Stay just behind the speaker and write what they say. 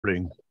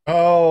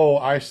Oh,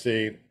 I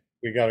see.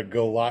 We got to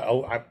go live.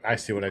 Oh, I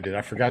see what I did.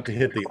 I forgot to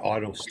hit the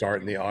auto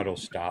start and the auto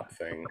stop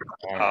thing.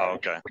 All Oh, right.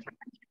 okay.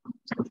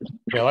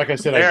 Yeah, like I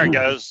said, There it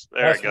goes.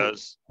 There it that's what,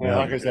 goes. yeah,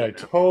 like I said, I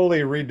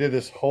totally redid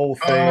this whole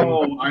thing.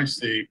 Oh, I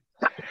see.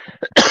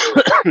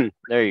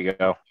 There you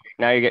go.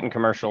 Now you're getting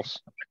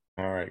commercials.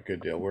 All right,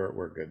 good deal.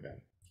 We're good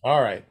then.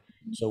 All right.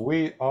 So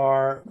we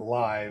are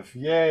live.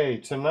 Yay.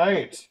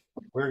 Tonight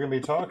we're going to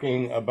be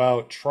talking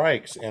about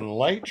trikes and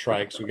light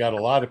trikes. We got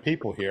a lot of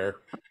people here,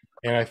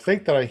 and I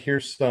think that I hear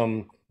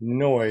some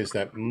noise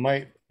that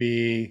might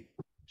be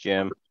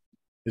Jim.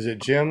 Is it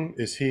Jim?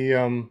 Is he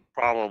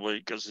Probably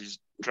because he's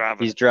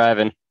driving. He's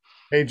driving.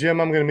 Hey Jim,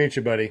 I'm going to mute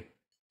you, buddy.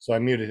 So I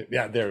muted.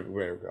 Yeah, there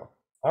we go.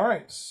 All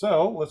right.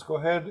 So let's go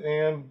ahead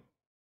and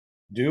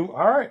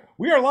all right,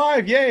 we are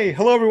live. Yay.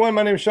 Hello, everyone.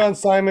 My name is Sean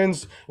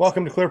Simons.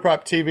 Welcome to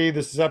ClearPropTV.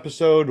 This is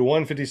episode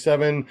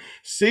 157,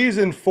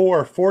 season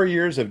 4, 4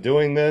 years of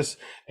doing this.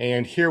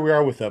 And here we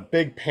are with a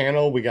big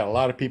panel. We got a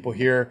lot of people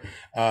here.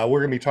 We're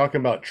going to be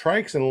talking about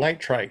trikes and light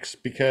trikes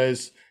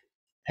because,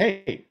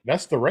 hey,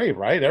 that's the rave,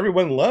 right?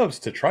 Everyone loves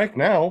to trike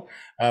now.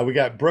 We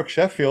got Brooke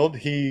Sheffield.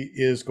 He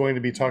is going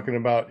to be talking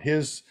about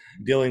his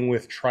dealing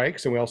with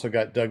trikes. And we also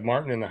got Doug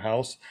Martin in the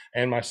house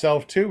and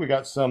myself too. We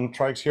got some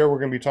trikes here we're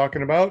going to be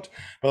talking about.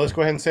 But let's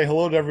go ahead and say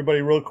hello to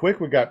everybody real quick.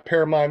 We got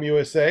Paramount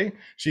USA.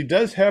 She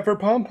does have her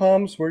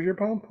pom-poms. Where's your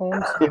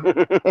pom-poms?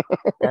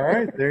 All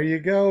right, there you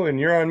go. And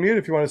you're on mute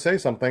if you want to say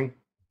something.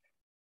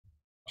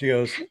 She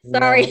goes,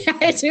 sorry, no.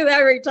 I do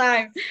that every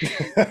time.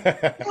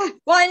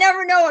 Well, I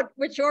never know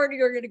which order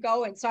you're going to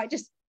go in, so I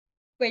just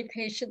wait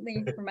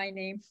patiently for my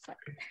name.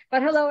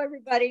 But hello,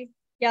 everybody.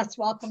 Yes,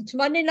 welcome to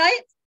Monday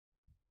night.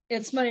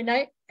 It's Monday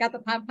night. Got the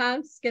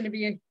pom-poms. It's going to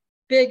be a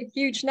big,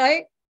 huge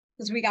night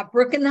because we got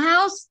Brooke in the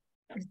house.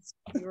 It's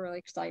really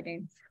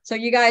exciting. So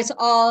you guys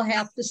all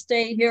have to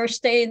stay here,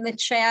 stay in the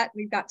chat.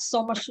 We've got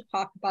so much to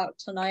talk about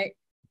tonight.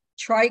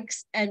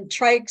 Trikes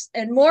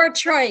and more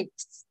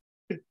trikes.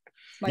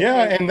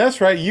 Yeah, favorite. And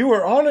that's right. You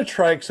were on a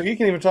trike, so you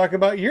can even talk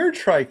about your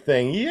trike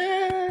thing.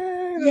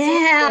 Yay!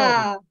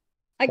 Yeah.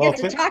 I get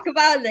to talk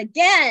about it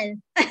again.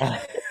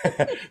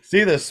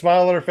 See the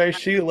smile on her face.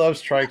 She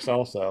loves trikes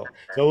also.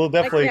 So we'll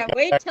definitely I can't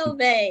wait till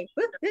May.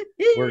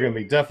 We're going to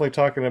be definitely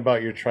talking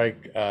about your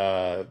trike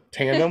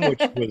tandem,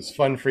 which was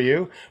fun for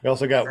you. We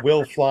also got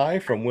Will Fly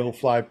from Will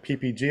Fly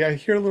PPG. I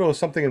hear a little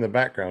something in the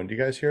background. Do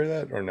you guys hear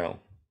that or no?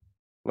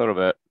 A little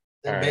bit.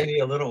 Maybe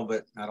a little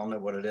bit. I don't know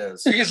what it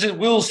is. Is it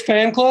Will's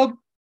fan club?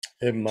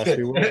 It must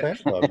be Will's fan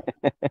club.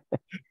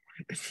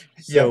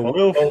 So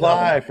Will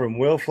Fly from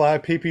Will Fly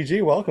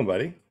PPG. Welcome,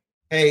 buddy.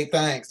 Hey,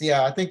 thanks.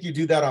 Yeah, I think you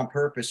do that on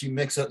purpose. You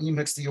mix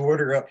the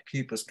order up to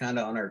keep us kind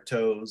of on our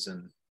toes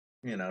and,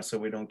 so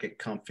we don't get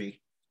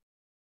comfy.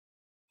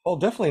 Oh,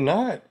 definitely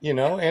not,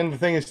 and the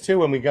thing is too,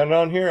 when we got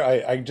on here,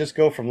 I just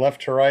go from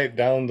left to right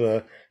down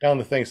the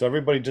thing. So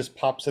everybody just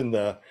pops in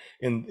the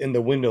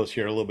windows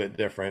here a little bit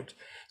different.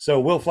 So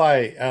Will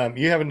Fly,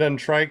 you haven't done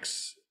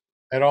trikes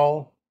at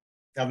all?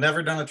 I've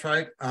never done a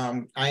trike.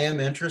 I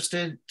am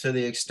interested to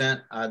the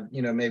extent I'd,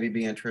 maybe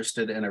be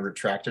interested in a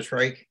retractor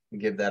trike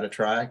and give that a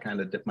try, kind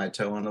of dip my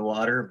toe in the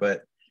water,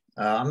 but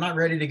I'm not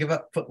ready to give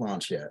up foot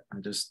launch yet. I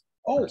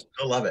still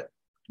love it.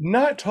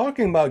 Not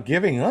talking about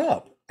giving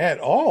up at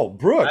all,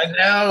 Brooke. I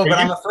know, but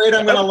I'm afraid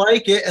I'm going to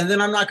like it, and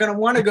then I'm not going to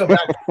want to go back.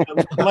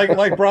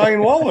 like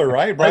Brian Waller,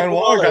 right? Brian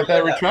Waller got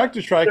that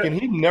retractor trike, and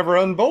he never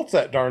unbolts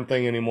that darn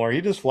thing anymore. He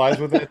just flies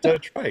with that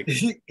trike.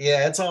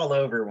 Yeah, it's all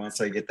over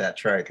once I get that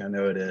trike. I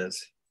know it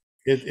is.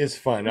 It's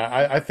fun.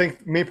 I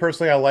think, me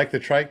personally, I like the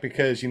trike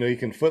because, you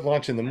can foot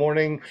launch in the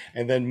morning,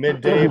 and then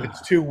midday, if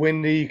it's too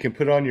windy, you can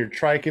put on your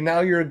trike, and now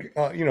you're,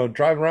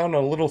 driving around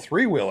on a little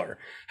three-wheeler.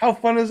 How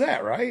fun is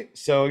that, right?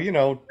 So,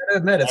 I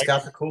admit, it's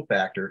got the cool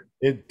factor.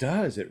 It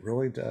does. It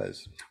really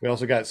does. We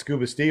also got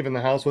Scuba Steve in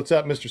the house. What's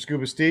up, Mr.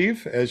 Scuba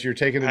Steve, as you're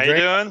taking a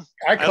drink? How you doing?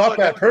 I caught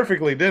that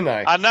perfectly, didn't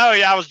I? I know.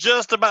 Yeah, I was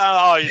just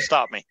about. Oh, you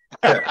stopped me.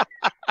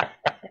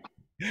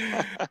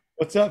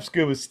 What's up,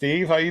 Scuba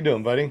Steve? How you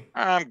doing, buddy?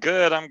 I'm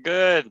good.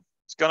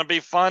 It's going to be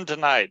fun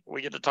tonight.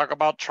 We get to talk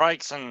about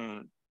trikes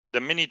and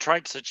the mini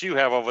trikes that you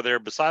have over there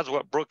besides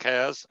what Brooke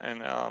has,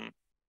 and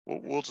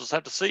we'll just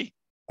have to see.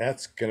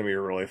 That's going to be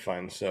really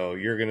fun. So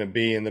you're going to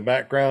be in the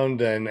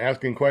background and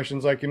asking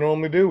questions like you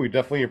normally do. We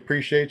definitely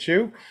appreciate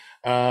you.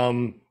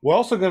 We're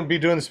also going to be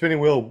doing the spinning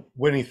wheel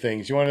winning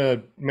things. You want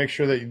to make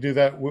sure that you do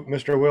that,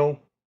 Mr. Will?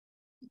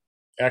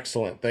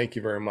 Excellent. Thank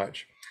you very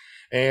much.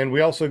 And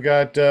we also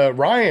got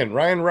Ryan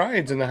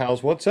Rides in the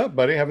house. What's up,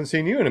 buddy? Haven't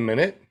seen you in a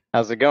minute.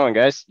 How's it going,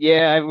 guys?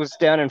 Yeah, I was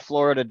down in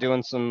Florida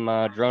doing some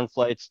drone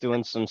flights,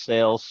 doing some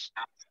sales.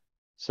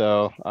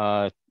 So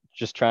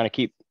just trying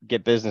to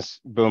get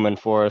business booming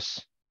for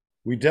us.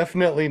 We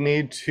definitely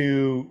need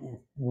to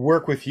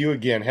work with you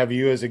again, have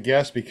you as a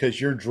guest, because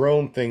your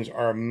drone things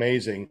are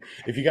amazing.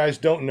 If you guys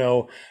don't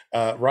know,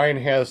 Ryan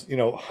has,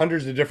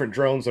 hundreds of different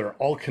drones that are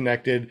all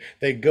connected.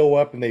 They go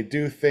up and they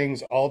do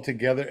things all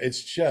together.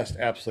 It's just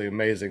absolutely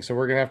amazing. So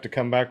we're going to have to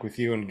come back with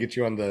you and get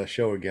you on the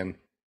show again.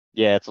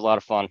 Yeah, it's a lot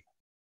of fun.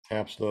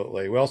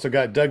 Absolutely. We also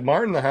got Doug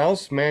Martin in the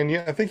house. Man,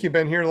 yeah, I think you've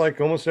been here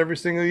like almost every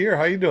single year.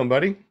 How you doing,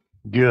 buddy?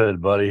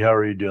 Good, buddy. How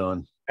are you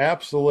doing?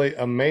 Absolutely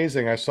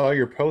amazing. I saw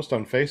your post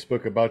on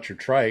Facebook about your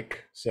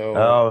trike. So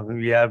Oh,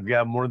 yeah, I've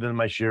got more than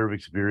my share of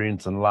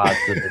experience and lots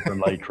of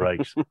different light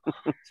trikes.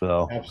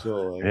 So,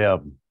 absolutely.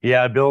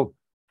 yeah,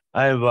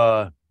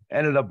 I've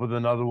ended up with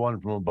another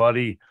one from a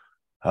buddy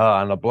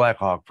on a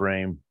Blackhawk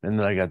frame, and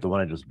then I got the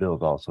one I just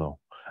built also.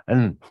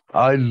 And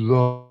I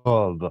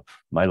love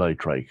my light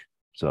trike.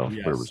 So,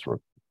 Yes.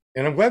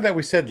 And I'm glad that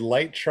we said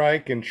light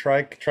trike and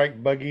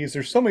trike buggies.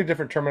 There's so many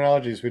different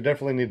terminologies. We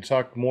definitely need to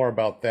talk more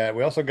about that.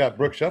 We also got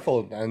Brooke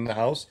Shuffle in the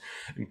house,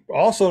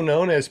 also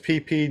known as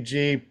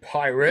PPG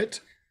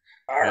Pirate.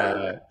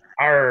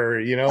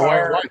 You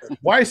know,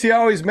 why is he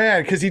always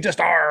mad? Because he just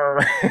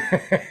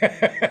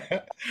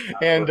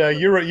And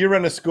you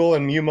run a school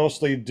and you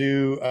mostly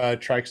do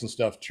trikes and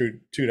stuff too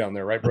down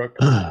there, right, Brooke?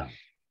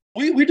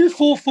 We do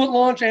full foot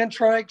launch and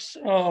trikes.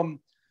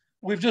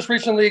 We've just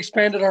recently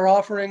expanded our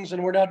offerings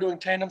and we're now doing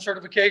tandem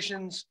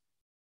certifications.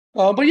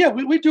 But yeah,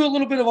 we do a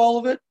little bit of all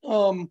of it.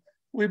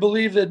 We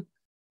believe that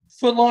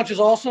foot launch is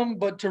awesome,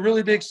 but to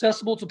really be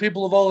accessible to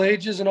people of all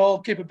ages and all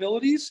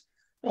capabilities,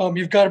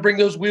 you've got to bring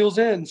those wheels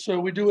in. So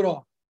we do it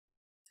all.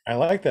 I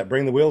like that.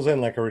 Bring the wheels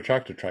in like a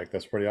retractor trike.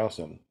 That's pretty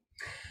awesome.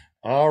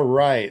 All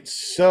right.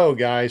 So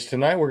guys,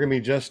 tonight we're going to be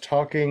just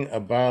talking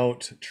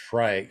about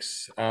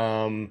trikes.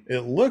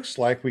 It looks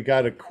like we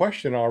got a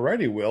question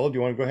already, Will. Do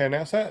you want to go ahead and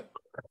ask that?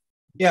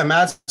 Yeah,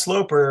 Matt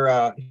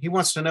Sloper, he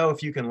wants to know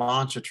if you can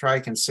launch a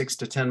trike in 6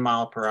 to 10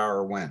 mile per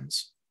hour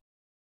winds.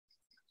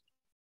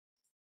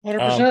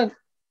 100%.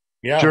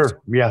 Yeah. Sure.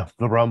 Yeah,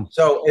 no problem.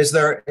 So is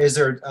there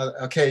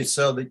okay,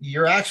 so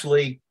you're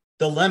actually,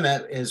 the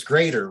limit is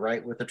greater,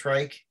 right, with the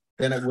trike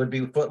than it would be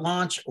with foot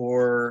launch,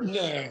 or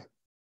No.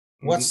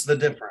 what's the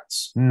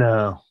difference?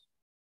 No.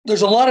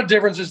 There's a lot of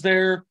differences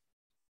there.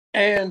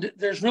 And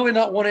there's really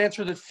not one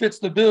answer that fits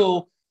the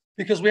bill,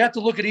 because we have to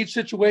look at each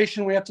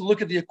situation. We have to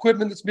look at the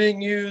equipment that's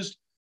being used.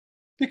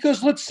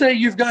 Because let's say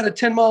you've got a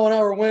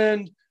 10-mile-an-hour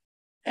wind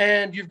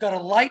and you've got a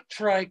light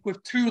trike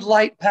with 2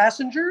 light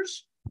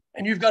passengers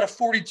and you've got a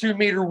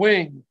 42-meter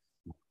wing.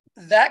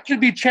 That could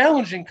be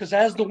challenging because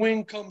as the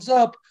wing comes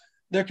up,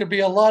 there could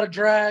be a lot of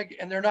drag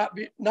and there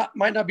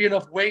might not be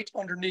enough weight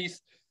underneath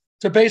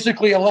to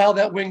basically allow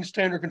that wing to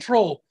stay under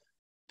control.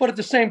 But at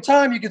the same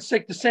time, you could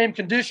take the same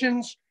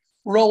conditions,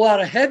 roll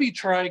out a heavy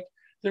trike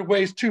that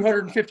weighs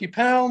 250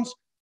 pounds,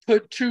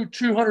 put 2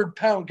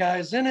 200-pound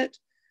guys in it,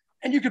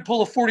 and you could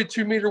pull a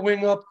 42-meter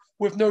wing up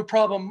with no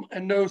problem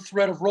and no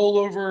threat of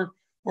rollover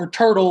or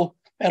turtle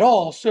at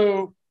all.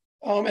 So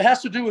it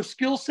has to do with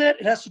skill set.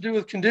 It has to do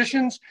with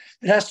conditions.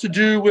 It has to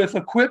do with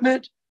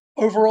equipment,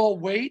 overall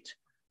weight.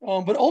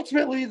 But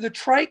ultimately, the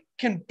trike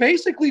can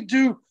basically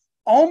do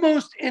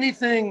almost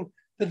anything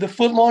that the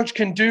foot launch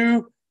can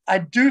do. I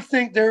do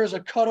think there is a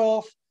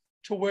cutoff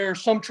to where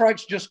some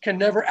trikes just can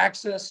never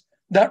access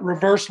that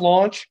reverse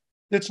launch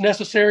that's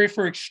necessary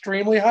for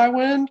extremely high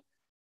wind.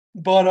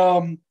 But,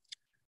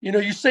 you know,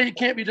 you say it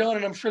can't be done,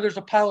 and I'm sure there's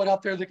a pilot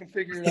out there that can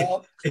figure it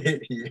out.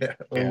 Yeah,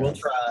 well, we'll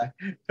try.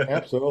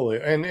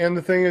 Absolutely. And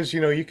the thing is, you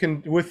know, you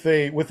can, with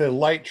a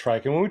light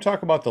trike, and when we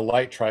talk about the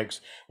light trikes,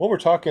 what we're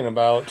talking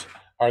about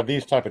are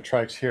these type of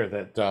trikes here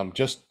that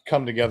just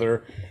come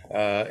together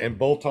and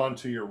bolt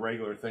onto your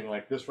regular thing.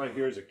 Like this right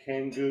here is a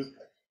Kangoo.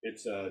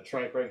 It's a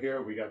trike right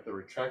here. We got the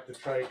retractor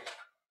trike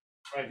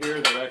right here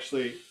that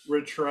actually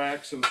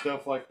retracts and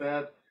stuff like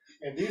that.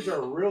 And these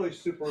are really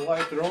super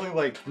light. They're only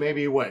like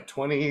maybe what,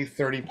 20,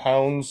 30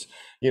 pounds,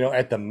 you know,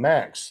 at the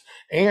max.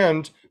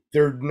 And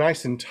they're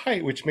nice and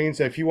tight, which means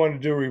that if you want to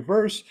do a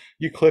reverse,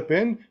 you clip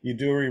in, you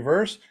do a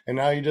reverse, and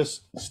now you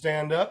just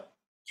stand up,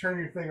 turn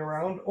your thing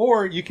around,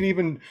 or you can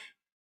even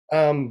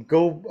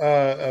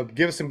go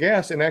give it some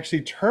gas and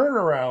actually turn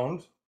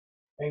around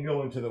and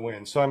go into the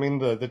wind. So I mean,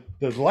 the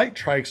light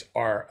trikes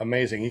are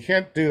amazing. You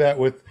can't do that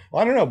with,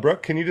 well, I don't know,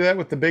 Brooke, can you do that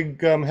with the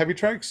big heavy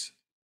trikes?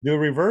 Do a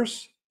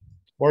reverse,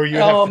 or you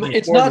have to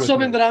it's not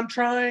something that I'm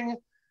trying.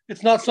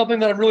 It's not something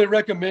that I'm really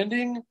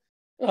recommending.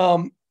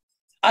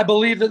 I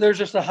believe that there's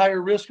just a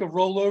higher risk of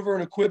rollover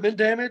and equipment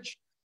damage.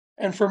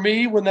 And for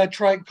me, when that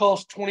trike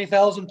costs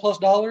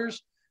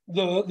 $20,000+,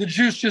 the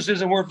juice just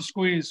isn't worth the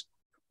squeeze.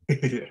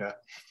 Yeah.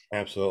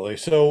 Absolutely.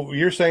 So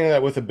you're saying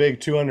that with a big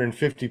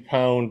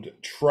 250-pound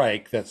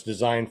trike that's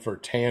designed for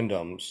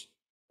tandems,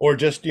 or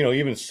just, you know,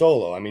 even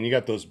solo. I mean, you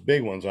got those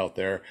big ones out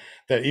there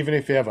that even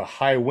if you have a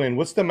high wind,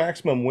 what's the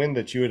maximum wind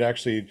that you would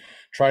actually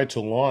try to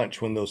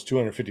launch when those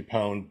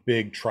 250-pound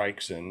big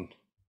trikes in?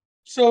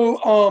 So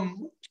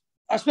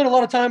I spent a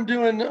lot of time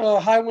doing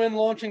high wind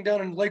launching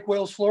down in Lake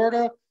Wales,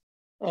 Florida,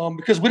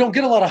 because we don't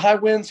get a lot of high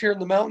winds here in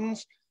the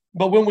mountains.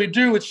 But when we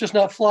do, it's just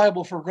not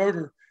flyable for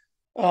rotor.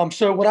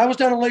 So when I was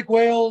down in Lake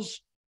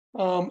Wales,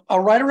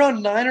 right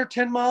around 9 or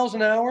 10 miles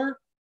an hour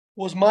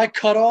was my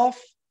cutoff.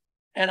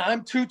 And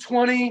I'm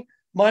 220.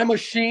 My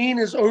machine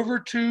is over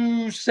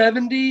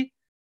 270.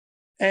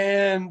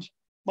 And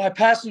my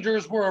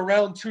passengers were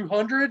around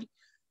 200.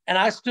 And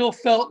I still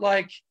felt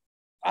like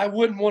I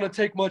wouldn't want to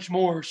take much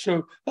more.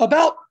 So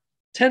about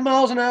 10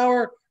 miles an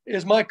hour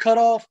is my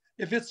cutoff.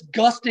 If it's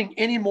gusting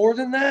any more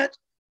than that,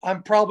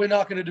 I'm probably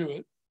not going to do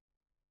it.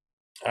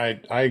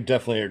 I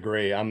definitely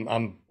agree.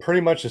 I'm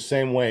pretty much the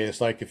same way. It's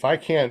like if I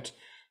can't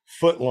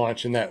foot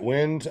launch in that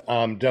wind,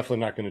 I'm definitely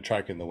not going to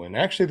trike in the wind.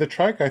 Actually, the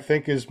trike I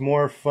think is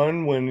more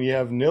fun when you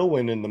have nil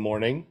wind in the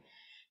morning,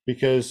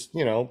 because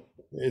you know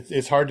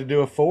it's hard to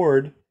do a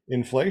forward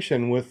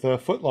inflation with a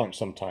foot launch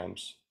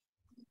sometimes.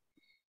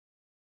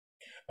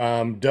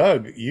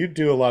 Doug, you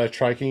do a lot of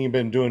triking. You've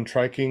been doing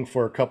triking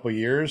for a couple of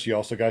years. You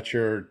also got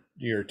your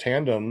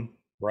tandem,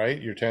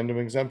 right? Your tandem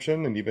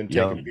exemption, and you've been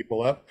taking Yeah.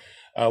 people up.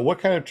 What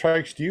kind of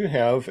trikes do you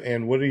have,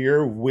 and what are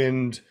your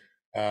wind,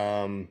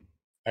 I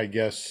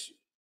guess,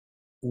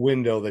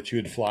 window that you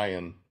would fly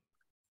in?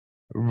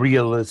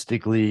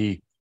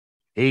 Realistically,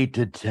 8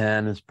 to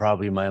 10 is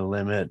probably my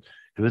limit.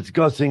 If it's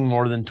gusting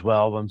more than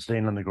 12, I'm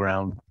staying on the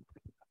ground.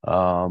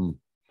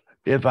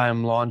 If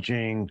I'm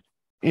launching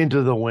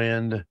into the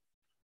wind,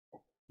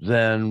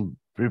 then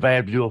if I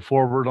have to do a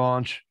forward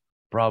launch,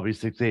 probably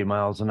 6 to 8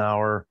 miles an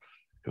hour.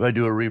 If I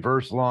do a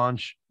reverse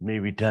launch,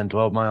 maybe 10,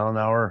 12 mile an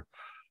hour.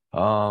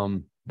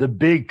 The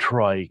big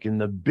trike and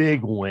the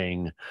big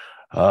wing,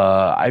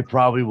 I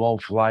probably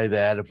won't fly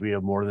that if we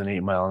have more than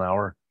 8 mile an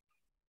hour.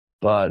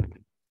 But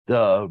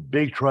the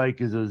big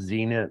trike is a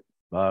Zenith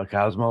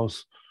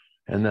Cosmos,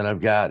 and then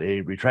I've got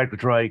a retractor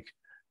trike,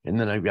 and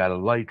then I've got a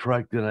LITE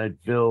trike that I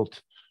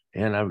built,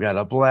 and I've got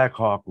a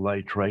Blackhawk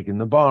LITE trike in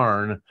the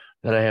barn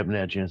that I haven't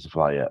had a chance to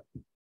fly yet.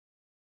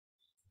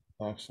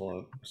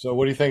 Excellent. So,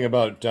 what do you think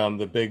about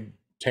the big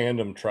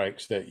tandem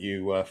trikes that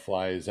you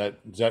fly? Does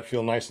that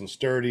feel nice and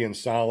sturdy and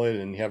solid,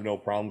 and you have no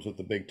problems with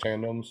the big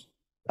tandems?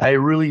 I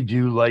really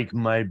do like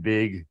my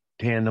big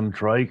tandem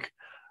trike.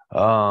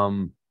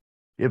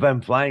 If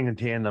I'm flying a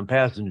tandem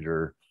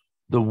passenger,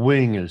 the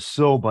wing is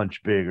so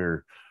much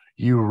bigger.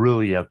 You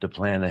really have to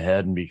plan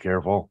ahead and be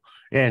careful.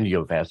 And you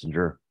have a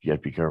passenger, you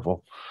have to be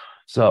careful.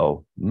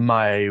 So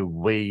my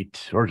wind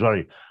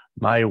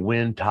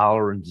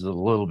tolerance is a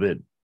little bit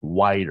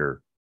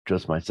wider,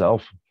 just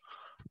myself.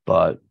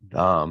 But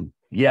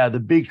yeah, the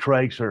big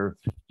trikes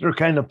they're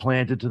kind of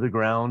planted to the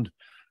ground.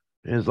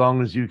 As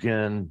long as you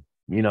can,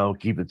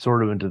 keep it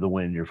sort of into the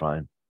wind, you're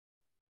fine.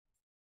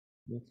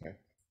 Okay.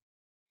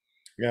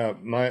 Yeah,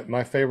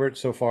 my favorite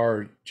so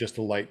far, just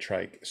a LITE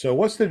trike. So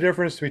what's the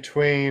difference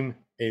between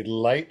a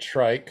LITE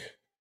trike,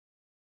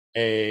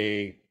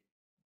 a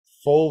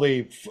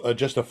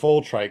just a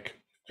full trike?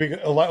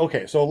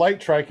 Okay, so a LITE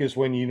trike is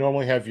when you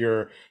normally have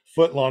your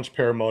foot launch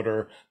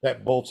paramotor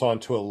that bolts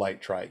onto a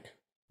LITE trike.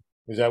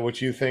 Is that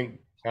what you think,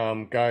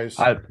 guys?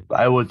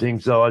 I would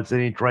think so. I'd say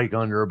any trike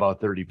under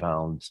about 30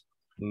 pounds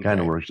kind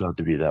of Okay. works out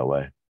to be that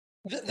way.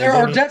 There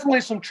are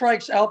definitely some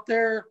trikes out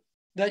there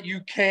that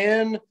you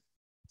can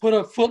put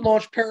a foot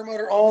launch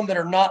paramotor on that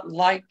are not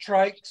LITE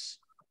trikes.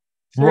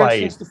 For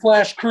Right. instance, the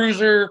Flash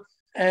Cruiser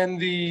and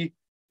the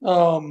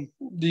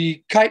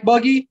Kite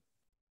Buggy.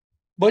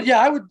 But yeah,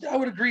 I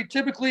would agree.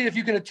 Typically, if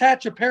you can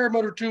attach a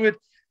paramotor to it,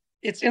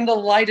 it's in the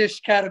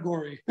lightish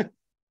category.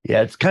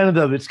 Yeah, it's kind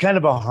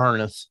of a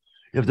harness.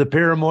 If the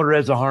paramotor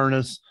has a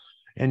harness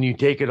and you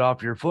take it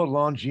off your foot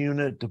launch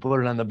unit to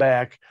put it on the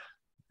back,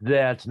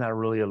 that's not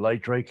really a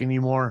LITE trike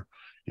anymore.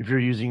 If you're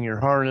using your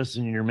harness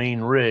and your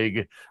main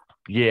rig,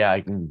 yeah,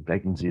 I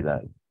can see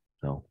that.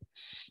 So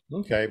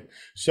Okay.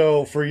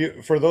 So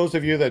for those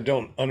of you that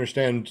don't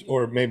understand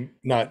or may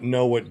not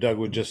know what Doug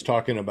was just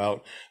talking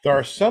about, there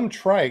are some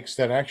trikes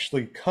that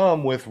actually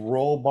come with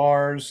roll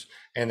bars,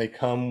 and they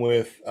come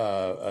with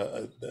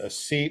a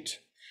seat,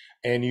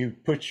 and you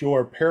put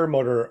your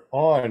paramotor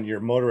on your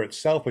motor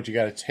itself, but you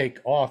got to take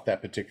off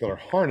that particular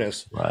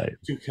harness right.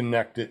 to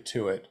connect it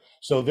to it.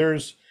 So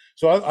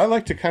I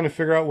like to kind of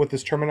figure out what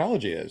this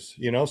terminology is,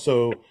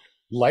 so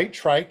LITE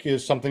trike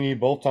is something you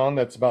bolt on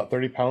that's about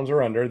 30 pounds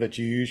or under that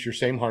you use your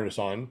same harness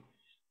on.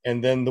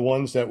 And then the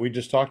ones that we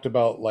just talked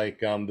about,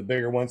 like the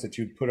bigger ones that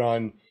you'd put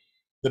on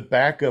the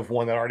back of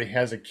one that already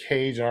has a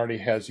cage and already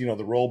has, the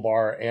roll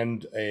bar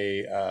and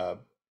a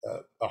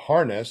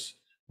harness.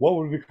 What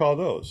would we call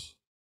those?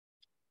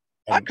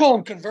 I call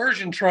them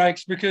conversion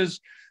trikes because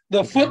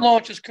the foot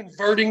launch is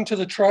converting to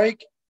the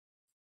trike.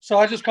 So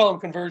I just call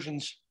them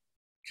conversions.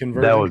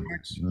 Conversion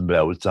trikes?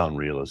 That would sound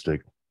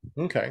realistic.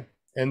 Okay.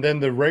 And then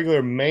the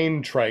regular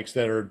main trikes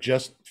that are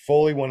just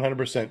fully 100%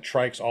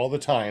 trikes all the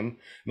time,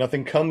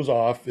 nothing comes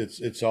off,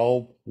 it's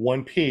all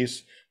one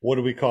piece. What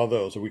do we call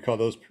those? Do we call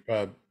those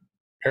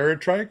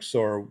paratrikes,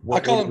 or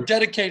I call them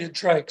dedicated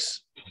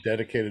trikes.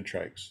 Dedicated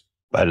trikes.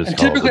 And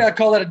typically I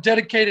call that a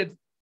dedicated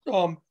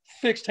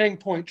fixed hang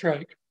point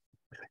trike.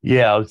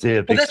 Yeah, I would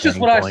say but that's just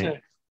what I say.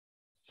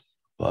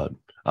 But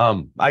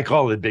I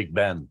call it Big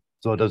Ben,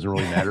 so it doesn't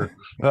really matter.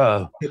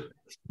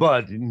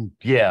 But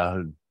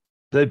yeah,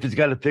 if it's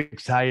got a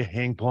fixed high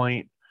hang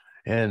point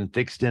and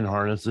fixed in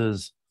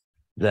harnesses,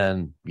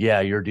 then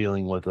yeah, you're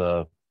dealing with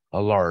a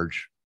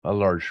large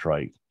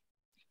trike.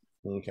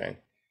 Okay.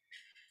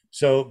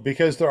 So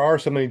because there are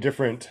so many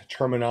different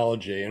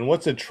terminology, and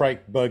what's a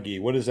trike buggy?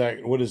 What is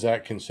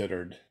that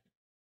considered?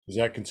 Is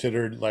that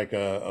considered like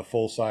a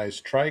full-size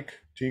trike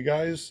to you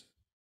guys?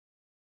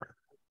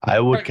 I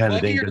would Right, kind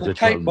of buggy think or that the it's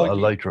kite a buggy?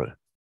 light truck.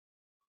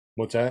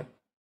 What's that?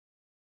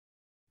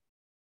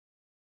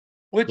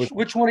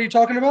 Which one are you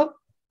talking about?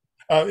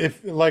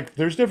 If like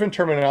there's different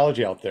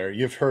terminology out there.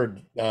 You've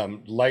heard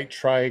light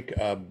trike,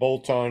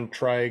 bolt-on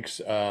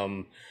trikes,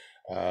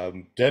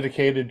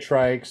 dedicated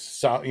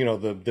trikes, you know,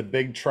 the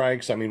big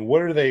trikes. I mean,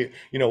 what are they,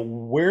 you know,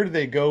 where do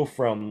they go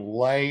from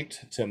light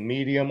to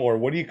medium, or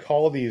what do you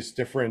call these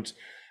different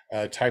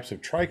types of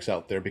trikes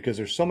out there? Because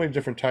there's so many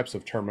different types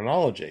of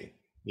terminology,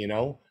 you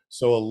know.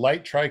 So a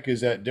light trike,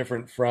 is that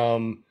different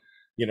from,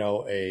 you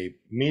know, a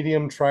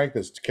medium trike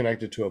that's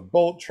connected to a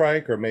bolt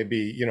trike, or maybe,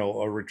 you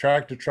know, a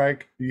retractor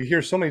trike? You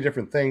hear so many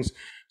different things.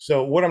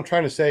 So what I'm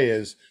trying to say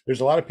is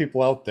there's a lot of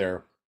people out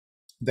there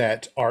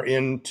that are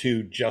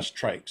into just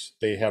trikes.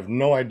 They have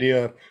no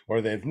idea,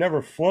 or they've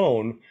never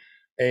flown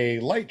a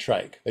light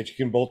trike that you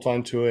can bolt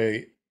onto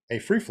a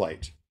free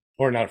flight,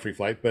 or not a free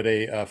flight, but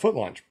a foot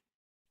launch.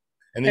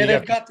 And then And you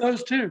they've got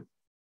those too.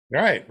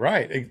 right,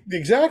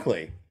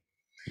 exactly.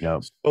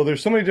 Yep. So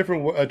there's so many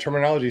different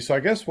terminology. So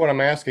I guess what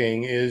I'm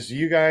asking is,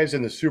 you guys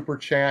in the super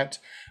chat,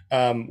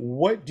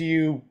 what do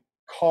you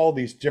call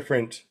these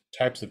different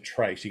types of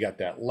trikes? You got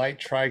that light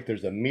trike.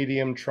 There's a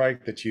medium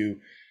trike that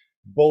you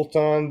bolt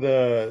on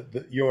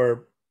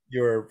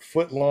your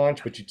foot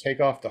launch, but you take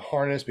off the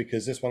harness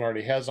because this one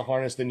already has a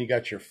harness. Then you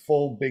got your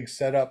full big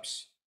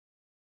setups.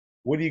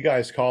 What do you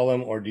guys call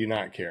them, or do you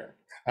not care?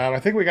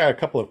 I think we got a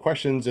couple of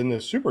questions in the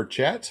super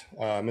chat,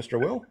 Mr.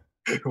 Will.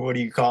 What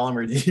do you call them,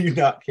 or do you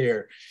not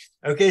care?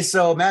 Okay,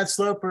 so Matt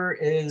Sloper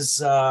is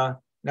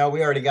no,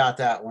 we already got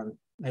that one.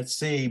 Let's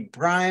see.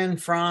 Brian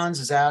Franz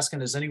is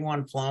asking, has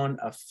anyone flown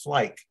a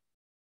Flike?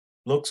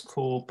 Looks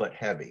cool but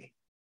heavy.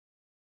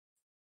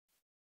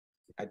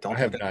 I don't I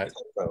have think not.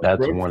 That's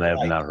Brooke? one I have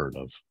Like- not heard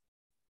of.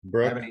 I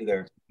Brooke? haven't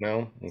either.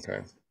 No?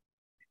 Okay.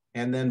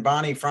 And then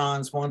Bonnie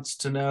Franz wants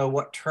to know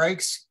what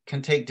trikes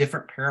can take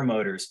different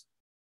paramotors.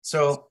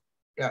 So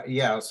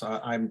yeah, so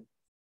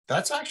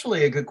that's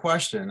actually a good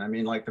question. I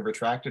mean, like the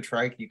retracted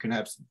trike, you can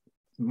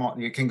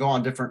go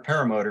on different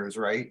paramotors,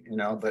 right? You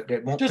know, but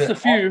it won't Just fit a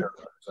few. all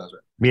paramotors, does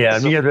it? Yeah,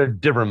 Is and a- you get a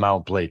different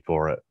mount plate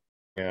for it.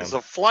 Yeah. Is a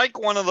Flike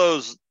one of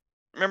those?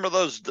 Remember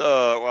those?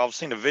 Well, I've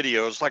seen a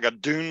video. It's like a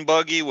dune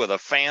buggy with a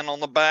fan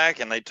on the back,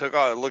 and they took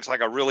out. It looks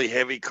like a really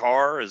heavy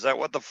car. Is that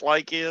what the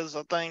Flike is?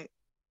 I think.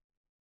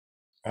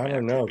 I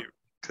don't know.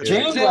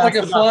 James Is it like a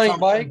asked about flying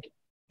something- bike?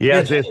 Yeah,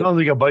 Yeah, it sounds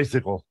like a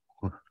bicycle.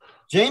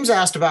 James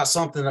asked about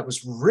something that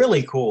was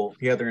really cool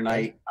the other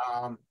night.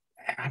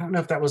 I don't know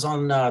if that was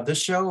on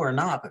this show or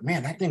not, but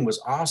man, that thing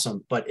was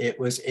awesome. But it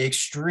was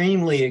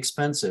extremely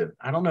expensive.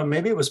 I don't know,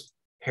 maybe it was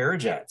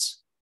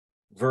Parajet's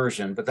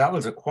version, but that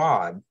was a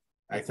quad,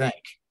 I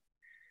think.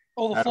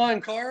 Oh, the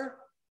flying car?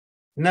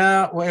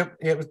 No, well,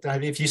 it was. I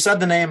mean, if you said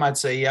the name, I'd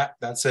say, yeah,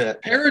 that's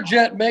it.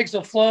 Parajet makes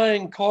a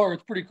flying car.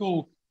 It's pretty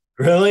cool.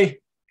 Really?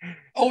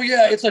 Oh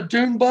yeah, it's a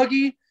dune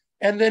buggy,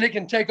 and then it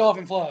can take off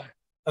and fly.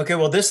 Okay,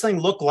 well, this thing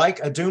looked like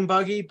a dune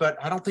buggy, but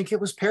I don't think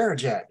it was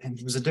Parajet, and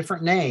it was a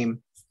different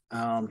name.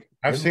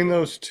 I've seen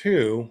those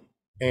too,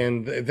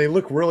 and they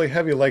look really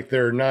heavy, like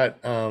they're not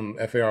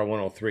FAR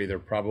 103. They're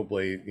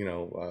probably, you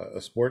know,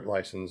 a sport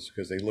license,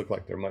 because they look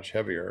like they're much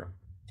heavier.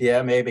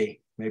 Yeah,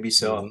 maybe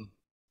so. Mhm.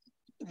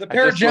 The I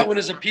just Parajet looked- one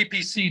is a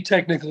PPC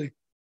technically.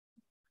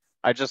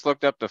 I just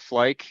looked up the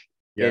Flike.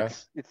 Yeah.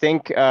 It's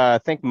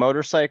think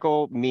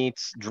motorcycle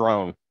meets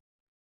drone.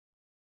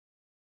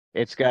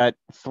 It's got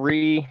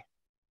 3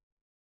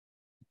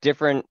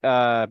 different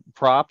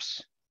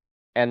props,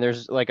 and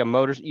there's like a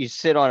motor. You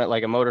sit on it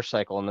like a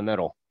motorcycle in the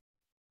middle.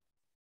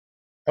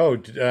 Oh,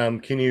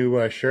 can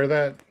you share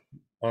that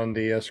on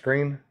the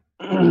screen?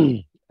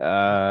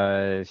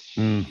 Uh,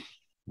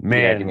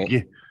 Man, give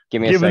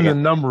me a given the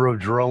second. number of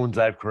drones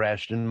I've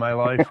crashed in my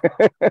life,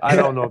 I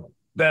don't know.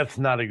 That's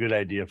not a good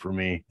idea for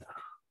me.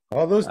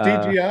 All those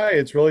DJI,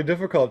 it's really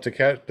difficult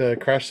to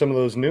crash some of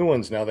those new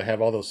ones now that have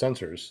all those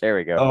sensors. There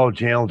we go. Oh,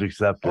 challenge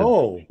accepted.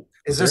 Oh,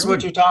 Is this there what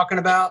we- you're talking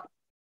about?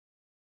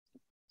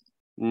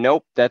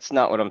 Nope, that's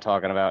not what I'm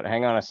talking about.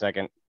 Hang on a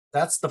second.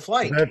 That's the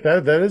Flike.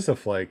 that is a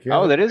Flake. Yeah.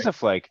 Oh, that is a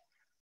Flake.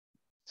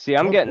 See,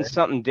 I'm getting Okay.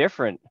 something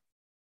different.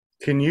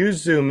 Can you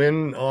zoom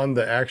in on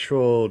the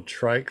actual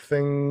trike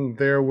thing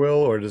there, Will,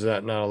 or does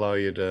that not allow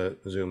you to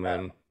zoom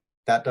in?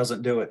 That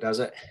doesn't do it, does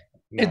it?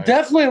 No. It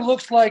definitely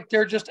looks like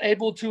they're just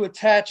able to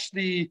attach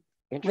the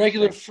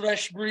regular Interesting.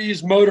 Fresh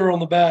Breeze motor on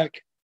the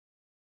back.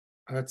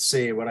 Let's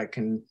see what I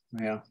can.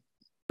 Yeah.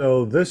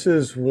 So this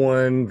is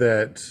one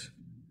that,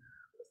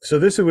 so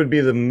this would be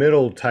the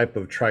middle type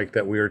of trike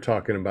that we were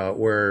talking about,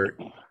 where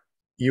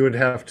you would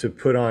have to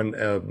put on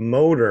a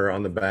motor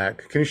on the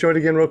back. Can you show it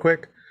again real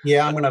quick?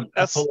 Yeah, I'm gonna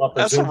That's pull up.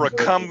 that's a Zoom version.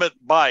 recumbent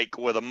bike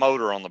with a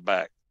motor on the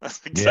back. That's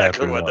exactly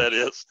pretty what much. that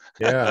is.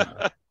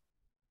 Yeah,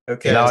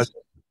 Okay. Now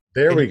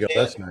there Can we you go. see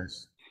That's it?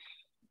 nice.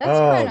 That's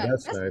Oh, kind of,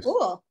 that's that's nice.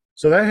 cool.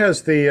 So that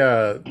has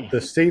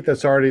the seat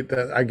that's already,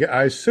 that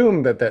I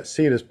assume that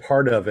seat is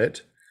part of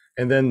it,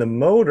 and then the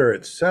motor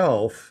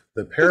itself,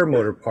 the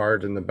paramotor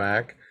part in the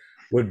back,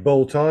 would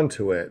bolt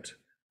onto it.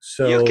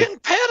 So, You can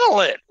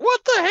pedal it.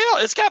 What the hell?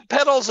 It's got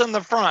pedals in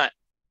the front.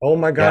 oh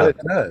my God, Yeah. it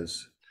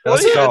does. Well,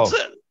 Let's yeah, go.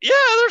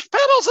 there's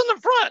pedals in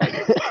the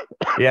front.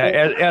 Yeah,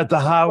 at the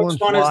Holland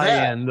one is that?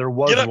 fly-in, there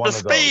was Get up one to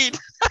of those. speed.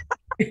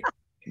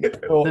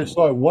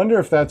 So I wonder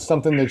if that's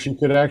something that you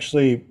could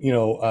actually,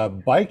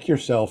 bike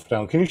yourself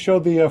down. Can you show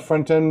the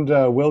front end,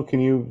 Will? Can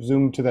you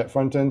zoom to that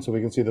front end so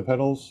we can see the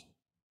pedals?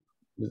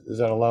 Does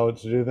that allow it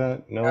to do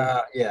that?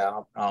 No?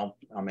 Yeah, I'll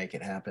make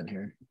it happen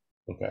here.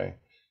 Okay.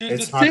 Dude,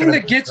 It's the not thing gonna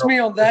that be gets me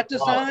on that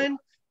design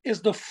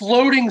is the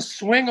floating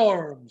swing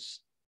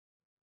arms.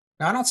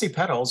 Now, I don't see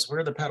pedals.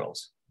 Where are the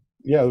pedals?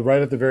 Yeah,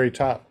 right at the very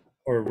top,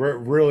 or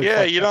really. Yeah,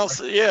 far you top,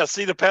 don't right?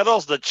 see, see the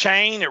pedals, the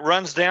chain, it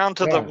runs down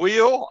to the Yeah.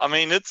 wheel. I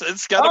mean,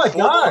 it's got Oh, a it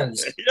full.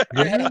 does.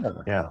 Yeah.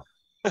 Yeah.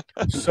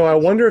 So I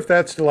wonder if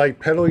that's to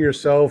like pedal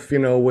yourself,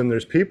 when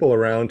there's people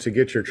around to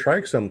get your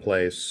trike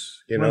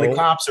someplace, When the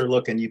cops are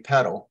looking, you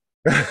pedal.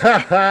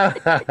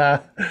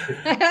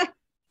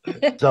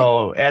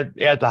 So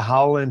at the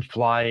Holland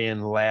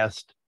fly-in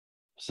last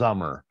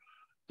summer,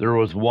 there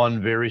was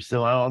one very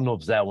similar. I don't know if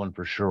it's that one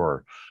for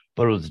sure,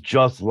 but it was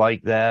just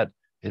like that.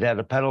 It had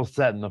a pedal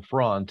set in the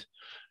front,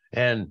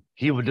 and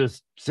he would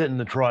just sit in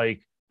the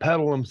trike,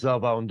 pedal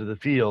himself out into the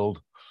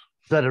field,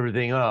 set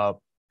everything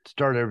up,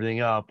 start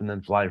everything up, and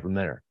then fly from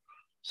there.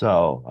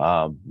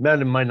 So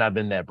man, it might not have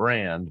been that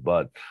brand,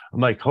 but I'm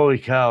like, holy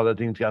cow, that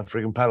thing's got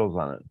freaking pedals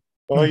on it.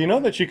 Well, you know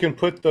that you can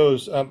put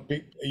those.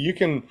 You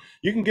can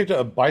get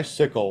a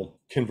bicycle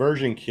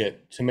conversion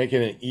kit to make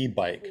it an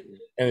e-bike,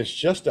 and it's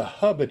just a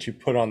hub that you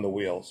put on the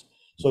wheels.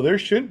 So there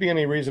shouldn't be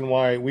any reason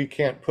why we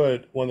can't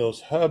put one of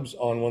those hubs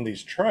on one of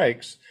these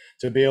trikes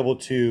to be able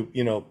to,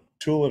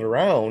 tool it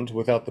around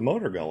without the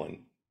motor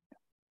going.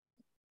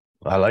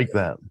 I like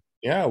that.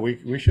 Yeah,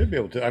 we should be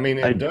able to. I mean,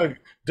 and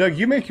Doug,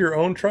 you make your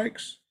own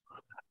trikes?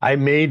 I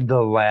made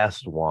the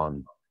last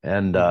one,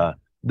 and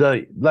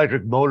the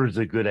electric motor is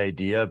a good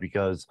idea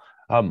because,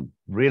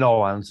 in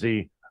all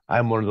honesty,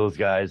 I'm one of those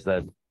guys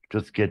that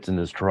just gets in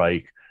his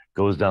trike,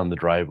 goes down the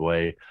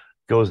driveway,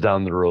 goes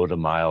down the road a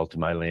mile to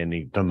my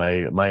landing, to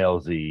my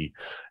LZ,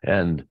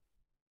 and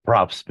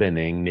prop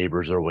spinning,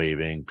 neighbors are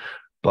waving.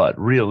 But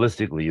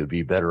realistically, it would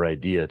be a better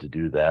idea to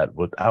do that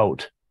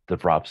without the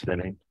prop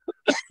spinning.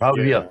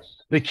 Probably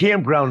the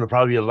campground would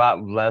probably be a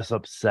lot less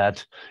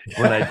upset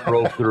when I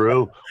drove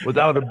through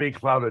without a big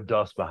cloud of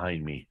dust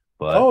behind me.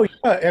 But Oh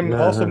yeah, and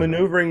also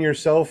maneuvering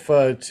yourself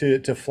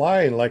to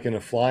fly, like in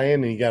a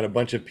fly-in, and you got a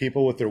bunch of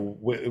people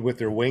with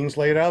their wings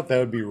laid out. That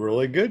would be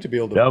really good to be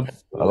able to. yep,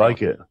 I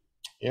like it.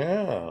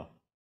 Yeah.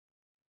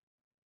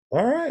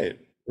 All right.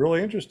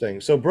 Really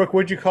interesting. So, Brooke,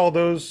 what'd you call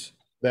those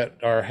that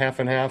are half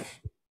and half?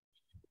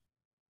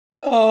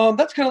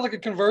 That's kind of like a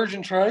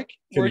conversion trike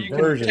where you can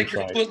Conversion take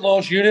your trike. foot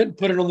launch unit and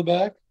put it on the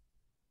back.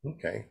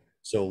 Okay.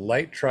 So,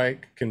 light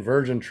trike,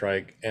 conversion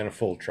trike, and a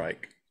full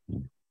trike.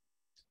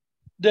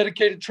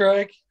 Dedicated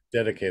trike.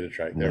 Dedicated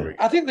trike. There we go.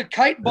 I think the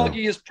kite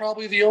buggy is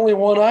probably the only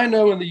one I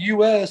know in the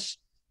U.S.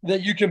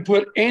 that you can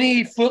put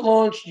any foot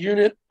launch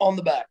unit on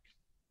the back.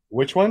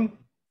 Which one?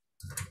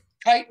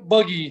 Kite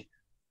buggy.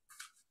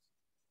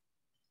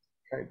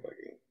 Kite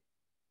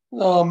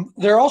buggy.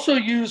 They're also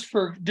used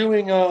for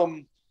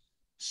doing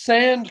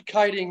sand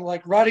kiting,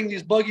 like riding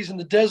these buggies in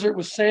the desert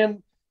with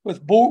sand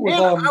with board. With,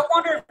 I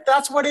wonder if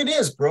that's what it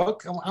is,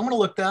 Brooke. I'm going to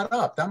look that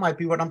up. That might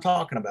be what I'm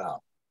talking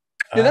about.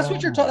 yeah, that's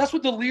what you're talking. That's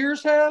what the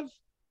Lears have.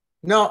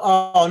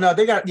 No, no,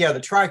 they got the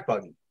trike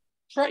buggy.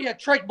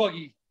 Trike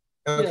buggy.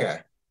 Okay.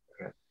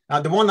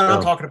 The one that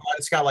I'm talking about,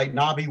 it's got like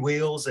knobby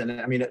wheels,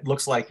 and I mean, it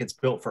looks like it's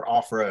built for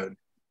off-road.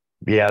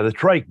 Yeah, the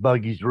trike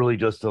buggy's really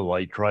just a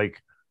light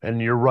trike, and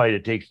you're right.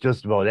 It takes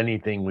just about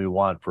anything we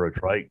want for a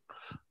trike,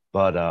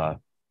 but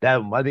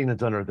that I think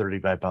that's under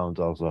 35 pounds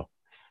also.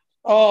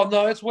 Oh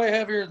no, it's way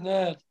heavier than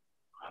that.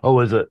 Oh,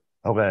 is it?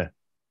 Okay.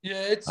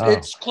 Yeah,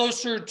 it's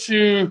closer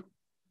to,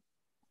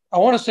 I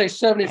want to say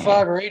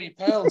 75 or 80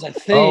 pounds, I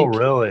think. Oh,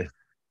 really?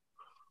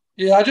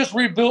 Yeah, I just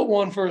rebuilt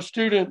one for a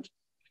student,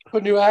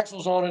 put new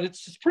axles on it.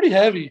 It's pretty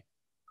heavy.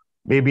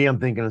 Maybe I'm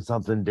thinking of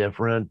something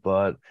different,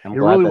 but I'm it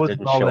glad really that wasn't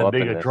didn't all show that up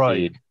big in a the trike.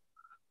 feed.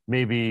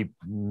 Maybe,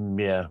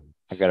 yeah.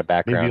 I got a Maybe it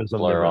background was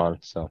something blur different. on,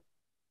 so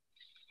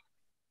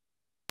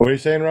What are you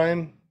saying,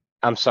 Ryan?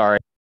 I'm sorry.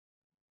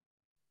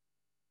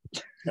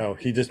 Oh,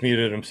 he just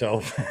muted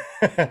himself.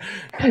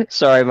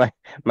 Sorry, my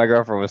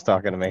girlfriend was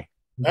talking to me.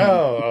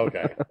 Oh,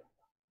 okay.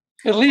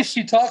 At least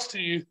she talks to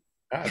you.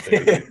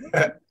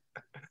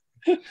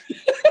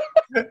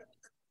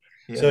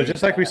 So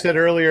just like we said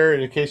earlier,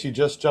 in case you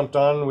just jumped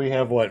on, we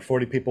have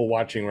 40 people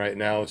watching right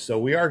now. So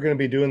we are going to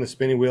be doing the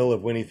spinning wheel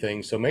of winning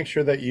things. So make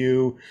sure that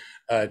you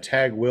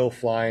tag Will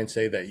Fly and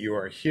say that you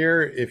are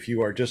here. If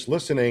you are just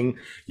listening,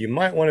 you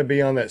might want to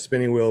be on that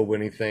spinning wheel of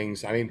winning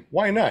things. I mean,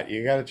 why not?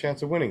 You got a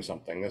chance of winning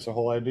something. That's the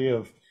whole idea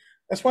of,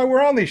 that's why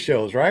we're on these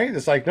shows, right?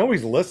 It's like nobody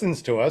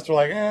listens to us. We're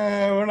like,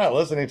 we're not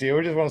listening to you.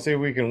 We just want to see if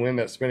we can win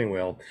that spinning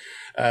wheel.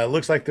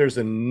 Looks like there's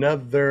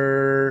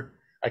another,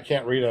 I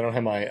can't read. I don't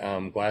have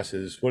my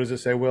glasses. What does it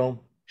say,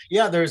 Will?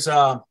 Yeah, there's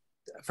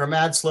from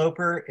Ad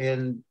Sloper,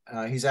 and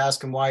he's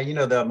asking why,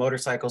 the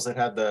motorcycles that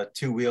have the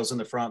two wheels in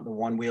the front, the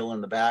one wheel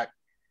in the back,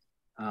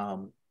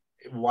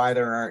 why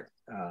there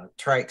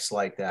trikes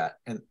like that.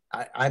 And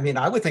I mean,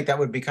 I would think that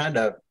would be kind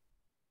of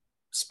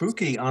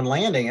spooky on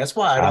landing. That's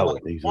why I don't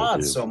like think so,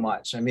 quads too. so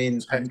much. I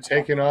mean,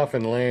 Taking off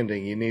and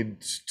landing, you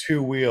need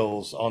 2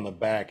 wheels on the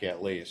back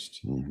at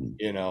least. Mhm.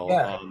 You know,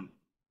 Yeah.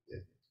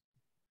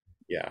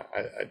 Yeah,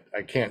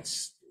 I can't.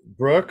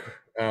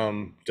 Brooke,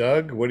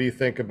 Doug, what do you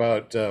think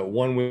about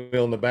 1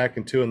 wheel in the back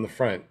and 2 in the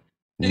front?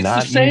 It's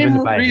Not the even same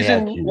if I had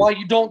reason to. why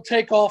you don't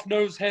take off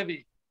nose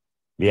heavy.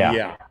 Yeah.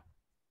 Yeah.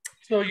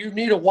 So you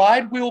need a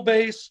wide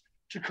wheelbase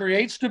to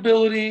create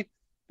stability,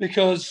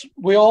 because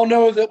we all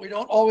know that we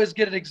don't always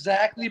get it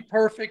exactly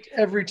perfect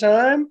every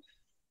time.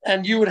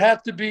 And you would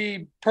have to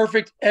be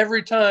perfect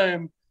every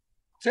time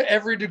to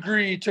every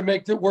degree to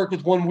make it work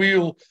with 1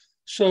 wheel.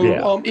 So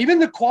Yeah. even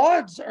the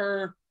quads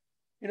are,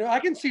 I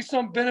can see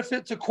some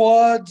benefit to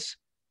quads,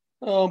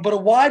 but a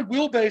wide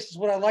wheelbase is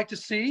what I like to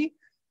see.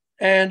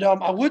 And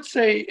I would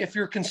say if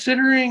you're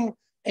considering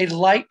a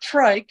light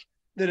trike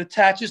that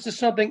attaches to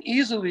something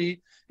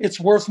easily, it's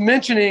worth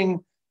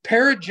mentioning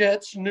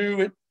Parajet's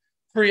new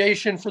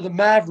creation for the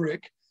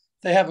Maverick.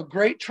 They have a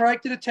great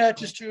trike that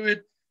attaches to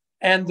it,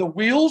 and the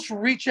wheels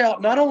reach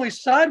out not only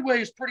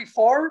sideways pretty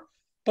far,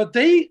 but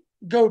they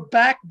go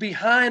back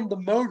behind the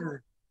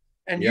motor.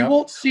 And you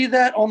won't see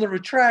that on the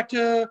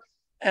Retracta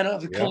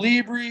and the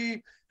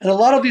Calibri and a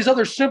lot of these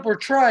other simpler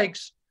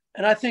trikes.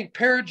 And I think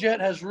Parajet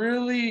has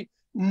really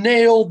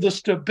nailed the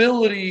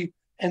stability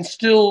and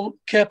still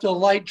kept a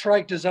light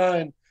trike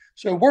design.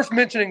 So worth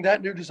mentioning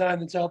that new design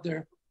that's out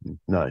there.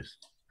 Nice.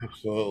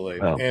 Absolutely.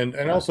 Oh, and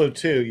also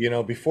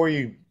too, before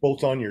you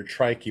bolt on your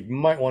trike, you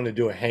might want to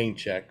do a hang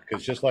check,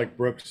 because just like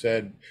Brooke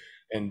said,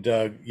 and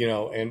Doug,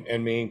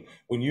 and me,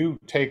 when you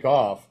take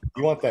off,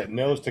 you want that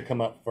nose to come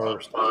up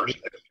first,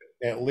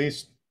 at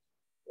least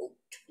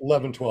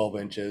 11, 12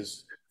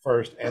 inches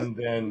first, and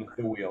then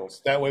the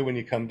wheels. That way, when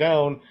you come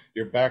down,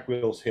 your back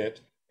wheels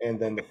hit, and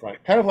then the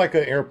front. Kind of like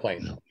an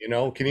airplane,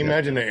 Can you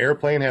imagine an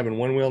airplane having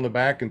 1 wheel in the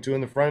back and 2 in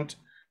the front?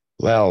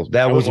 Well,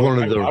 that was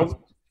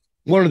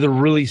one of the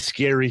really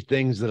scary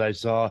things that I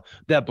saw.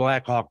 That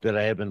Black Hawk that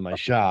I have in my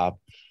shop,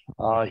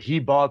 he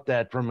bought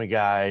that from a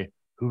guy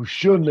who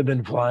shouldn't have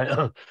been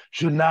flying,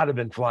 should not have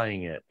been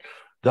flying it.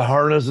 The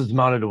harness is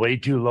mounted way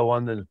too low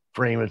on the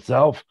frame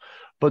itself,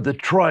 but the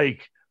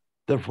trike,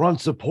 the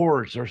front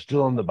supports are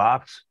still in the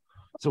box.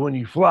 So when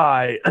you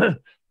fly,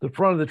 the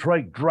front of the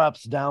trike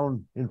drops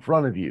down in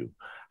front of you.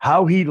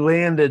 How he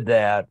landed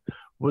that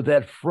with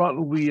that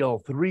front wheel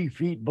 3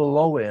 feet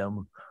below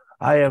him,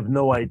 I have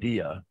no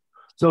idea.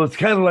 So it's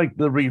kind of like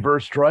the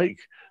reverse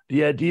trike.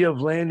 The idea of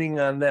landing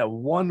on that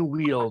 1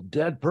 wheel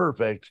dead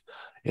perfect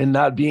and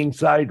not being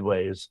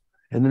sideways,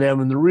 and then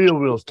having the rear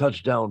wheels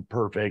touch down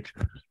perfect,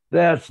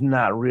 that's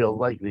not real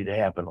likely to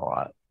happen a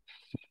lot.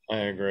 I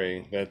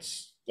agree.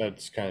 That's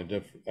kind of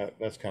different.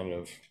 That's kind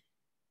of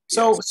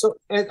so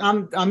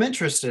I'm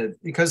interested,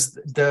 because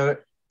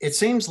it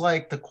seems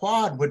like the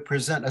quad would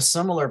present a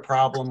similar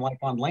problem like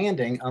on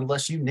landing,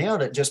 unless you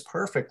nailed it just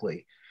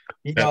perfectly.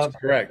 That's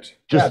correct.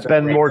 Just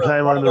spend more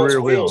time on the rear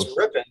wheels.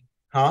 Ripping,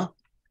 huh?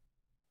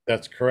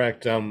 That's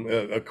correct.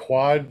 A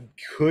quad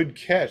could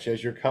catch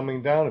as you're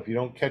coming down. If you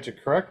don't catch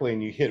it correctly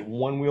and you hit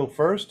 1 wheel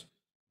first,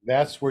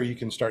 that's where you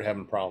can start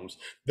having problems.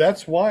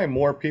 That's why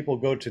more people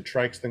go to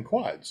trikes than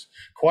quads.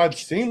 Quads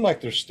seem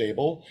like they're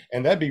stable,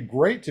 and that'd be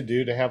great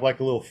to have like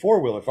a little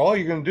 4-wheel. If all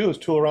you're going to do is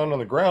tool around on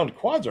the ground,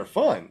 quads are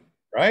fun,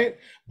 right?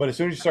 But as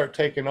soon as you start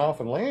taking off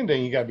and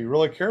landing, you got to be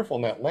really careful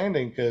in that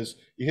landing, because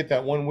you hit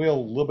that 1 wheel a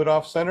little bit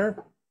off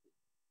center.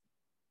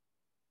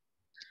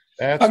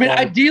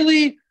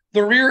 Ideally,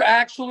 the rear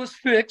axle is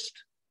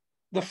fixed,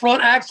 the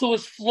front axle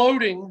is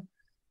floating,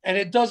 and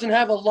it doesn't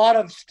have a lot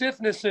of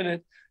stiffness in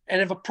it.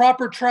 And if a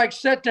proper trike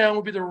set down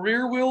would be the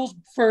rear wheels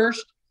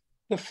first,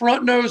 the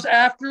front nose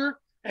after,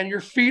 and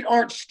your feet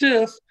aren't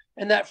stiff,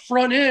 and that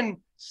front end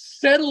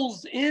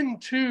settles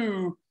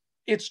into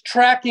its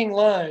tracking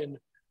line.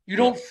 You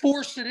don't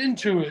force it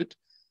into it.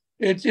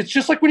 It's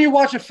just like when you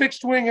watch a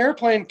fixed wing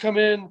airplane come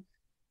in,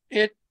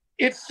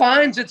 it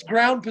finds its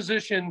ground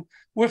position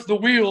with the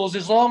wheels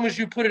as long as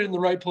you put it in the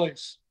right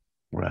place.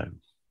 Right.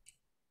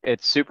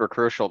 It's super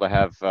crucial to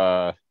have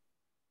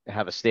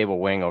a stable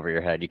wing over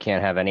your head. You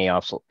can't have any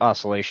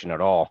oscillation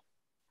at all,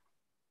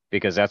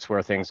 because that's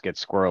where things get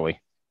squirrely.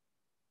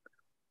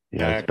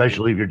 Yeah,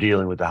 especially if you're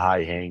dealing with a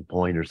high hang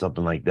point or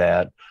something like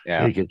that.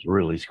 Yeah. It gets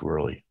really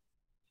squirrely.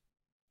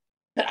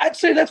 I'd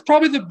say that's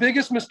probably the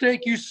biggest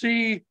mistake you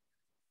see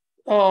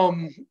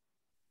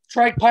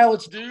trike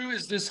pilots do,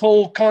 is this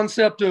whole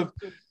concept of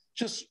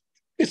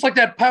it's like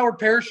that powered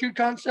parachute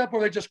concept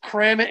where they just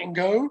cram it and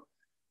go.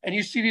 And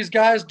you see these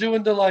guys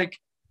doing the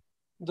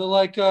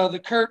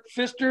Kurt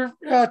Pfister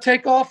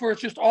takeoff, where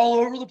it's just all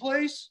over the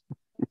place.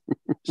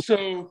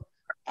 So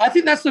I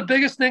think that's the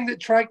biggest thing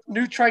that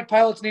new trike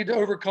pilots need to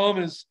overcome,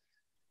 is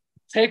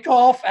take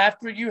off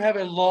after you have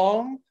a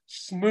long,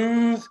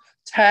 smooth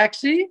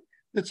taxi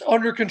that's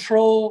under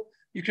control.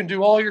 You can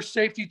do all your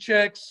safety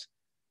checks,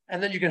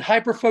 and then you can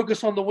hyper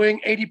focus on the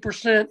wing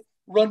 80%,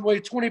 runway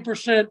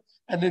 20%,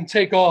 and then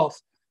take off.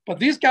 But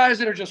these guys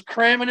that are just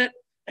cramming it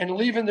and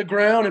leaving the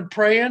ground and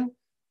praying,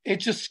 it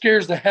just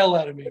scares the hell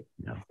out of me.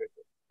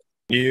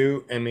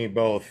 You and me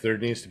both. There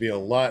needs to be a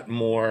lot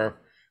more,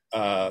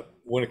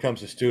 when it comes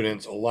to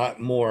students, a lot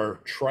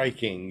more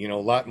triking, a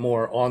lot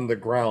more on the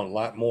ground, a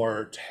lot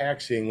more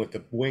taxiing with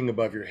the wing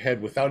above your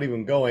head without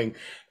even going.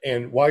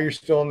 And while you're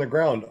still on the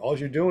ground, all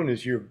you're doing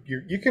is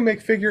you can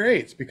make figure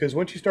eights, because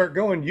once you start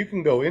going, you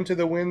can go into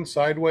the wind,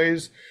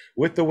 sideways,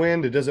 with the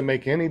wind. It doesn't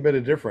make any bit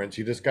of difference.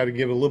 You just got to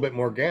give a little bit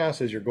more gas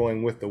as you're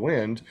going with the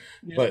wind.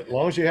 Yeah. But as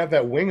long as you have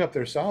that wing up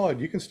there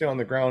solid, you can stay on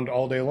the ground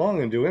all day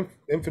long and do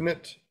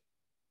infinite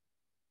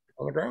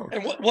on the ground.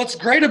 And what's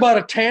great about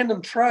a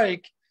tandem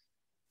trike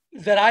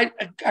that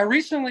I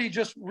recently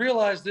just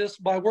realized this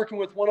by working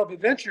with One Up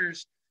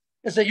Adventures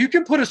is that you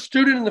can put a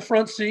student in the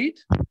front seat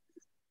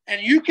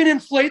and you can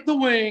inflate the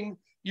wing,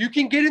 you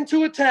can get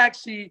into a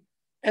taxi,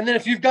 and then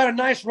if you've got a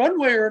nice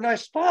runway or a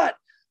nice spot,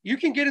 you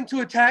can get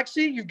into a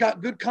taxi, you've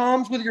got good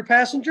comms with your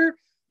passenger,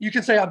 you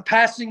can say, I'm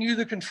passing you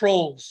the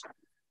controls.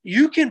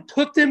 You can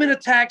put them in a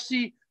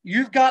taxi,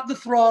 you've got the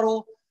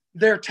throttle,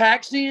 they're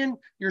taxiing,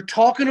 you're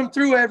talking them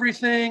through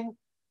everything,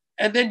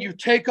 and then you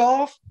take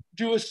off,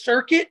 do a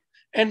circuit,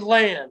 and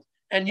land.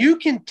 And you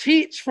can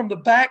teach from the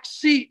back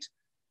seat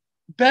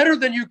better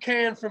than you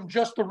can from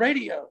just the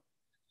radio.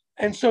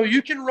 And so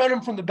you can run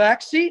them from the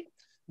back seat,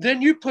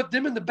 then you put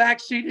them in the back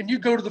seat and you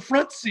go to the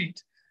front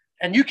seat.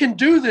 And you can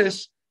do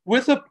this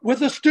with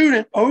a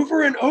student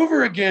over and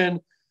over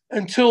again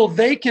until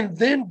they can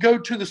then go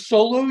to the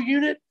solo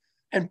unit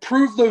and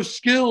prove those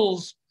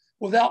skills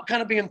without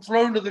kind of being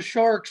thrown to the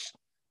sharks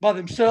by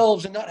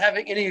themselves and not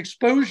having any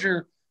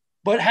exposure,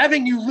 but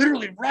having you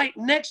literally right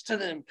next to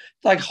them,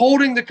 like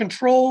holding the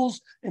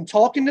controls and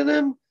talking to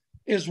them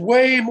is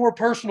way more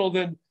personal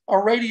than a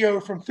radio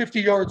from 50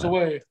 yards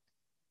away.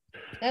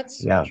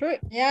 That's Yeah. true.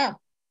 Yeah.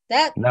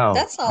 That No,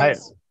 that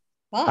sounds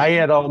fun. I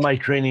had all my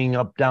training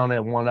up down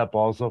at One Up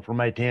also for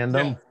my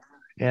tandem.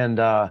 And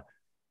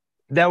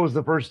that was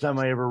the first time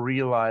I ever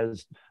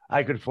realized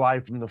I could fly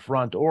from the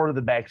front or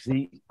the back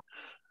seat.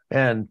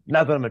 And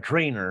not that I'm a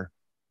trainer,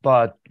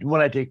 but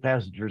when I take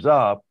passengers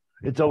up,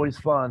 it's always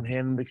fun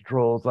handing the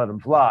controls, let them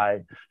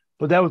fly.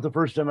 But that was the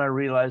first time I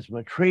realized from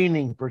a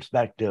training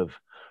perspective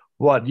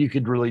what you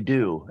could really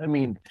do. I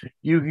mean,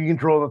 you can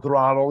control the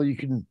throttle, you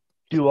can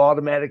do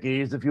automatic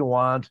A's if you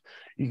want,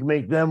 you can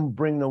make them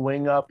bring the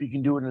wing up, you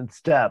can do it in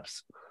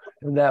steps.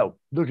 And that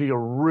looked like a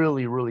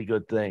really, really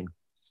good thing.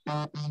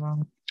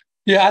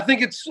 Yeah, I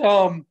think it's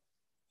an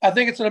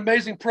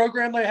amazing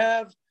program they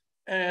have.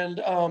 And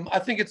I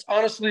think it's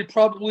honestly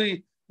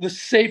probably the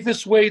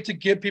safest way to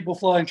get people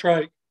flying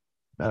trike.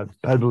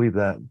 I believe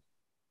that.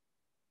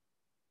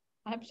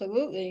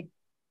 Absolutely.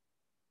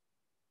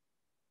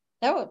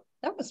 That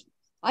was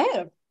I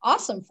had an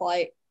awesome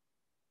flight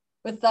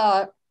with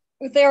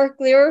Erik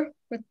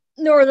with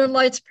Northern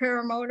Lights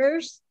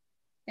Paramotors.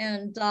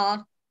 And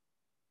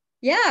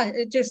yeah,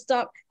 it just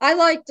I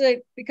liked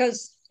it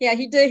because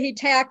he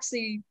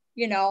taxied,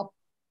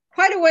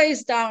 quite a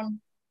ways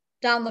down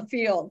the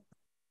field.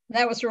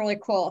 That was really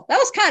cool. That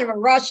was kind of a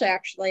rush,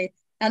 actually.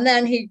 And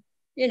then he,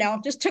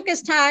 just took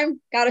his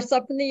time, got us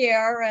up in the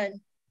air, and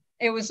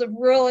it was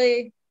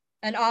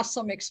an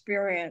awesome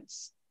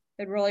experience.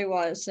 It really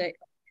was.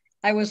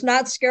 I was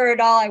not scared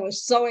at all. I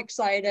was so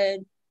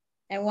excited.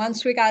 And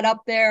once we got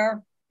up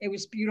there, it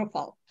was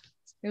beautiful.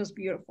 It was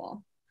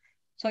beautiful.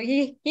 So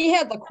he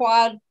had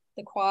the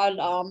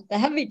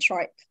heavy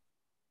trike,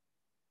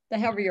 the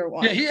heavier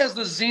one. Yeah, he has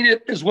the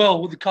Zenith as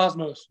well with the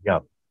Cosmos. Yeah.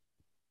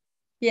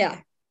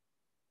 Yeah.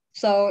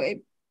 So,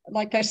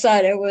 like I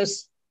said, it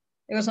was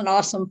an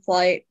awesome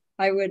flight.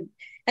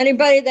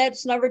 Anybody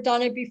that's never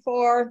done it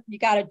before, you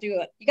got to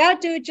do it. You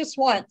got to do it just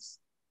once,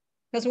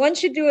 because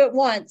once you do it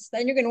once,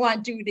 then you're going to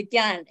want to do it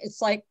again.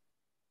 It's like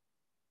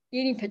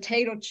eating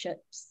potato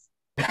chips.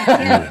 You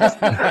can't just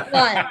eat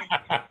one.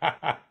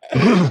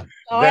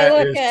 So I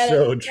look at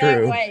so it true.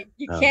 that way.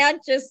 You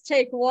can't just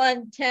take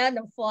one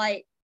tandem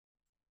flight.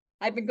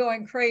 I've been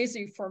going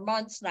crazy for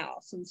months now,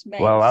 since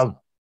May. Well, I'm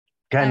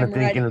kind of I'm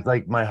thinking ready. it's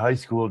like my high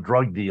school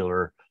drug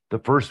dealer. The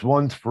first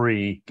one's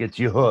free, gets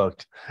you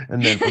hooked,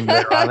 and then from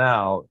there on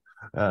out,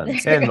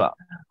 and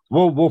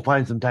we'll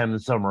find some time in the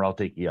summer. I'll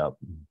take you up.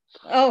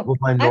 Oh, We'll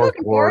find I'm North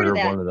looking forward Florida to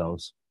or that. one of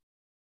those.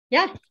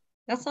 Yeah,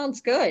 that sounds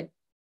good.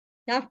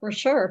 Yeah, for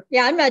sure.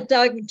 Yeah, I met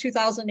Doug in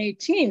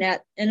 2018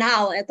 at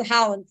the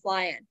Holland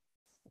flying.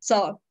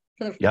 So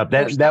for the Yep,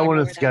 first that time one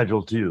over is there.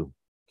 scheduled too.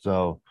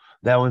 So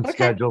that one's Okay.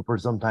 scheduled for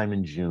sometime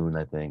in June,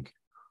 I think.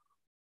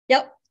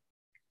 Yep.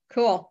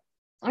 Cool.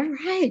 All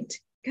right,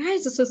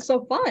 guys, this is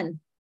so fun.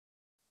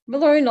 We're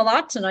learning a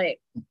lot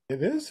tonight.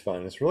 It is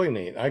fun. It's really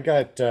neat. I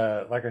got,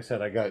 like I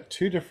said, I got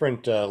two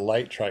different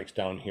LITE trikes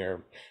down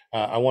here.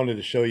 I wanted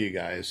to show you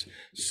guys.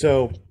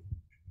 So,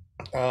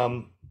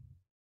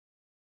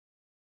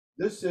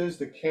 this is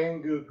the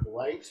Kangoo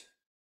LITE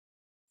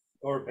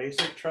or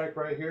basic trike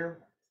right here,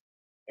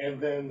 and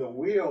then the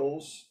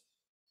wheels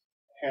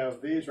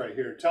have these right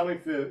here. Tell me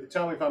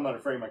if I'm out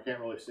of frame. I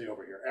can't really see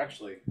over here.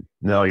 Actually,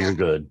 No, you're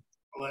good.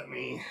 let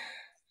me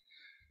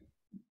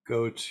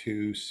go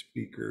to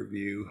speaker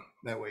view.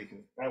 That way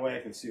I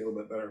can see a little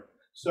bit better.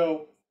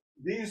 So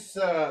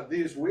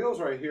these wheels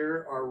right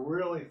here are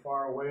really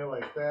far away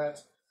like that.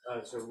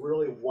 It's a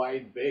really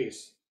wide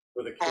base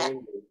for the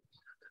can.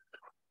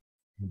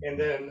 And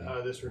then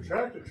this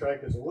retractor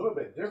trike is a little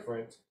bit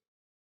different,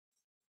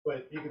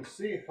 but you can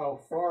see how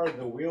far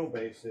the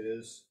wheelbase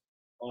is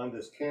on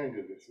this can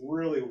goop. It's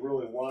really,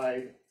 really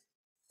wide.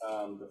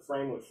 The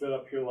frame would fit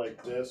up here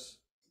like this,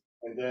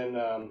 and then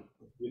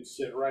you'd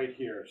sit right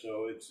here.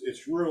 So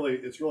it's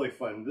really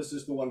fun. This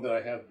is the one that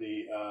I have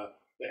the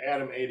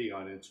Atom 80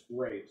 on. It's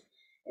great.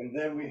 And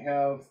then we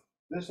have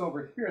this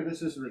over here.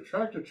 This is a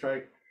retractor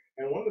trike,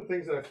 and one of the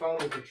things that I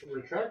found with the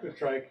retractor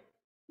trike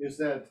is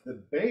that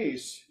the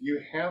base,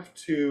 you have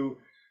to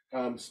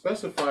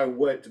specify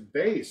what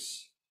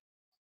base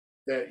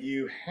that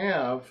you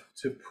have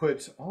to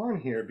put on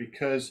here,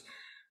 because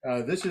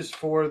this is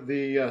for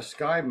the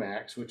Sky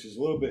Max, which is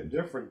a little bit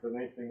different than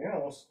anything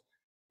else.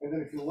 And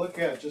then if you look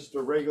at just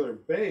a regular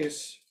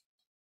base,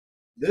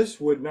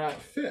 this would not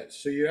fit.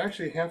 So you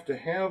actually have to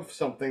have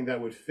something that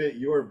would fit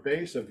your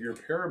base of your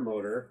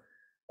paramotor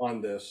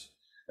on this.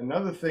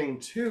 Another thing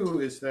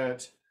too is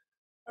that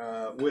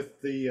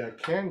with the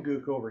can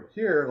gook over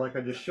here, like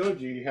I just showed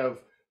you, you have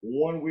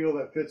one wheel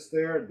that fits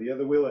there, the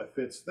other wheel that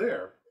fits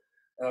there.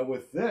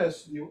 With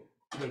this,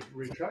 the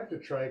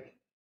retractor trike,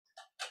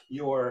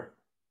 your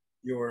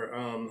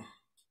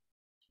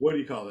what do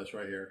you call this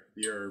right here?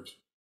 Your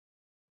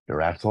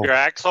axle. Your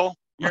axle.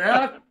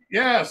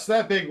 Yes,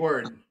 that big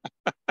word.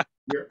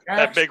 Your axle.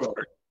 That big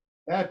word.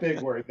 That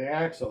big word, the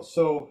axle.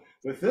 So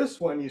with this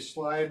one, you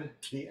slide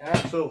the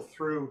axle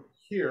through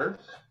here.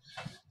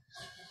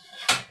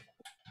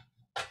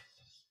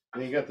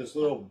 And you got this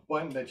little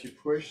button that you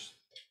push,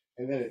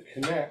 and then it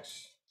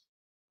connects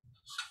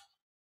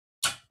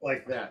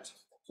like that.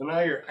 So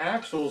now your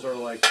axles are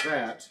like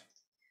that,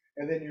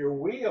 and then your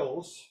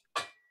wheels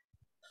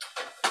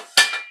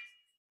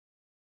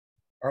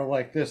are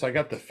like this. I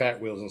got the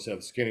fat wheels instead of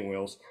the skinny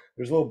wheels.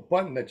 There's a little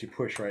button that you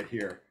push right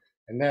here,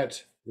 and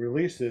that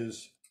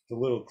releases the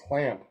little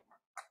clamp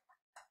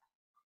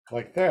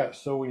like that.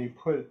 So when you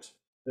put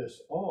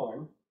this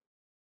on,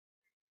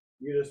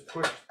 you just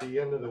push the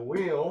end of the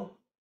wheel,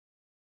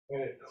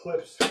 and it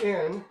clips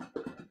in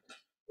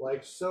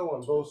like so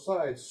on both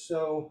sides.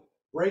 So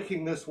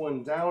breaking this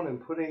one down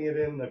and putting it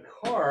in the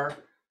car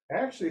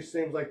actually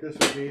seems like this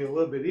would be a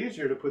little bit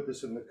easier to put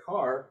this in the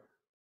car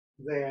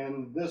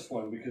than this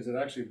one, because it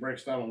actually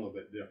breaks down a little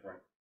bit different.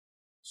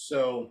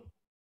 So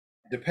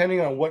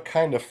depending on what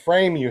kind of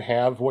frame you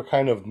have, what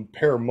kind of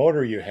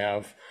paramotor you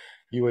have,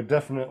 you would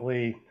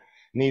definitely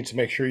need to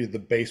make sure the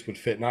base would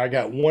fit. Now I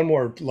got one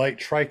more LITE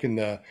trike in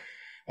the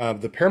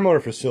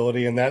paramotor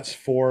facility, and that's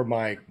for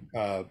my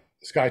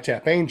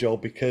SkyTap Angel,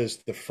 because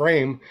the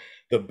frame,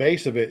 the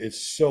base of it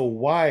is so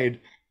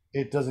wide,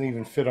 it doesn't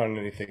even fit on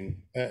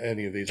anything,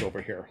 any of these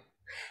over here.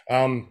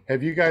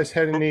 Have you guys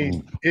had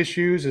any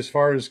issues as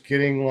far as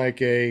getting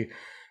like a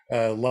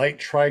LITE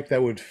trike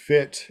that would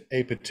fit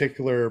a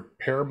particular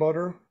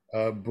paramotor,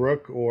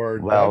 Brooke or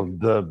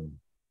Doug?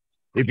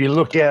 If you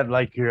look at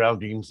like here,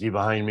 out you can see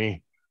behind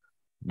me,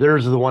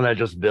 there's the one I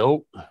just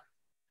built. I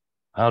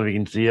don't know if you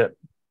can see it.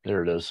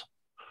 There it is.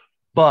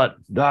 But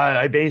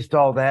I based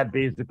all that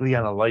basically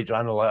on a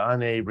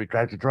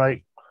retractor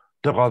trike.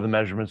 Took all the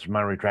measurements from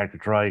my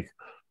retractor trike,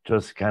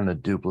 just kind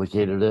of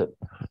duplicated it.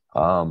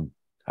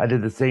 I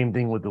did the same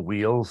thing with the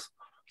wheels.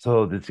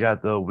 So it's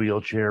got the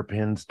wheelchair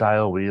pin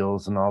style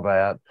wheels and all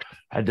that.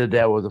 I did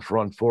that with the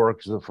front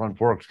forks. The front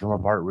forks come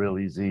apart real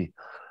easy.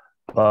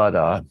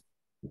 But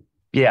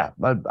yeah,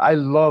 I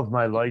love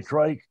my LITE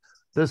trike.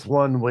 This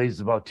one weighs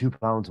about 2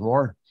 pounds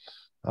more.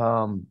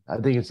 I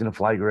think it's gonna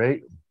fly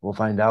great. We'll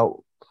find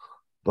out.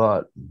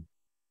 But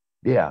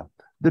yeah,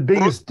 the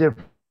biggest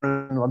difference,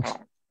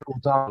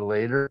 we'll talk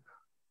later.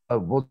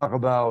 We'll talk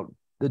about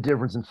the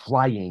difference in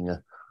flying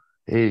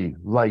a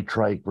LITE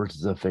trike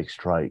versus a fixed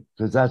trike,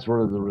 because that's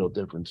where the real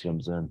difference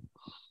comes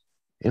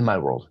in my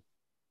world.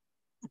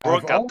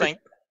 Brooke, I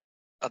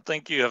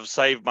think you have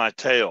saved my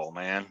tail,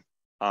 man.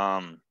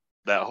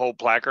 That whole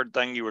placard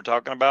thing you were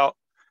talking about.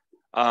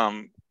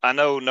 I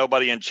know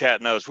nobody in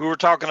chat knows. We were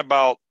talking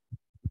about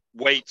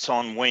weights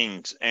on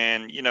wings,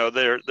 and you know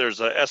there's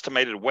an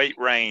estimated weight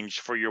range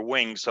for your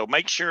wings. So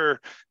make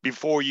sure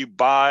before you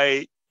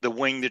buy the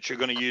wing that you're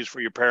going to use for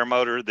your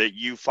paramotor that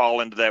you fall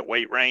into that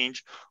weight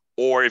range,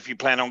 or if you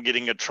plan on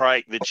getting a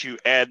trike, that you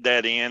add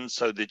that in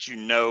so that you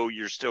know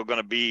you're still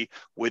going to be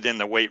within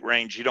the weight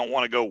range. You don't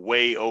want to go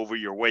way over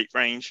your weight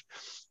range.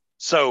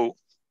 So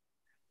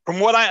from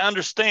what I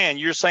understand,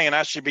 you're saying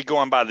I should be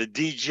going by the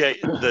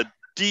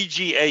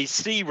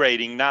DGAC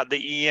rating, not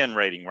the EN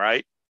rating,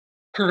 right?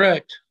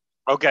 Correct.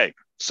 Okay,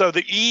 so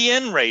the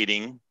EN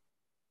rating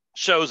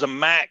shows a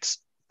max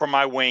for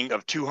my wing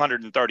of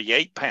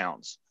 238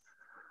 pounds.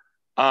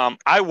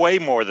 I weigh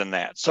more than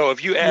that. So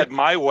if you add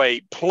my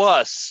weight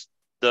plus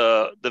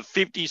the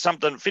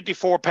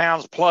 54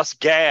 pounds plus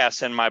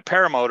gas in my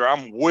paramotor,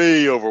 I'm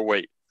way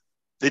overweight.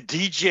 The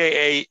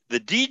DGAC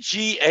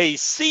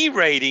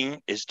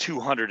rating is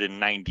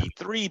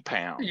 293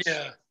 pounds.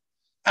 Yeah.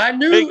 I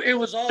knew it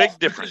was off big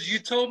difference. because you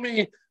told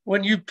me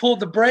when you pulled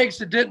the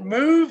brakes, it didn't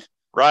move.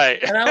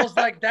 Right. And I was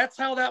like, that's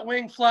how that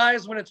wing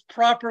flies when it's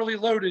properly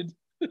loaded.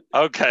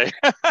 Okay.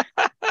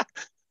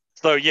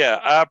 So yeah,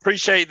 I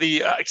appreciate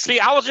the. See,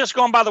 I was just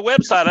going by the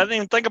website. I didn't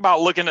even think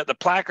about looking at the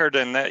placard,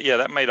 and that. Yeah,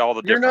 that made all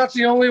the You're difference.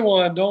 not the only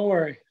one. Don't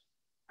worry.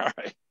 All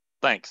right.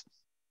 Thanks.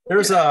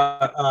 There's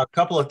a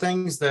couple of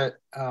things that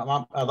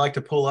I'd like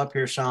to pull up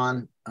here,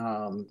 Sean.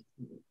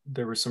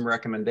 There were some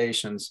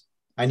recommendations.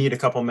 I need a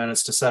couple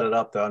minutes to set it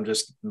up, though. I'm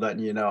just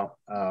letting you know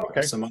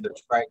some other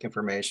trike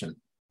information.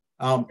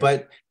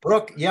 But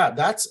Brooke, yeah,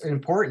 that's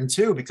important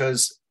too,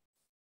 because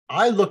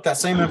I looked that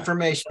same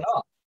information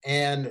up,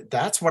 and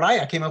that's what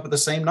I came up with the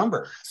same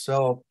number.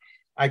 So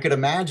I could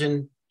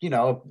imagine, you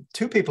know,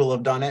 two people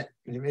have done it.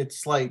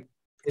 It's like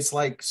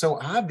so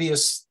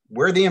obvious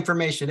where the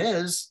information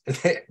is,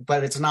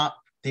 but it's not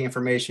the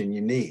information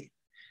you need.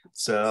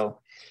 So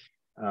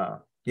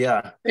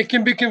yeah, it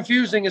can be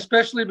confusing,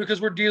 especially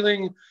because we're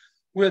dealing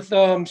with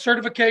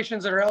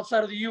certifications that are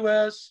outside of the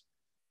US.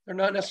 They're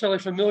not necessarily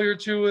familiar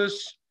to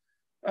us.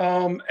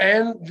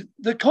 And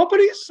the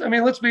companies, I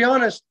mean, let's be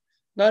honest,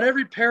 not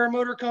every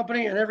paramotor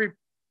company and every,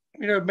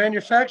 you know,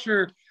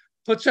 manufacturer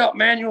puts out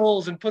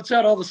manuals and puts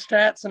out all the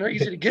stats and are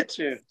easy to get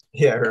to.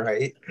 Yeah,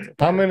 right.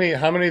 How many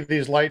of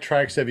these LITE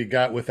trikes have you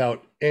got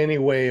without any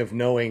way of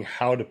knowing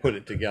how to put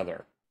it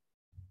together?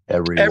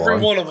 Every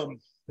one of them.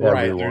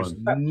 Right. There's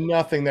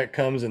nothing that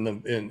comes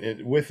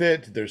in with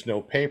it. There's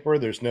no paper.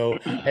 There's no,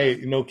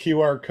 hey, no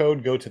QR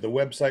code, go to the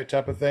website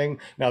type of thing.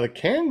 Now the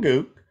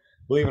Kangoo,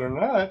 believe it or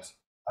not,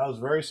 I was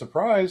very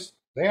surprised.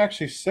 They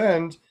actually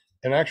send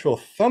an actual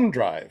thumb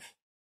drive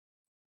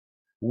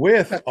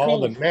with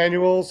all the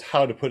manuals,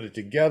 how to put it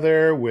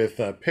together, with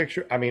a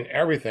picture. I mean,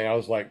 everything. I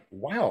was like,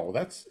 wow,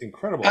 that's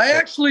incredible. I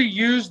actually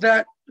use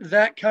that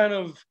kind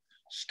of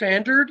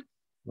standard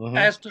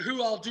as to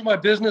who I'll do my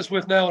business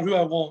with now and who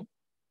I won't.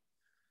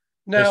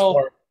 Now,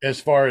 as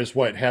far as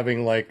what,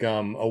 having like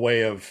a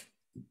way of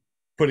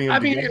putting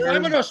them together? If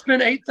I'm going to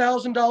spend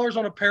 $8,000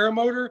 on a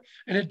paramotor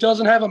and it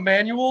doesn't have a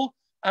manual,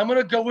 I'm going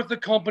to go with the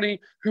company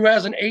who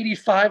has an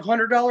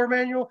 $8,500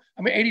 manual.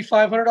 I mean,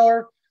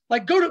 $8,500.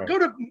 Like go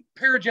to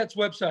Parajet's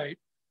website.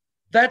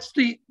 That's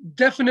the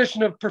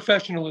definition of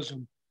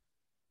professionalism.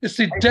 It's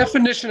the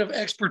definition of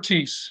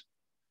expertise.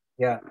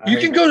 Yeah. You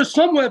can go to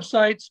some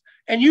websites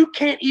and you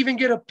can't even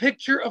get a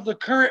picture of the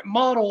current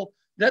model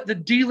that the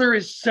dealer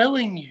is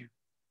selling you.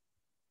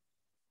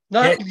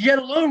 Not yet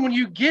alone when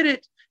you get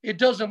it, it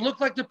doesn't look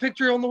like the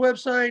picture on the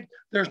website.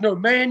 There's no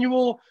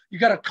manual. You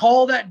got to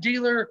call that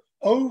dealer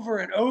over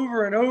and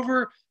over and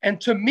over.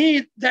 And to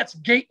me, that's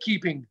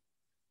gatekeeping.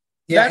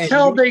 Yeah, that's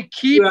how they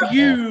keep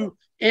you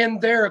in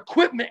their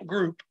equipment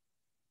group.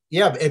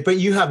 Yeah, but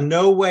you have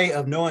no way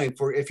of knowing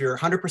if you're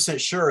 100%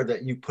 sure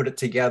that you put it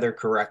together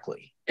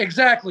correctly.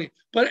 Exactly.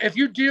 But if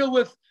you deal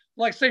with,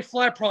 like, say,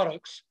 Fly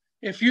Products,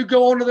 if you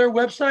go onto their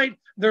website,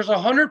 there's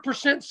 100%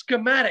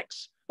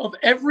 schematics of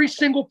every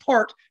single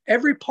part,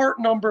 every part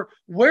number,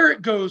 where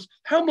it goes,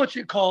 how much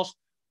it costs.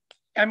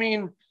 I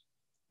mean,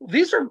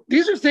 these are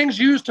things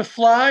used to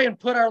fly and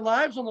put our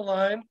lives on the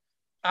line.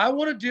 I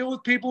want to deal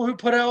with people who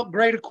put out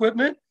great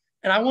equipment,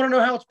 and I want to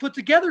know how it's put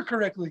together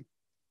correctly.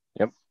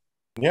 Yep.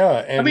 Yeah.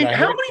 And I mean,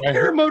 how many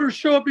paramotors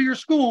show up at your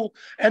school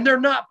and they're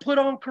not put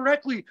on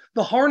correctly?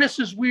 The harness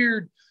is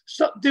weird.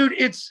 So, dude,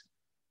 it's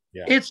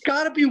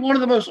got to be one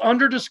of the most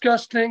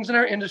under-discussed things in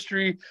our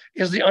industry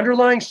is the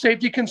underlying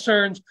safety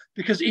concerns,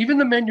 because even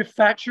the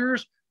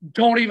manufacturers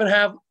don't even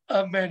have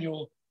a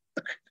manual.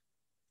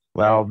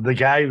 Well, the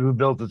guy who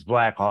built this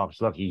Black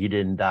Hawk's lucky he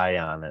didn't die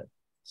on it.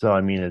 So,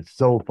 I mean, it's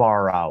so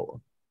far out.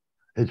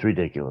 It's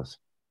ridiculous.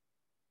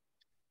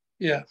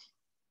 Yeah.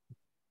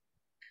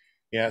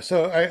 Yeah,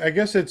 so I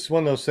guess it's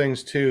one of those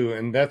things too,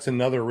 and that's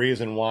another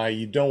reason why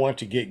you don't want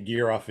to get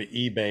gear off of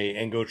eBay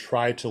and go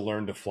try to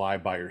learn to fly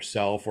by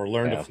yourself or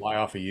learn to fly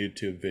off of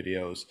YouTube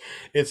videos.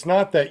 It's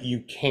not that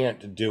you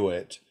can't do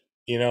it.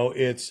 You know,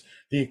 it's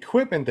the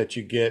equipment that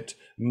you get,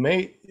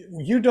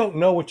 you don't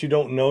know what you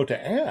don't know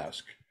to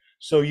ask.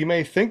 So you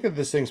may think that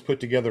this thing's put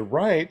together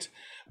right,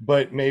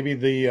 but maybe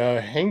the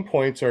hang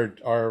points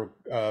are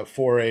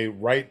for a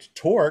right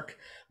torque,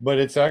 but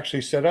it's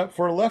actually set up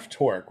for a left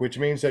torque, which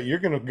means that you're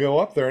going to go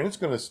up there and it's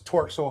going to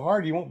torque so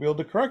hard you won't be able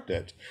to correct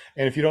it.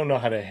 And if you don't know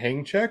how to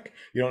hang check,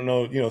 you don't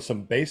know, you know,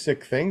 some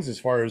basic things as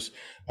far as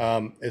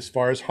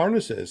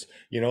harnesses.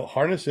 You know,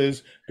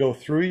 harnesses go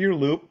through your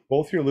loop,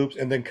 both your loops,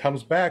 and then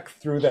comes back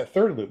through that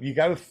third loop. You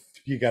got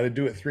to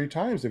do it 3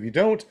 times. If you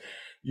don't,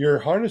 your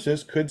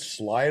harnesses could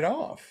slide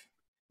off.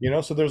 You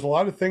know, so there's a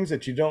lot of things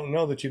that you don't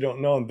know,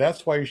 and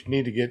that's why you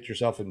need to get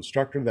yourself an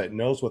instructor that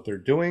knows what they're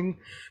doing,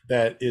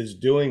 that is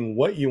doing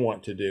what you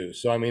want to do.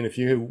 So, I mean, if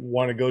you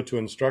want to go to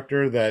an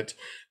instructor that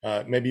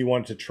maybe you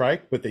want to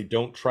trike, but they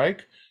don't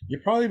trike, you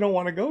probably don't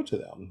want to go to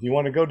them. You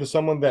want to go to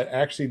someone that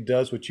actually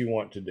does what you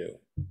want to do.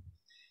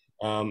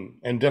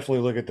 And definitely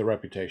look at the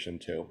reputation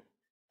too.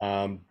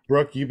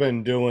 Brooke, you've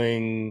been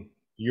doing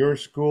your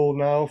school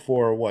now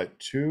for what,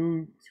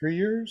 2-3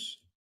 years?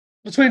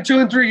 Between 2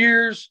 and 3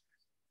 years.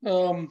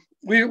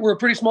 We're a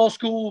pretty small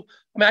school.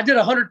 I mean, I did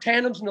 100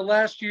 tandems in the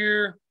last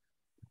year.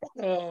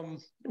 I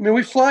mean,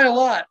 we fly a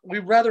lot. We'd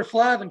rather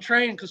fly than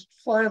train because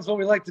flying is what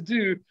we like to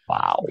do.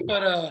 Wow.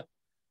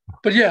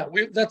 But yeah,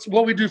 that's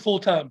what we do full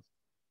time.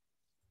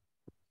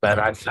 But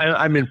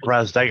I'm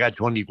impressed. I got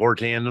 24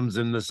 tandems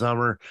in the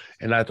summer,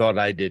 and I thought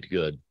I did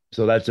good.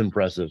 So that's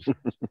impressive.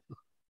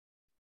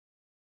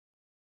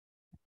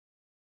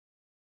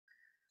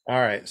 All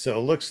right, so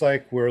it looks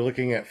like we're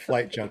looking at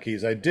Flight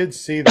Junkies. I did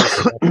see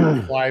this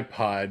fly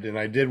pod, and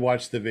I did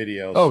watch the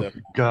video. Oh, so,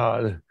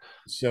 God.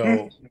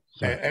 So,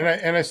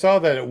 and I saw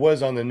that it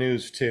was on the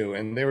news too,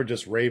 and they were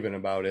just raving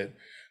about it.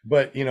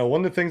 But you know,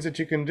 one of the things that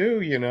you can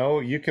do, you know,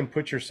 you can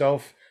put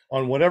yourself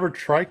on whatever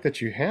trike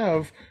that you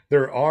have.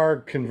 There are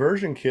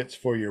conversion kits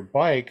for your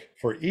bike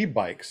for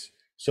e-bikes,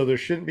 so there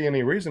shouldn't be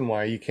any reason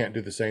why you can't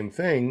do the same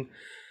thing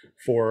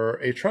for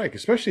a trike,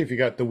 especially if you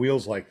got the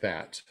wheels like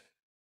that.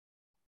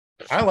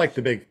 I like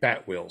the big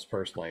fat wheels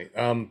personally.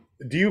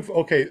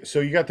 Okay,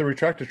 so you got the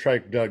retractor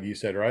trike, Doug, you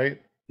said,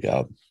 right?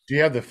 Yeah. Do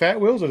you have the fat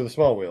wheels or the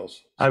small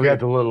wheels? I've got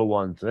the little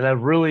ones, and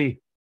I've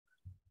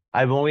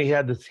only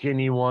had the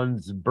skinny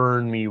ones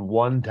burn me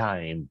one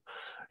time,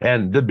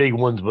 and the big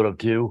ones would have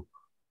too.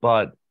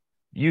 But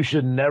you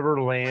should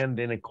never land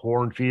in a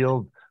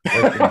cornfield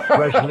that's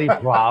freshly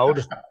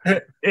plowed.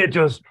 It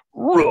just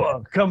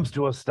comes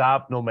to a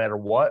stop no matter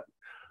what.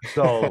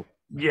 So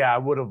yeah, I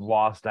would have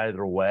lost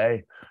either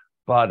way.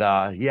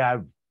 But yeah,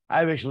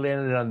 I've actually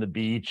landed on the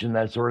beach and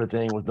that sort of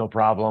thing with no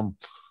problem.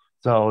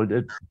 So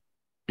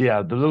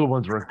yeah, the little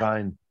ones were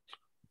fine.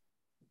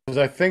 Because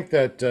I think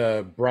that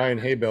Brian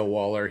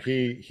Haybell-Waller,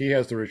 he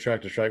has the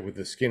retractor trike with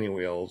the skinny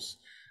wheels,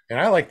 and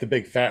I like the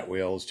big fat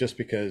wheels just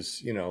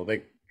because, you know,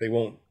 they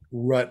won't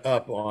rut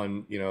up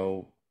on, you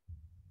know,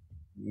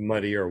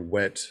 muddy or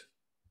wet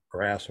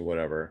grass or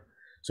whatever.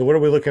 So what are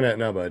we looking at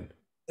now, bud?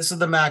 This is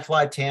the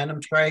MacFly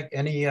tandem trike.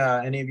 Any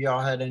of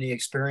y'all had any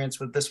experience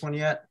with this one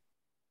yet?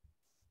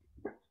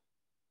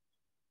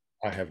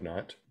 I have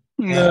not.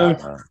 No.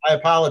 I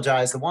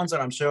apologize. The ones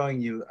that I'm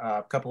showing you,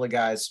 a couple of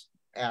guys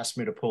asked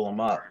me to pull them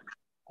up.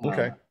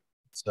 Okay.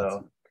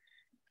 So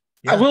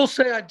I will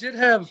say I did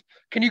have,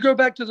 can you go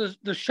back to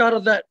the shot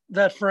of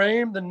that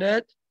frame, the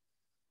net?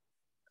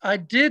 I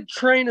did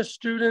train a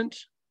student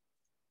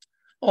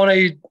on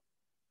a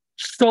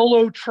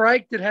solo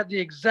trike that had the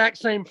exact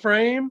same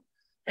frame,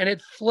 and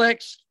it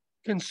flexed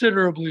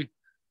considerably.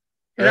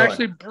 It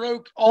actually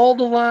broke all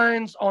the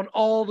lines on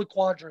all the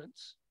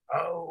quadrants.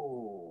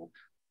 Oh.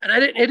 And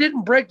it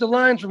didn't break the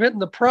lines from hitting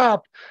the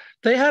prop.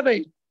 They have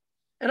and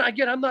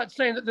again, I'm not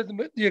saying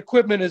that the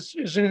equipment is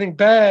anything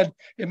bad.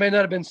 It may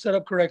not have been set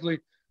up correctly,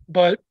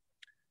 but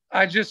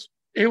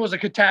it was a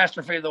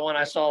catastrophe, the one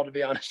I saw, to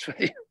be honest with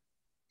you.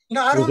 You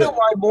know, I don't know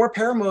why more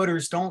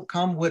paramotors don't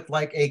come with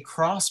like a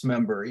cross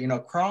member, you know,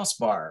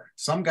 crossbar.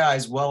 Some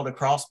guys weld a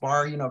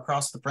crossbar, you know,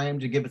 across the frame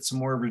to give it some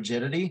more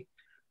rigidity.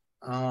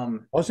 All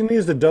you need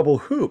is the double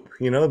hoop.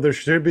 You know, there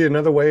should be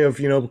another way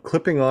of, you know,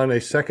 clipping on a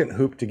second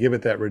hoop to give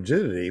it that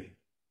rigidity.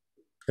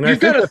 And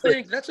you've got to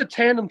think that's a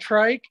tandem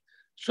trike,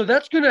 so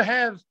it's going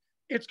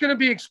to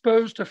be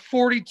exposed to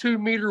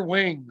 42-meter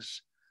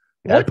wings.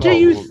 What do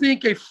you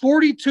think a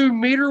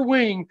 42-meter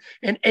wing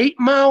and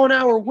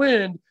 8-mile-an-hour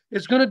wind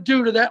is going to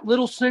do to that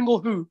little single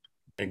hoop?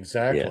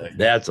 Exactly. Yeah,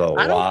 that's a lot.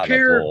 I don't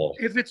care of pull.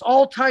 if it's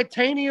all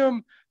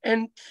titanium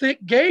and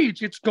thick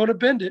gauge. It's going to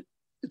bend it.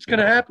 It's going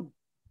to happen.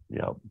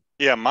 Yep.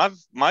 Yeah,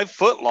 my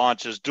foot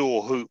launch is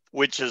dual hoop,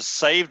 which has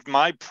saved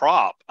my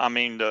prop. I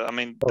mean,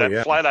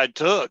 flight I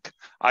took,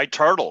 I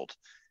turtled.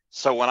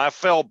 So when I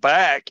fell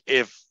back,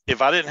 if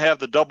I didn't have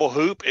the double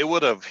hoop, it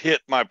would have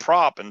hit my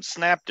prop and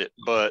snapped it.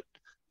 But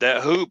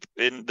that hoop,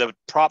 the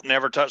prop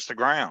never touched the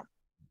ground.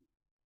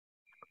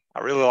 I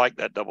really like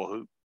that double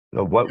hoop.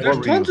 So There's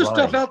tons of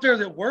stuff out there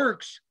that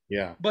works.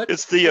 Yeah, but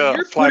it's the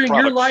you're putting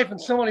your life and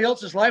somebody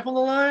else's life on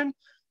the line.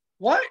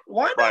 Why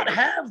not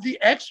have the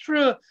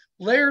extra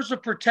layers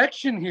of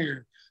protection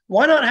here?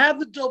 Why not have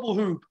the double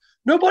hoop?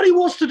 Nobody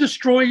wants to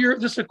destroy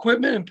this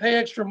equipment and pay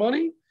extra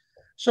money.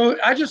 So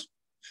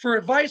for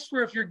advice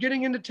for if you're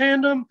getting into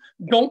tandem,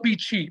 don't be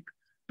cheap,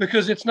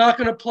 because it's not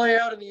going to play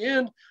out in the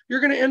end. You're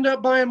going to end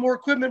up buying more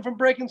equipment from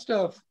breaking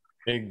stuff.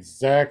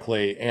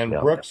 Exactly. And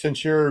Brooke,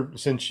 since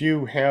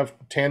you have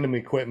tandem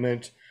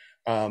equipment,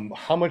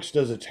 how much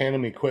does a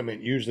tandem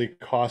equipment usually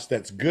cost?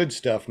 That's good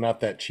stuff, not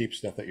that cheap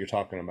stuff that you're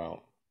talking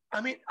about. I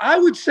mean, I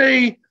would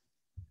say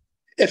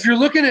if you're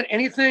looking at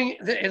anything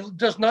that it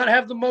does not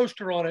have the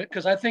Moster on it,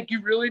 because I think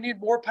you really need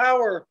more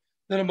power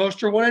than a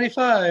Moster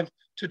 185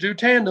 to do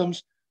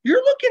tandems,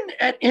 you're looking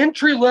at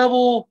entry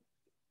level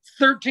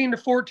 13 to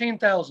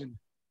 14,000.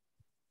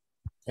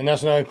 And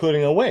that's not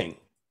including a wing.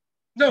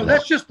 No,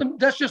 that's just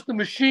the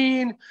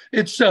machine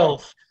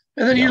itself.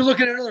 And then you're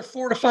looking at another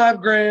 $4,000 to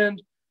 $5,000.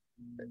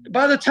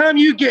 By the time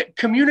you get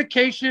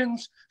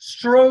communications,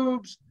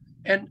 strobes,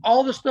 and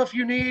all the stuff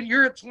you need,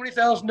 you're at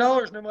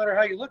 $20,000 no matter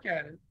how you look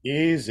at it.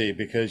 Easy,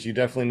 because you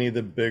definitely need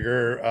the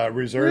bigger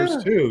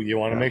reserves too. You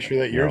want to make sure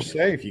that you're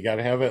safe. You got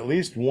to have at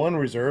least one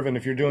reserve, and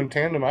if you're doing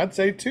tandem, I'd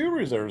say 2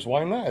 reserves.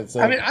 Why not?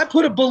 I mean, I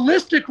put a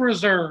ballistic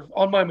reserve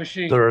on my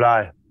machine. So did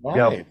I. Nice.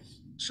 Yep.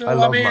 So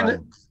I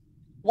mean,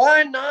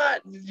 Why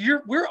not?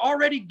 We're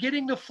already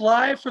getting to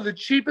fly for the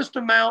cheapest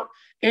amount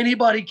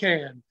anybody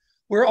can.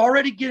 We're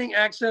already getting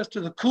access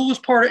to the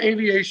coolest part of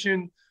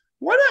aviation.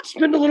 Why not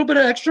spend a little bit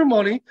of extra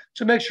money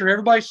to make sure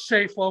everybody's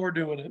safe while we're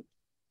doing it?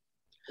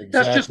 Exactly.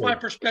 That's just my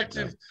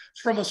perspective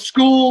from a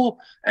school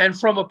and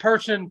from a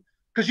person,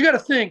 because you got to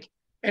think,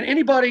 and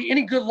any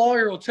good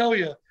lawyer will tell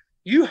you,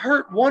 you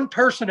hurt one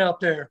person out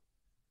there,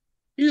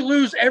 you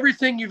lose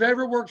everything you've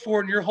ever worked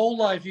for in your whole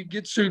life. You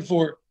get sued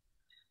for it.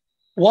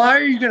 Why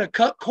are you going to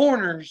cut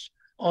corners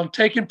on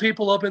taking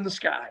people up in the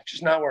sky? It's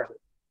just not worth it.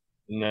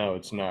 No,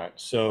 it's not.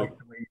 So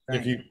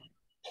if you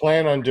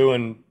plan on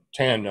doing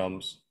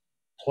tandems,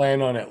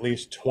 plan on at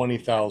least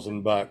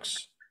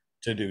 $20,000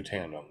 to do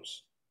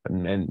tandems.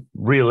 And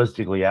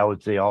realistically, I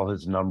would say all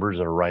his numbers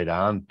are right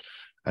on.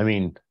 I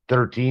mean,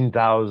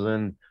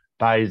 13,000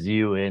 buys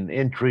you an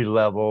entry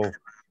level,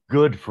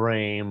 good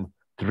frame,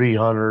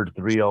 300,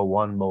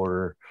 301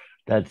 motor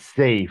that's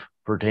safe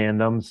for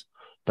tandems.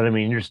 But I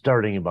mean, you're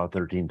starting about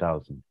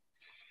 13,000.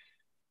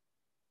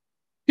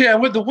 Yeah,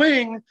 with the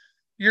wing,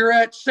 you're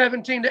at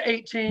 17 to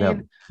 18, Yep.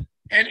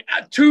 and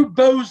 2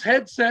 Bose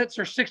headsets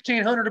are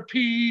 1,600 a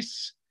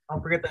piece.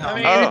 Don't forget the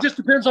helmet. I mean, it just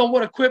depends on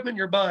what equipment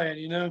you're buying,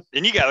 you know.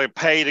 And you got to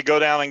pay to go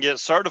down and get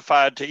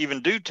certified to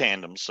even do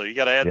tandems, so you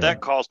got to add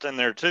that cost in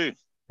there too.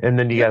 And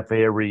then you got to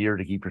pay every year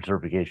to keep your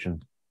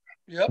certification,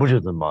 which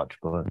isn't much,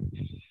 but.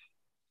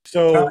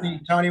 So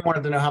Tony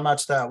wanted to know how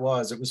much that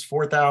was. It was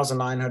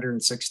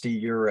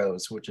 4,960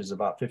 euros, which is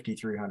about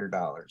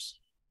 $5,300.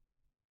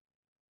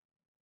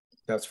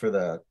 That's for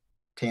the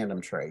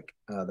tandem trike,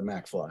 the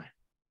MacFly.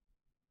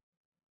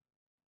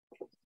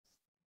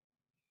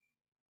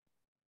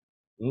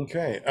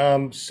 Okay.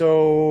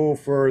 So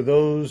for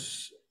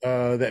those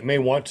that may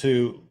want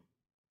to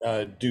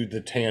do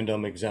the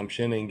tandem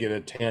exemption and get a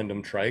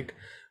tandem trike,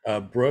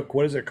 Brooke,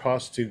 what does it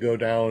cost to go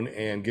down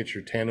and get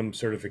your tandem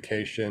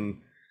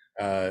certification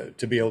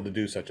to be able to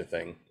do such a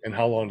thing? And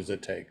how long does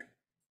it take?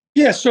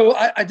 Yeah, so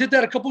I did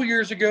that a couple of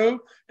years ago,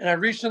 and I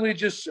recently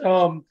just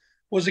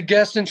was a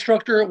guest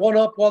instructor at One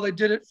Up while they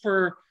did it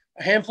for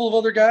a handful of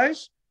other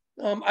guys.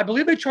 I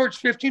believe they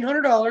charge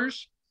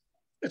 $1,500.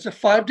 It's a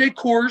 5-day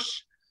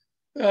course.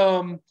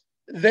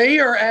 They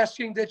are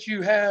asking that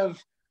you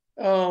have,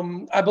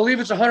 I believe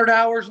it's 100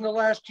 hours in the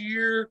last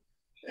year,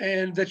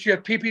 and that you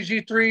have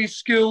PPG3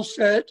 skill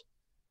set.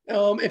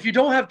 If you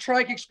don't have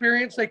trike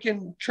experience, they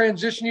can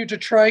transition you to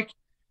trike,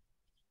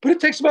 but it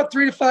takes about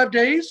 3 to 5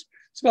 days.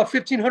 It's about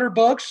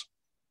 $1,500.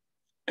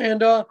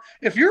 And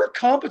if you're a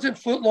competent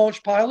foot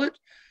launch pilot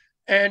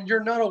and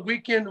you're not a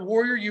weekend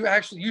warrior,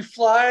 you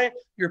fly,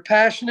 you're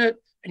passionate,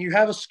 and you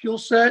have a skill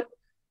set,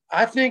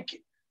 I think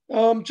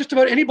just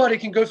about anybody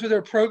can go through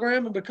their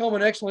program and become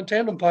an excellent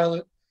tandem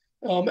pilot.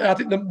 And I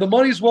think the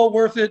money's well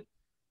worth it.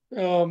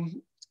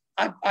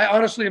 I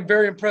honestly am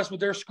very impressed with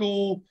their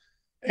school.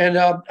 And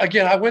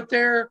again, I went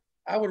there.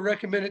 I would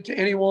recommend it to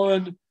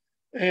anyone.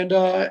 And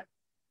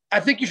I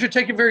think you should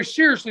take it very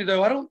seriously,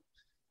 though.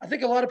 I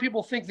think a lot of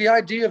people think the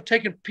idea of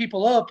taking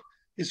people up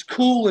is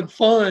cool and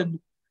fun.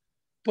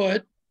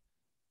 But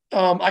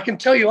I can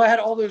tell you, I had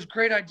all those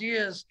great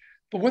ideas.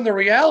 But when the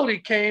reality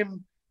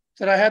came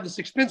that I had this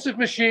expensive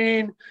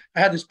machine,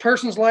 I had this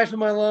person's life on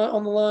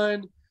the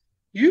line,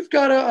 you've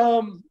got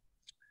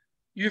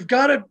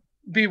to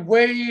be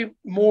way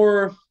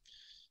more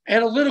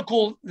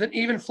analytical than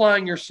even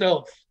flying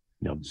yourself.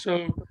 Yep.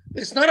 So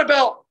it's not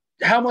about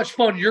how much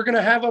fun you're going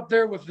to have up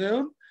there with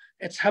them.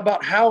 It's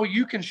about how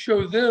you can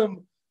show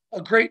them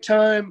a great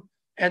time,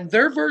 and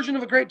their version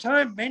of a great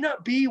time may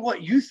not be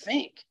what you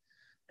think.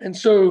 And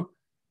so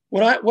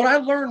what I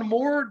learned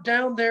more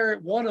down there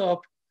at One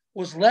Up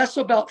was less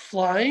about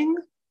flying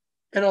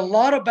and a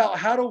lot about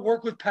how to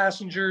work with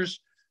passengers,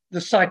 the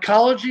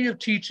psychology of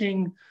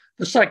teaching,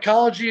 the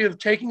psychology of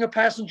taking a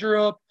passenger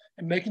up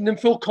and making them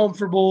feel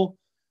comfortable.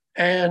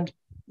 And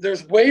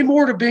there's way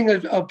more to being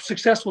a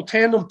successful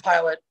tandem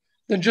pilot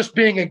than just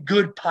being a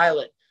good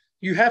pilot.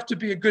 You have to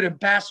be a good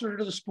ambassador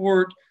to the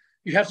sport.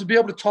 You have to be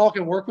able to talk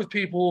and work with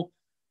people.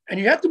 And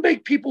you have to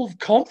make people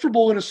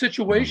comfortable in a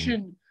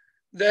situation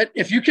that,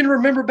 if you can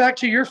remember back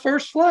to your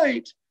first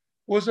flight,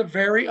 was a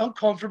very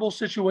uncomfortable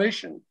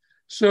situation.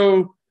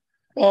 So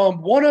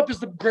One Up is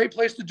the great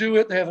place to do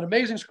it. They have an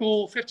amazing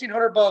school,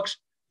 $1,500,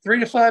 3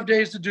 to 5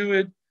 days to do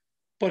it.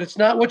 But it's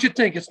not what you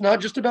think. It's not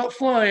just about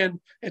flying.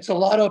 It's a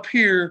lot up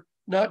here,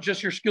 not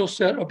just your skill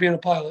set of being a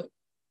pilot.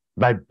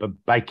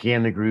 I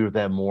can't agree with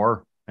that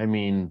more. I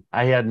mean,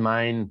 I got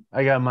mine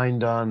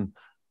done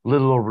a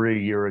little over a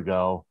year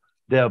ago.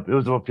 It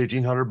was about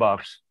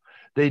 $1,500.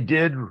 They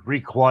did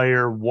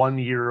require 1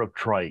 year of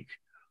trike.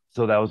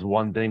 So that was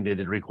one thing they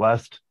did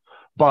request.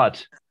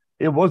 But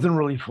it wasn't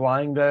really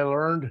flying that I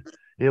learned.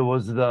 It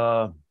was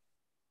the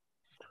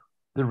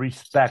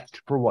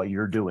respect for what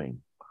you're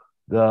doing.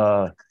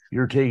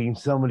 You're taking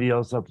somebody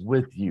else up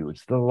with you.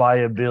 It's the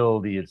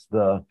liability. It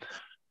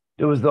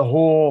was the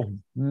whole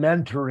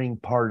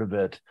mentoring part of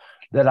it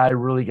that I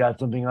really got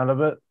something out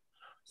of it.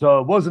 So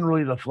it wasn't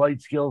really the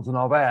flight skills and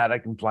all that. I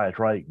can fly a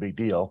trike, big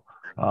deal.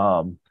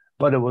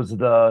 But it was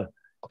the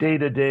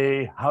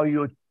day-to-day, how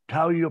you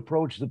how you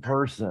approach the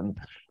person,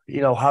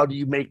 how do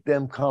you make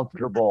them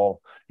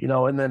comfortable,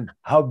 and then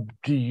how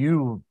do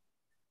you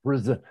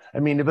present? I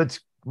mean, if it's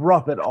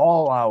rough at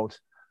all out,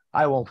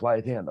 I won't fly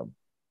a tandem.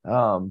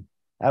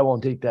 I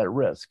won't take that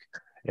risk.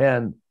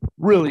 And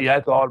really,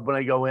 I thought when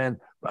I go in,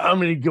 I'm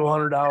going to go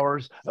 100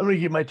 hours. I'm going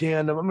to get my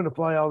tandem. I'm going to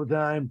fly all the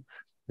time.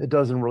 It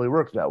doesn't really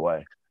work that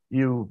way.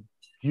 You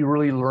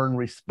really learn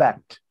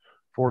respect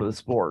for the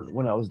sport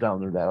when I was down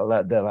there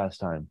that last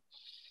time.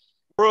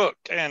 Brooke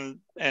and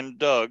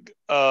Doug,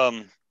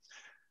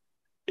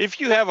 if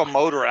you have a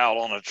motor out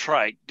on a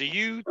trike, do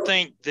you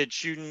think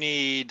that you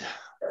need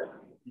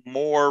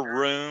more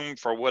room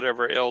for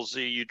whatever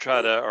LZ you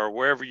try to, or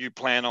wherever you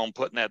plan on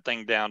putting that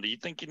thing down? Do you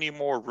think you need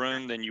more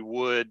room than you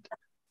would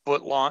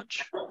foot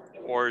launch,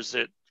 or is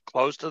it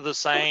close to the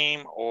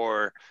same,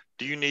 or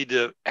do you need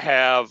to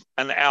have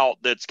an out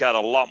that's got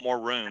a lot more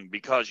room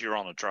because you're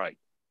on a trike?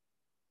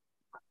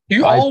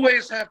 You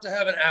always have to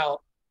have an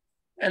out.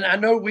 And I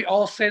know we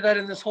all say that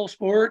in this whole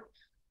sport,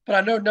 but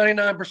I know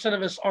 99%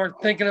 of us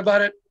aren't thinking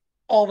about it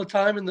all the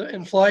time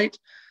in flight.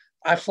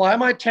 I fly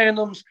my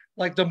tandems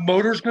like the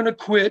motor's going to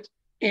quit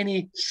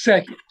any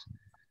second.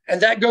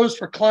 And that goes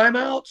for climb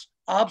outs,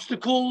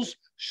 obstacles,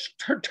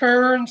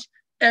 turns,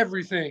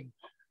 everything.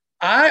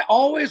 I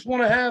always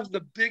want to have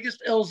the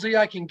biggest LZ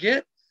I can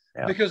get,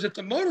 because if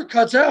the motor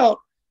cuts out,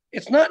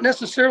 it's not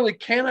necessarily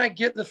can I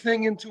get the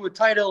thing into a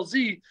tight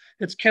LZ,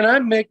 it's can I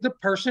make the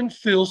person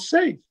feel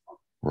safe?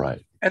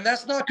 Right. And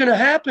that's not going to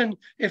happen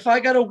if I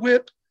got to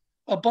whip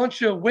a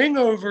bunch of wing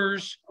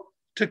overs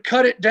to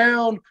cut it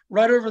down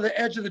right over the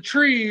edge of the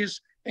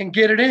trees and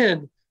get it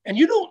in. And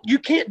you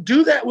can't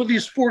do that with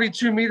these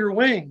 42-meter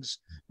wings.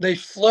 They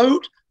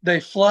float, they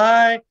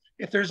fly.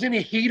 If there's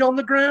any heat on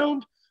the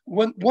ground,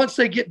 once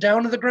they get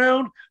down to the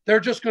ground, they're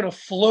just going to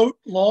float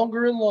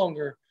longer and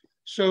longer.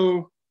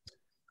 So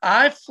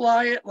I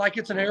fly it like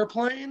it's an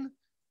airplane.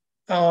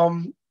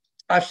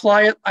 I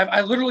fly it.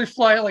 I literally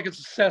fly it like it's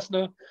a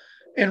Cessna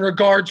in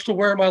regards to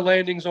where my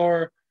landings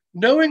are,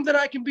 knowing that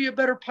I can be a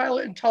better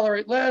pilot and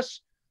tolerate less,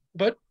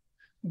 but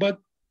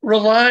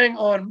relying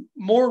on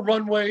more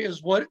runway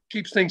is what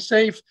keeps things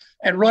safe,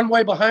 and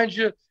runway behind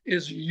you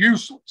is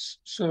useless.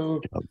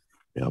 So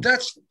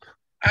that's,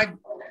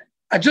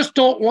 I just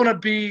don't want to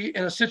be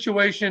in a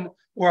situation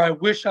where I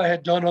wish I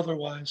had done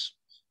otherwise.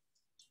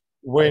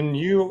 When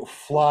you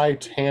fly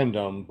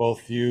tandem,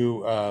 both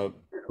you,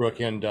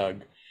 Brooke and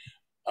Doug,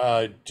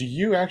 do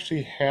you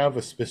actually have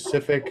a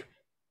specific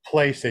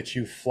place that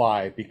you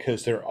fly,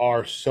 because there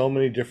are so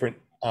many different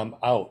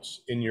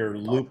outs in your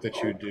loop that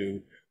you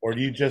do, or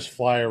do you just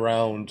fly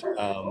around?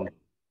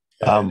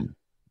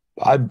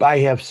 I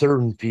have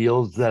certain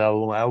fields that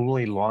I'll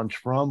only launch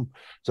from.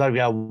 So I've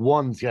got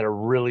one that's got a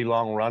really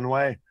long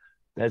runway.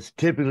 That's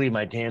typically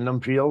my tandem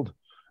field.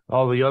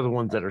 All the other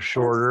ones that are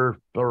shorter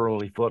are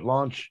only foot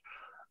launch.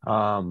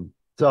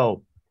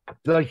 So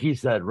like he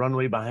said,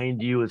 runway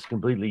behind you is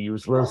completely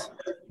useless.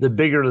 The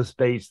bigger the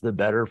space, the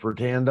better for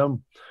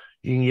tandem.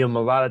 You can give them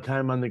a lot of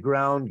time on the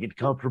ground, get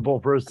comfortable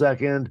for a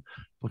second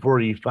before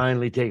you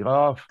finally take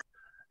off.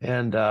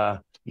 And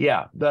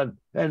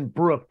and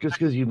Brooke, just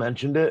because you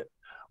mentioned it,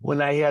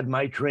 when I had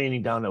my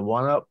training down at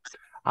One Up,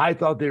 I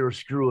thought they were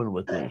screwing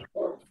with me.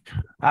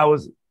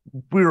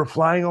 We were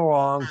flying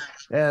along,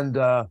 and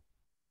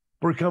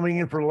we're coming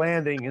in for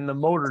landing, and the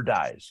motor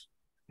dies.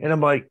 And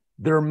I'm like,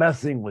 they're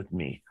messing with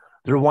me.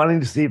 They're wanting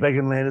to see if I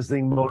can land this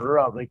thing motor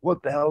up. Like,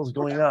 what the hell is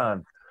going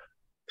on?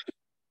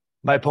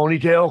 My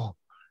ponytail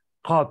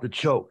caught the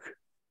choke,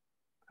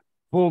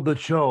 pulled the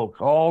choke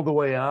all the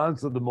way on,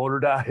 so the motor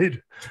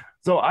died.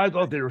 So I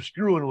thought they were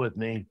screwing with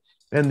me,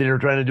 and they were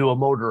trying to do a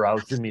motor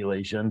out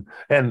simulation.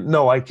 And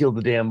no, I killed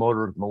the damn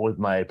motor with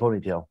my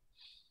ponytail.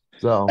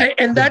 So,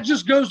 and that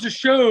just goes to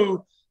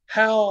show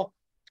how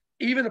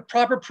even a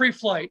proper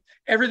pre-flight,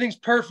 everything's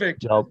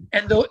perfect. Yep.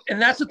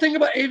 And that's the thing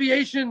about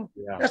aviation.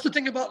 Yeah. That's the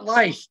thing about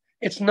life.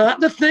 It's not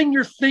the thing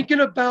you're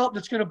thinking about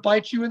that's going to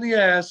bite you in the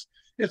ass.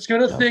 It's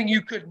going to thing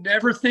you could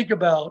never think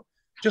about.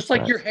 Just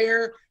like your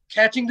hair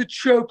catching the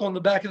choke on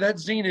the back of that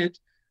Zenith.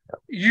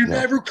 You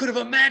never could have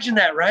imagined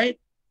that, right?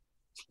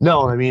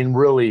 No, I mean,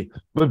 really.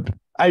 But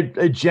I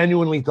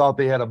genuinely thought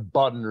they had a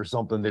button or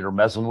something. They were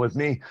messing with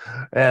me.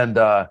 And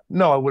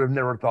no, I would have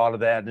never thought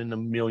of that in a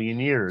million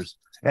years.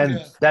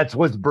 And that's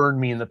what's burned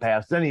me in the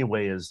past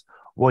anyway, is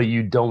what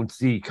you don't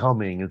see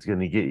coming is going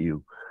to get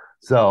you.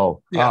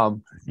 So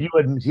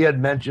he had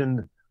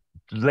mentioned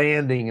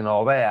landing and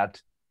all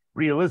that.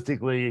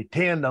 Realistically,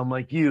 tandem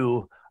like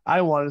you,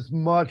 I want as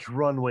much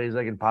runway as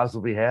I can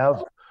possibly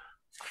have.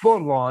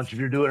 Foot launch, if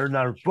you're doing, or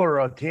not, for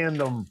a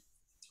tandem,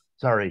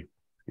 sorry,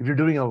 if you're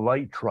doing a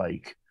light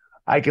trike,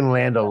 I can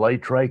land a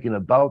light trike in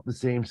about the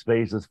same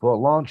space as foot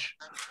launch,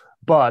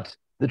 but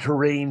the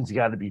terrain's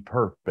got to be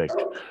perfect,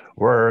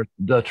 where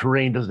the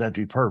terrain doesn't have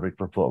to be perfect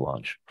for foot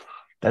launch.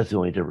 That's the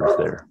only difference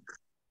there.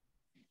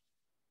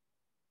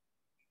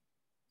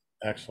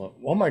 Excellent.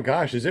 Oh my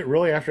gosh, is it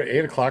really after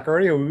 8 o'clock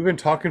already? Have we been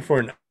talking for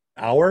an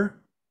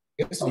hour?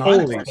 It's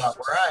Holy 9 o'clock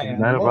where I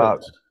am. 9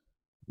 o'clock.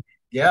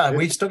 Yeah,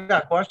 we still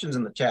got questions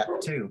in the chat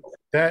too.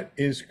 That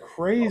is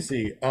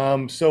crazy.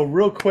 So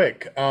real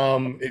quick,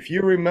 if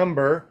you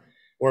remember,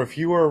 or if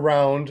you were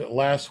around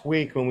last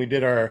week when we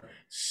did our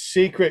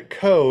secret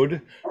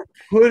code,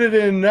 put it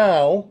in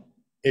now.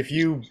 If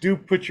you do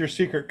put your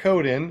secret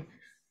code in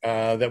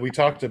that we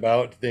talked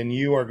about, then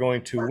you are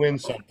going to win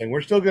something.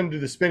 We're still going to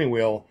do the spinning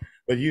wheel,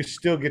 but you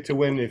still get to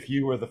win if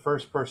you were the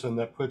first person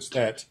that puts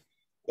that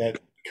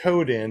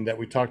code in that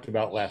we talked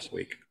about last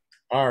week.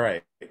 All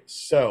right,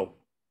 so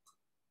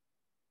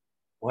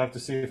we'll have to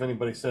see if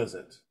anybody says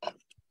it. Do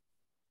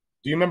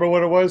you remember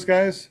what it was,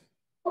 guys?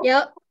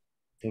 Yep.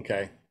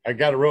 Okay, I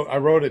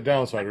wrote it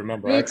down so I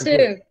remember. Me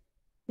too.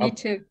 Me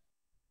too.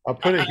 I'll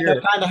put it here.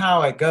 That's kind of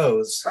how it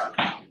goes.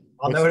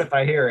 I'll know it if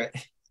I hear it.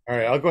 All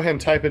right, I'll go ahead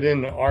and type it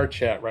in our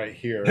chat right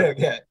here.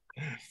 Okay.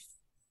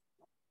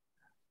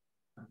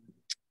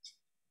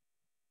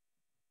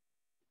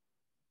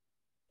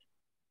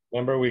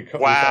 Remember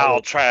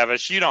Wow,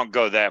 Travis, you don't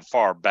go that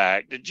far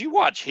back. Did you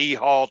watch Hee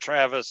Haw,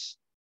 Travis?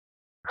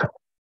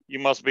 You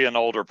must be an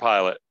older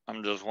pilot.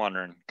 I'm just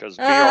wondering because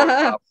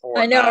I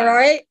know,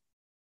 right?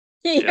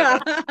 Yeah.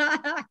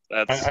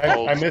 That's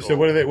I missed it.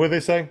 What did they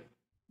say?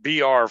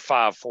 BR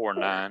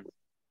 549.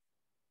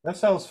 That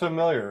sounds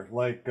familiar,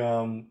 like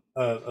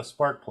a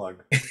spark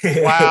plug.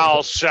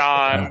 Wow,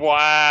 Sean.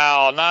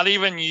 Wow. Not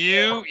even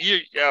you. You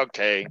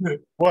okay.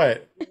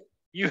 What?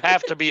 You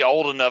have to be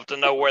old enough to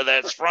know where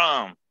that's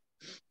from.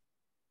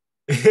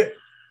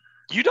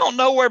 You don't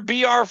know where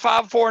BR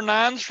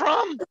 549's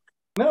from?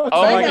 No, it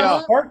Oh my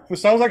God. it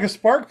sounds like a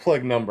spark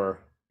plug number.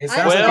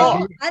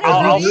 Well,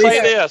 I'll say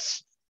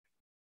this.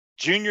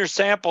 Junior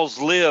Samples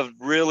lived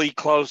really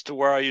close to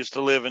where I used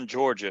to live in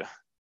Georgia.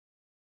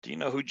 Do you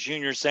know who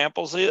Junior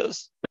Samples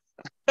is?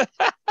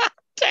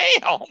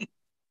 Damn.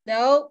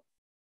 No.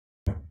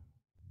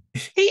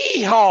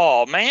 Hee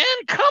Haw, man.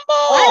 Come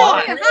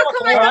on. I've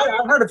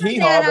heard of Hee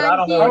Haw, but I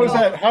don't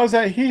know. How's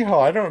that Hee Haw?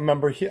 I don't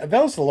remember.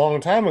 That was a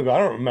long time ago. I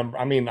don't remember.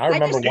 I mean, I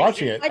remember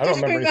watching it. I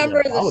just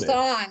remember the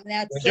song.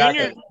 That's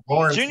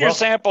Junior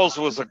Samples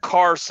was a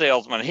car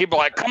salesman. He'd be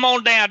like, come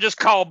on down, just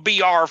call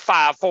BR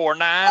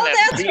 549. Oh,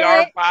 that's BR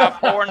right.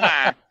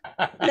 549.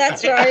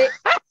 That's right.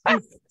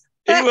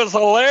 He was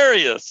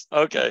hilarious.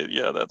 Okay,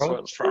 yeah, that's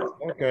what it's from.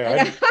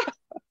 Okay,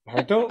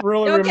 I don't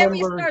really remember. Don't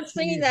get me start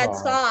singing that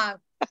song.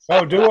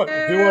 Oh, do want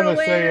to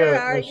say? Where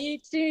are you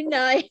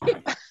tonight?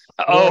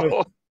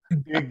 Oh,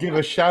 give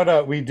a shout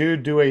out. We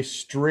do a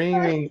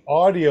streaming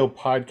audio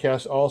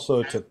podcast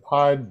also to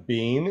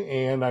Podbean,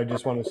 and I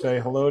just want to say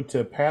hello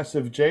to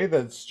Passive J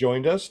that's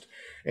joined us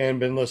and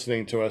been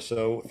listening to us.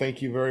 So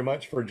thank you very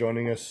much for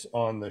joining us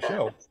on the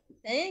show.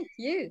 Thank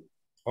you.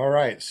 All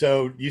right,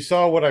 so you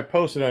saw what I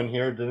posted on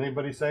here. Did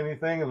anybody say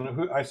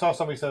anything? I saw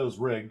somebody said it was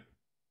rigged.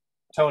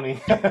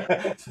 Tony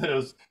said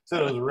it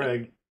was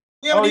rigged.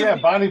 Yeah,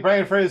 Bonnie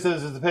Brian Fraser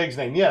says it's the pig's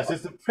name. Yes,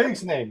 it's the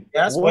pig's name.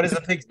 Yes, what is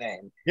the pig's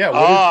name?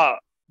 Yeah.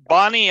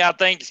 Bonnie, I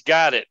think's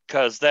got it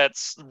because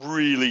that's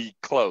really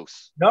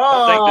close.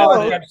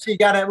 No, she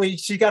got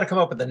to come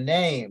up with a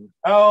name.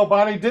 Oh,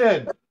 Bonnie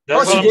did.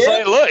 That's what I'm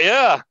saying. Look,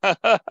 yeah.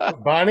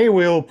 Bonnie,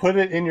 we'll put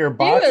it in your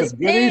box of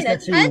goodies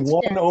that you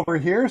won over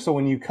here. So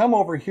when you come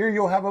over here,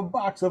 you'll have a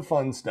box of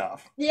fun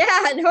stuff. Yeah,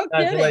 no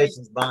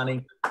Congratulations,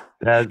 Bonnie.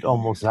 That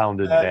almost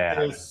sounded bad.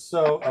 That is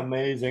so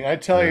amazing. I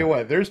tell you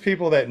what, there's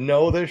people that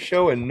know this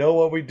show and know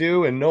what we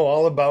do and know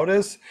all about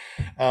us.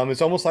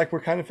 It's almost like we're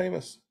kind of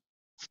famous.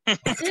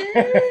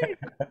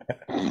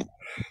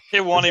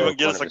 It won't even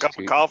get us a cup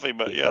of coffee,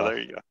 but yeah, there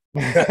you go.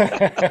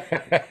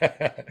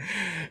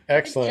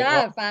 Excellent. Good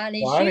job,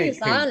 Bonnie.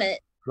 She's on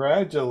it.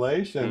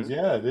 Congratulations.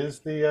 Yeah, it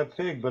is the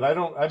pig, but I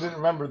didn't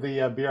remember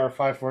the BR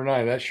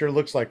 549. That sure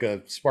looks like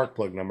a spark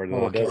plug number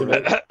though, doesn't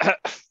it?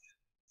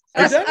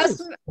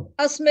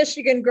 Us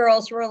Michigan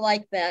girls were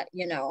like that,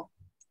 you know.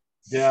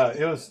 Yeah,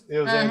 it was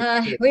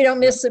we don't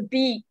miss a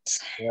beat.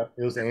 Yeah,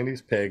 it was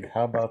Andy's pig.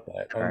 How about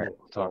that? All right,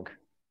 talk.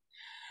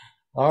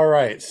 All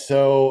right,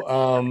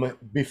 so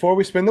before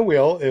we spin the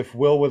wheel, if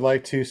Will would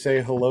like to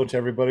say hello to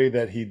everybody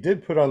that he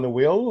did put on the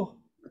wheel.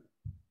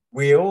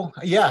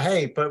 Yeah,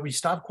 hey, but we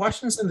stopped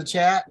questions in the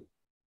chat.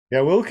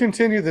 Yeah, we'll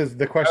continue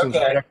the questions.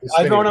 Okay.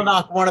 I want to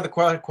knock one of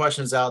the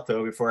questions out,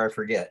 though, before I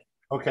forget.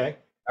 Okay.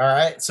 All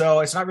right, so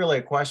it's not really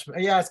a question.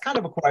 Yeah, it's kind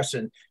of a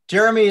question.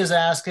 Jeremy is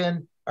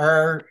asking,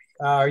 are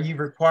you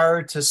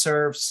required to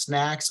serve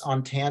snacks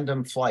on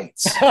tandem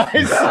flights?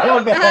 I saw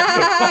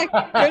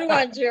that. Good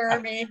one,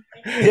 Jeremy.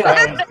 Yeah,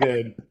 that was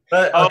good.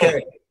 But,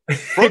 okay.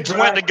 Brooks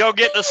went to go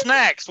get the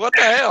snacks. What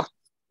the hell?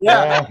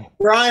 Yeah.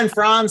 Brian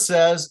Franz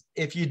says,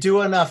 if you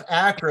do enough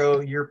acro,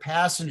 your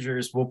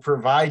passengers will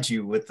provide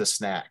you with the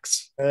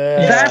snacks.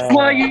 That's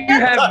why you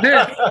have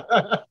this.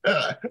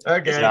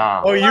 Okay.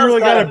 Oh, you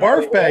really got a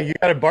barf bag? You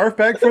got a barf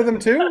bag for them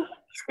too?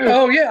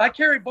 Oh, yeah. I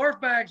carry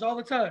barf bags all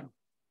the time.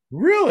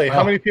 Really?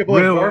 How many people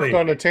have barfed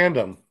on a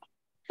tandem?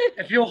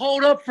 If you'll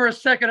hold up for a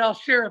second, I'll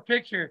share a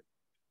picture.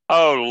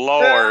 Oh,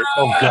 Lord.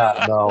 Oh,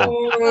 God, no.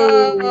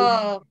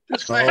 Oh,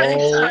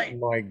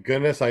 my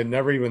goodness. I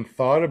never even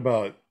thought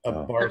about a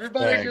barf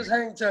Everybody bag. just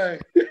hang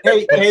tight.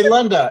 Hey,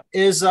 Linda,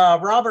 is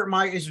Robert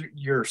Mike is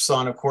your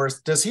son, of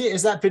course.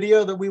 Is that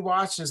video that we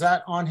watched? Is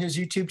that on his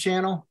YouTube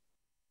channel?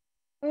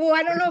 Oh,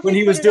 I don't know if When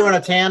he put was it doing on.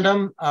 a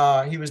tandem,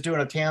 he was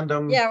doing a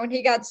tandem. Yeah, when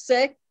he got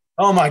sick.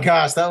 Oh my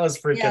gosh, that was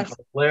freaking Yes.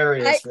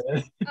 hilarious,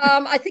 man.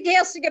 I think he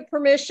has to get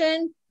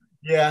permission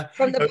Yeah.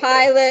 from the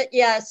pilot.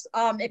 Yes.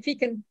 If he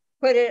can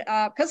put it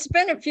because it's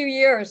been a few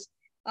years.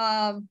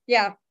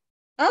 Yeah.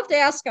 I'll have to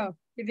ask him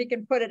if he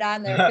can put it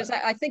on there because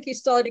I think he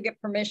still had to get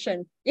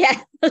permission.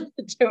 Yeah, to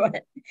do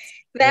it.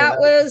 That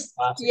was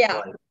classic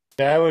play.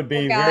 That would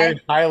be Okay.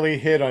 very highly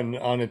hit on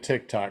a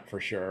TikTok for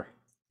sure.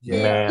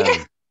 Yeah.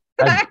 Man,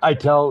 I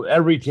tell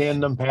every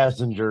tandem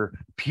passenger,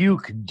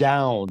 puke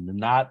down,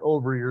 not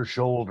over your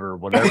shoulder,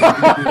 whatever you do.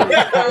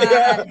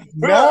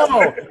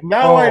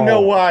 Now I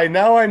know why.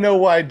 Now I know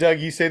why, Doug.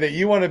 You say that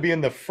you want to be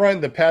in the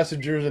front, the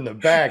passengers in the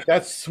back.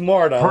 That's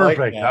smart.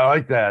 Perfect. I I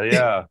like that.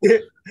 Yeah.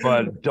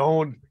 But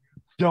don't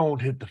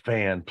hit the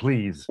fan,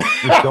 please.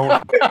 Just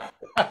don't.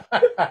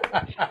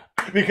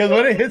 Because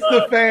when it hits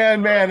the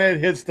fan, man, it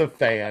hits the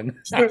fan.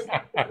 All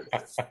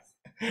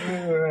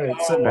right.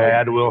 So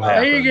Bad will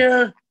happen. There you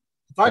go.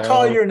 if I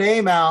call your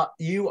name out,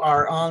 you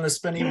are on the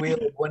spinning wheel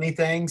of winning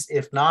things.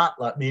 If not,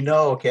 let me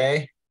know,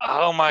 okay?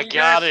 Oh my You guys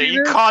God! see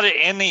You this? caught it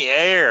in the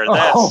air.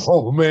 That's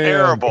Man.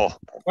 terrible.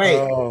 Wait,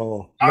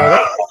 Oh,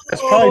 no,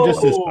 that's probably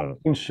just a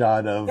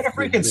screenshot of is that a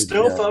the freaking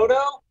still video. photo?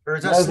 Or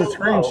is that That was a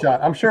slow-mo? screenshot.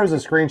 I'm sure it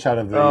was a screenshot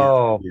of the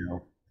video.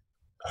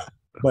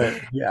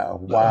 But yeah,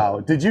 wow.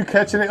 Did you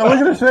catch it? Oh, look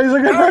at his face.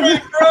 Look at his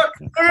face. Brooke,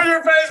 look at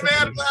your face,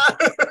 man.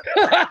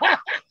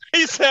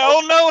 He said,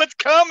 "Oh no, it's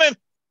coming."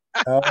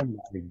 Oh my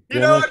goodness. You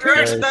know what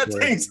direction that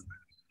gracious. thing's.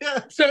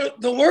 Yeah. So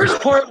the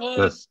worst part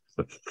was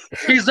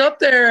he's up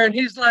there and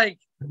he's like,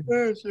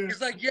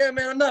 yeah,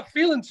 man, I'm not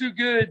feeling too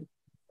good.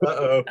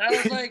 Uh-oh. And I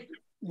was like,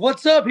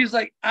 what's up? He's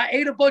like, I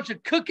ate a bunch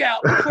of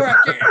cookout before I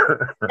came.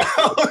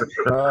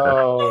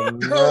 Oh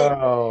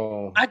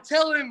no. I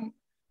tell him,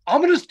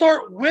 I'm going to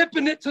start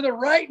whipping it to the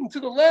right and to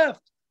the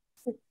left.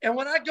 And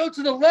when I go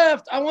to the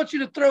left, I want you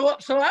to throw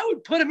up. So I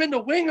would put him into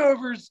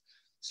wingovers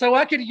so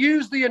I could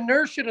use the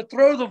inertia to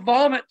throw the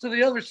vomit to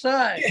the other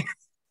side.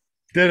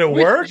 Did it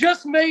Which work?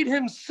 just made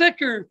him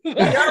sicker.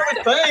 I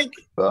would think.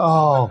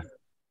 Oh,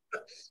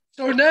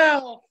 So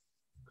now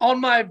on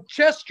my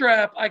chest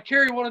strap, I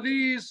carry one of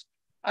these.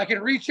 I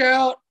can reach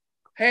out,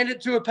 hand it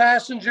to a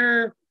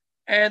passenger,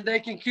 and they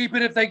can keep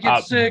it if they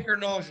get sick or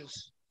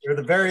nauseous. Or at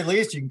the very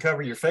least, you can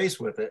cover your face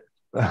with it.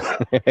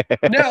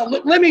 Now,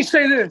 let me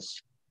say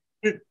this.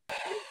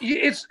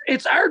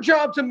 It's our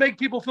job to make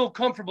people feel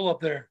comfortable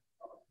up there.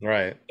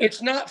 Right.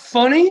 It's not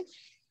funny.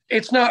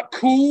 It's not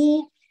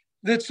cool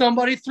that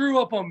somebody threw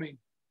up on me.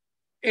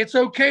 It's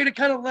okay to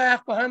kind of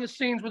laugh behind the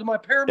scenes with my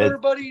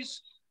paramotor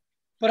buddies,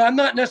 but I'm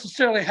not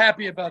necessarily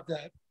happy about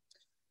that.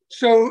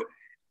 So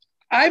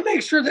I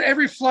make sure that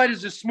every flight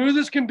is as smooth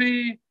as can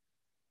be,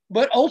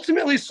 but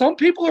ultimately some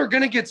people are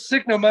going to get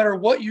sick no matter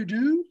what you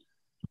do.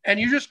 And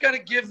you just got to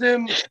give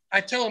them,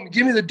 I tell them,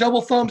 give me the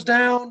double thumbs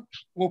down.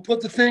 We'll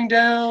put the thing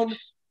down.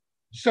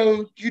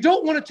 So you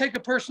don't want to take a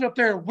person up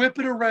there and whip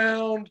it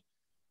around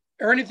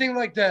or anything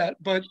like that.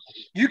 But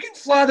you can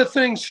fly the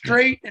thing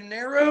straight and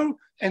narrow,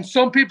 and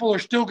some people are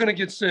still going to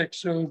get sick.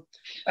 So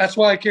that's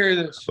why I carry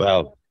this.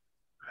 well,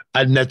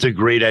 and that's a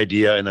great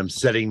idea. And I'm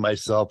setting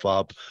myself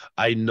up.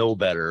 I know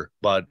better,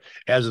 but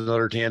as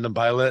another tandem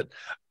pilot,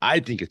 I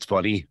think it's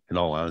funny, in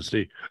all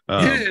honesty.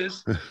 It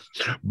is.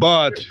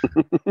 But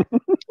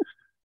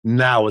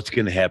now it's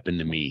going to happen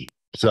to me.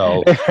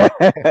 So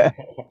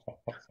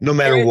no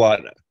matter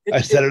what,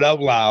 I said it out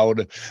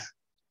loud.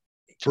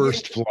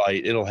 First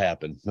flight, it'll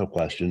happen, no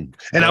question.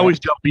 And I always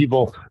tell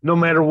people, no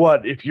matter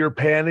what, if you're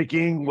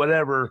panicking,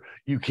 whatever,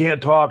 you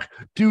can't talk,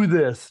 do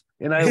this.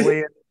 And I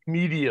land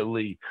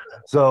immediately.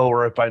 So,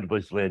 or I find a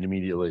place to land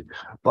immediately.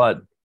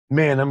 But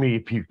man, I'm going to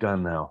get puked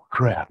on now.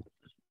 Crap.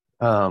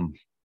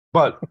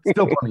 But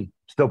still funny.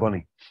 Still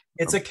funny.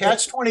 It's a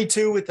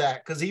catch-22 with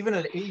that, because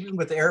even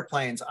with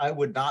airplanes, I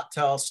would not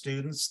tell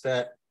students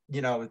that,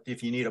 you know,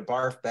 if you need a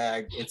barf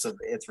bag,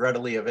 it's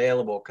readily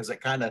available, because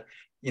it kind of,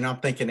 you know, I'm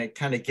thinking it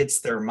kind of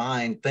gets their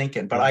mind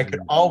thinking. But I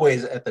could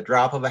always, at the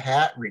drop of a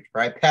hat, reach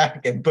right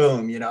back and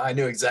boom, you know, I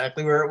knew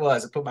exactly where it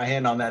was. I put my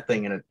hand on that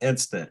thing in an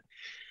instant.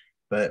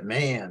 But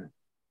man,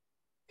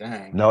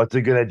 dang. No, it's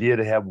a good idea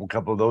to have a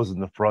couple of those in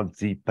the front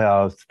seat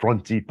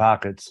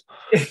pockets.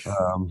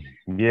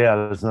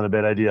 Yeah, that's not a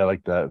bad idea. I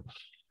like that.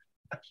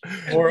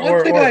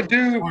 One thing I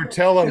do, or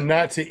tell them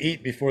not to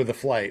eat before the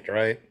flight,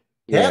 right?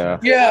 Yeah.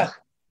 yeah,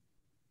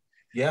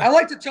 Yeah. I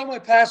like to tell my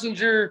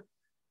passenger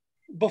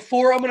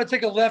before I'm going to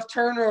take a left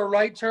turn or a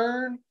right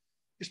turn,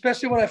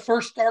 especially when I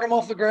first start them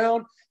off the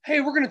ground.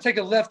 Hey, we're going to take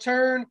a left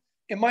turn.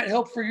 It might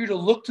help for you to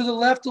look to the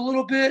left a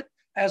little bit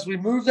as we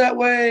move that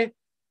way.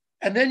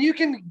 And then you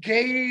can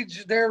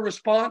gauge their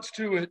response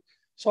to it.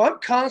 So I'm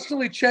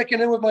constantly checking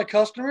in with my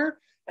customer,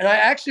 and I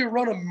actually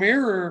run a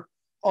mirror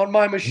on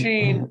my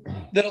machine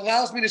that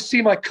allows me to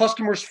see my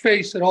customer's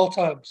face at all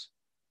times.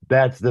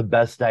 That's the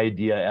best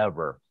idea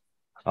ever.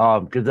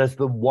 Because that's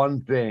the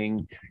one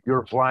thing,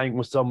 you're flying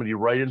with somebody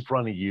right in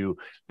front of you.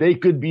 They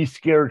could be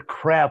scared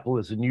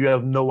crapless and you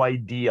have no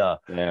idea.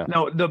 Yeah.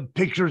 Now, the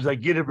pictures I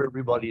get of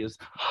everybody is,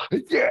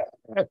 yeah.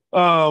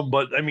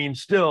 But I mean,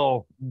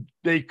 still,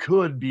 they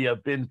could be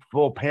up in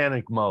full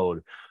panic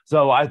mode.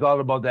 So I thought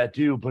about that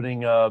too,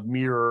 putting a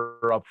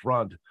mirror up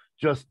front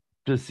just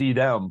to see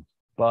them.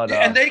 But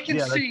and they can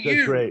yeah, see that's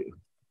you. great.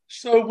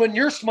 So when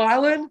you're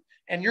smiling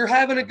and you're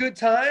having a good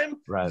time,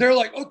 Right. they're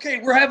like, okay,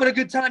 we're having a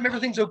good time.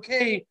 Everything's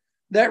okay.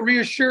 That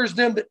reassures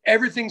them that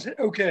everything's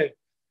okay.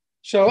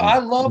 So I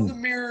love the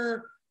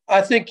mirror.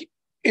 I think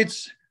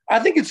it's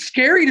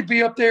scary to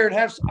be up there and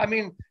have, I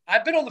mean,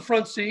 I've been on the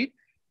front seat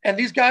and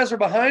these guys are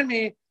behind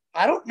me.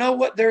 I don't know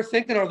what they're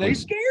thinking. Are they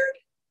scared?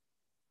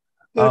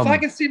 But if I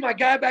can see my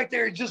guy back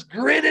there just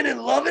grinning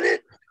and loving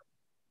it,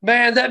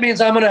 man, that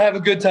means I'm going to have a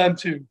good time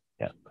too.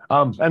 Yeah.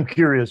 I'm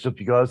curious just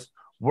because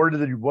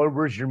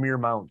where's your mirror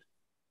mount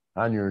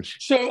on yours?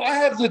 So I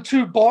have the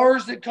two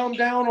bars that come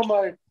down on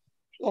my,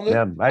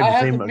 I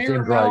have the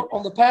mirror mount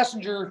on the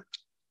passenger.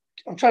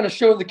 I'm trying to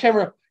show the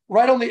camera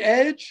right on the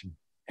edge,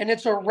 and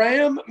it's a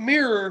ram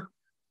mirror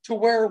to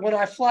where when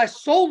I fly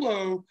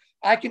solo,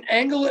 I can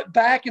angle it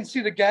back and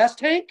see the gas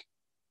tank.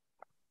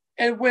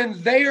 And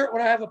when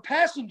I have a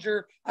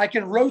passenger, I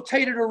can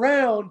rotate it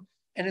around.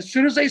 And as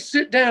soon as they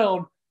sit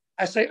down,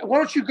 I say, why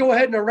don't you go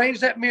ahead and arrange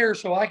that mirror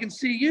so I can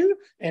see you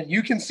and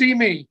you can see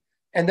me.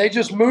 And they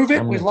just move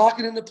it. We lock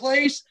it into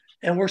place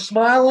and we're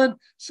smiling.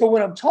 So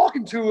when I'm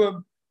talking to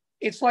them,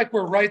 it's like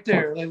we're right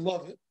there. They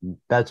love it.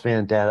 That's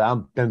fantastic.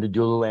 I'm going to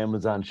do a little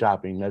Amazon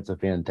shopping. That's a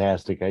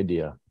fantastic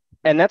idea.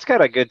 And that's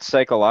got a good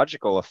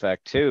psychological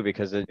effect too,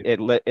 because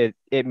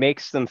it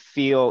makes them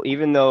feel,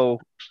 even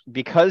though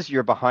because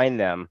you're behind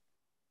them,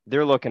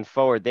 they're looking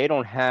forward. They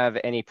don't have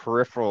any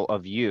peripheral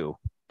of you.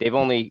 They've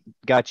only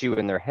got you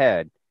in their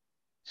head.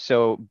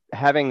 So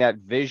having that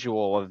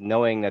visual of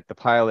knowing that the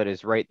pilot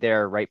is right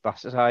there, right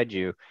beside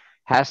you,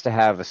 has to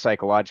have a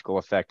psychological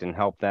effect and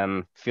help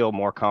them feel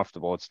more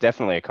comfortable. It's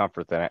definitely a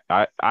comfort thing,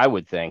 I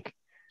would think.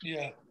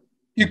 Yeah.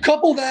 You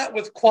couple that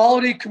with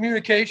quality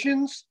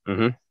communications,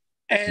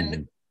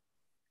 and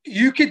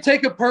you could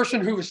take a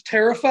person who is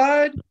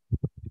terrified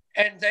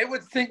and they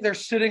would think they're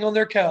sitting on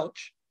their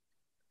couch.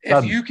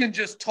 If you can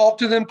just talk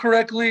to them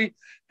correctly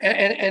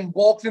and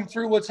walk them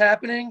through what's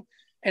happening.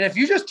 And if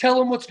you just tell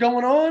them what's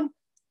going on,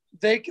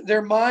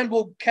 their mind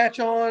will catch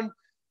on.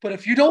 But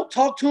if you don't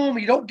talk to them,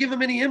 you don't give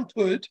them any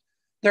input,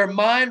 their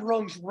mind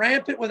runs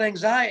rampant with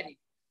anxiety.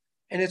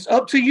 And it's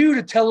up to you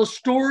to tell a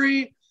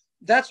story.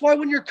 That's why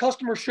when your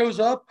customer shows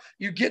up,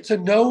 you get to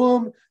know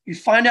them, you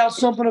find out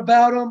something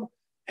about them.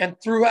 And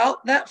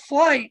throughout that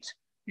flight,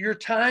 you're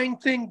tying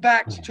things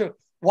back to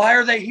why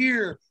are they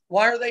here?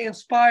 Why are they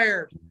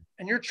inspired?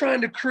 And you're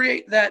trying to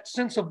create that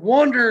sense of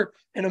wonder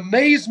and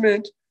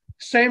amazement.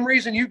 Same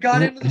reason you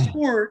got into the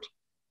sport.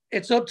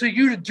 It's up to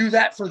you to do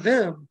that for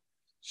them.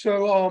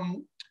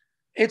 So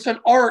it's an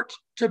art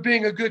to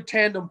being a good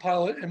tandem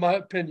pilot, in my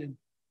opinion.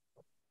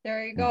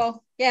 There you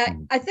go. Yeah,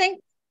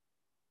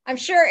 I'm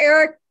sure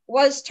Erik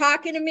was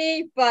talking to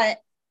me, but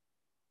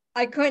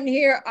I couldn't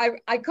hear.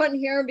 I couldn't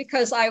hear him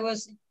because I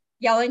was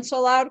yelling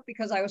so loud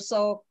because I was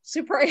so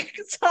super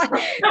excited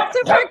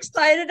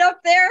up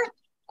there.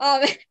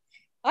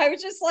 I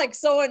was just like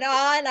so in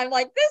awe, and I'm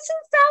like, this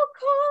is so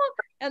cool.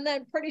 And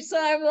then pretty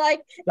soon I'm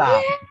like,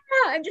 yeah,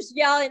 I'm just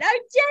yelling, I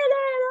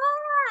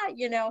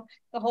did it,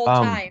 the whole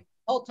time.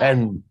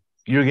 And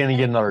you're going to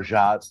get another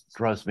shot.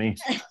 Trust me.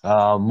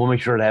 We'll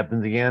make sure it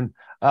happens again.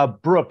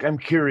 Brooke, I'm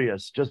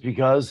curious, just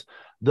because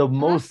the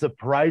most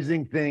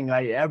surprising thing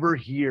I ever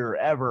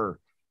hear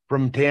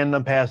from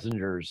tandem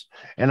passengers,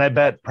 and I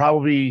bet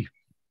probably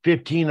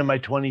 15 of my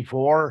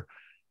 24,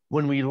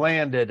 when we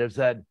landed, is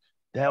that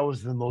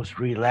was the most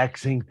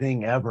relaxing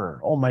thing ever.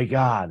 Oh my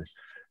God.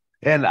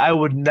 And I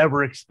would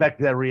never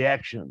expect that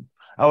reaction.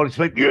 I would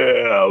expect,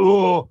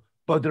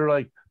 but they're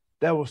like,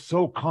 that was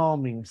so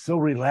calming, so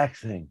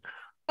relaxing.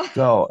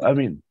 So, I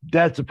mean,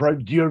 that's a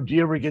problem. Do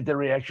you ever get that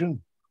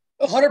reaction?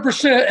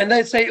 100%. And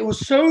they'd say it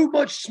was so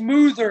much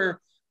smoother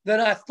than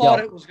I thought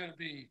it was going to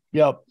be.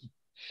 Yep.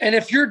 And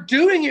if you're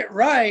doing it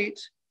right,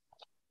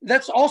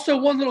 that's also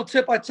one little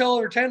tip I tell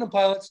other tandem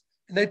pilots,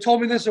 and they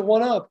told me this at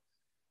One Up,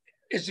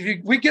 is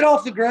if we get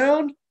off the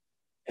ground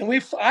and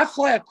I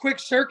fly a quick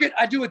circuit,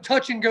 I do a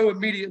touch and go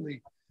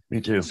immediately.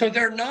 Me too. So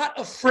they're not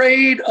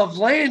afraid of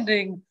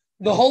landing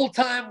the whole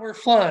time we're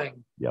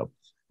flying. Yep.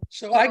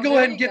 So I go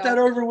ahead and get that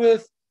over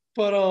with.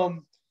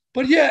 But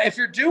yeah, if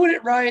you're doing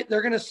it right,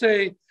 they're going to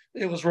say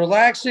it was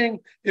relaxing,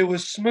 it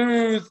was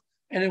smooth,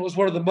 and it was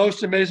one of the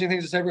most amazing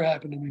things that's ever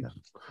happened to me.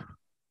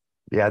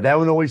 Yeah, that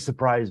one always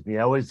surprised me.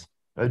 Always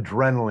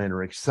adrenaline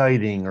or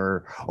exciting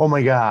or, oh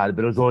my God.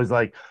 But it was always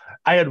like,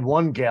 I had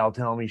one gal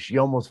tell me she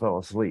almost fell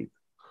asleep.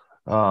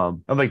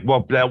 I'm like,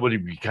 well, that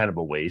would be kind of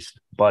a waste.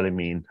 But I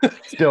mean,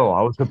 still,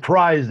 I was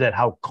surprised at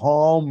how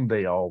calm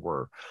they all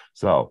were.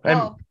 So,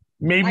 and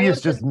maybe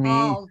it's just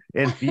me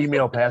and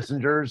female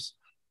passengers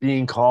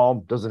being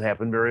calm. Doesn't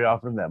happen very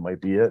often. That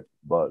might be it.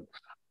 But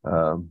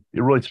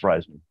it really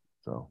surprised me.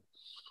 So,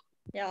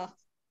 yeah.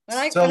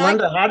 So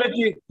Linda,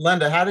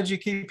 how did you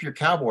keep your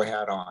cowboy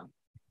hat on?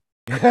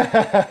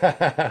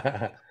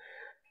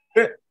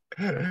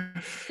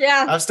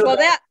 Yeah, well,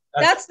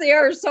 that's the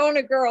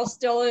Arizona girl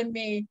still in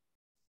me.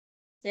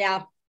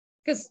 Yeah,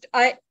 because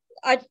I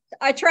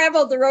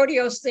traveled the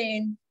rodeo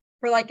scene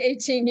for like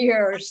 18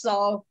 years,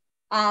 so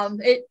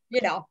it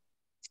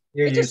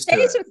it just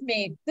stays with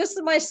me. This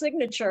is my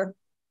signature.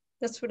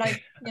 That's what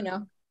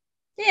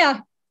yeah.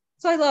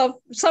 So I love.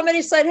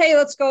 Somebody said, "Hey,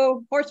 let's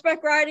go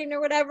horseback riding or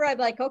whatever." I'm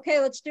like, "Okay,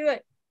 let's do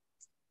it."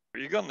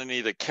 You're going to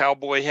need a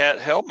cowboy hat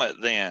helmet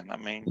then. I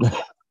mean,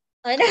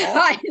 I know.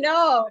 I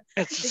know.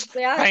 It's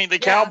paint the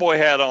cowboy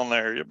hat on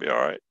there. You'll be all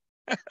right.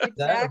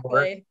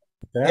 Exactly.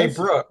 Hey,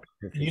 Brooke,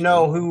 you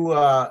know who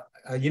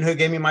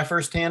gave me my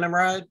first tandem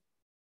ride?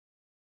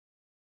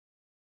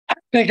 I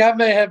think I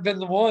may have been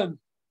the one.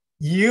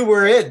 You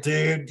were it,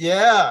 dude.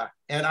 Yeah.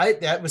 And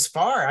that was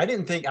far. I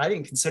didn't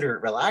consider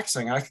it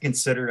relaxing. I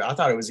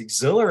thought it was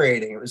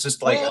exhilarating. It was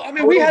just like, well, I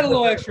mean, we had a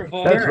little extra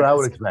fun. That's what I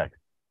would expect.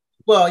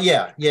 Well,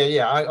 yeah.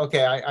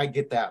 I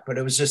get that. But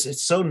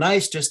it's so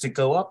nice just to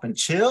go up and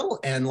chill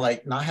and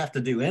like not have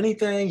to do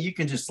anything. You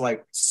can just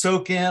like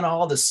soak in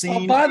all the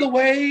scene. Oh, by the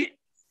way,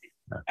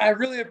 I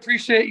really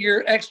appreciate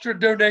your extra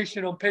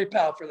donation on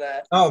PayPal for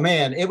that. Oh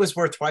man, it was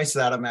worth twice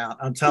that amount.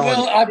 I'm telling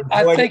you. Well,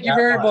 I thank you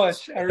very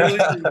much. I really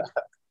do.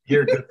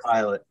 You're a good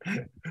pilot.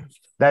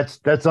 That's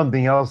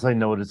something else I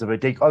noticed. If I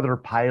take other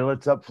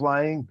pilots up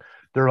flying,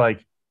 they're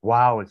like,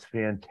 wow, it's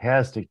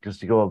fantastic just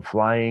to go up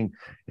flying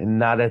and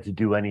not have to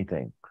do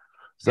anything.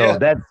 So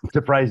that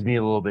surprised me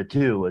a little bit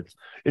too.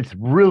 It's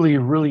really,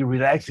 really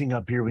relaxing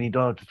up here when you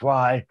don't have to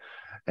fly.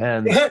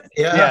 And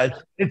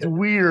it's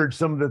weird,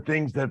 some of the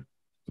things that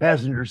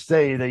passengers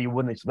say that you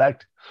wouldn't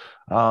expect.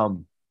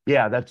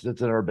 That's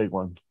another big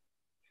one.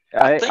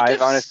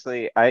 I've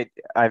honestly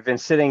I've been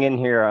sitting in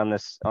here on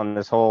this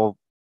whole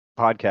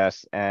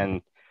podcast,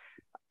 and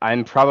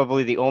I'm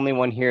probably the only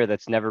one here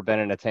that's never been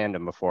in a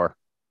tandem before.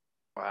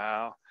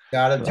 Wow.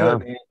 Gotta do it,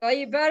 man. Well,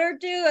 you better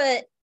do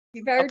it.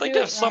 You better do it. I think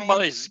if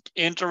somebody's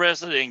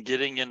interested in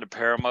getting into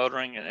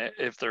paramotoring, and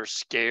if they're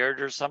scared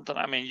or something,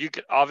 I mean, you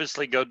could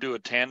obviously go do a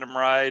tandem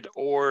ride,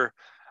 or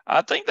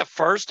I think the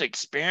first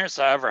experience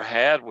I ever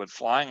had with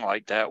flying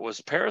like that was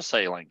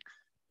parasailing.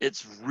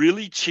 It's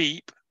really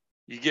cheap.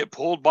 You get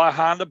pulled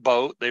behind a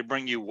boat. They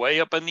bring you way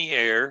up in the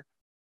air.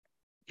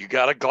 You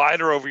got a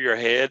glider over your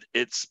head.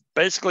 It's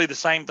basically the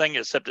same thing,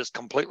 except it's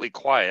completely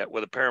quiet.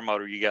 With a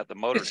paramotor, you got the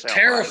motor sound. It's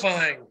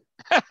terrifying.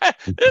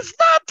 It's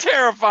not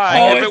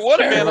terrifying. Oh, if it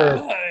would have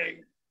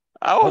been,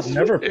 I was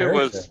never. It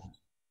was.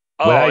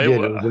 When I did it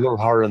was a little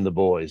harder on the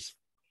boys.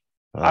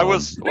 I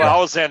was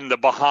in the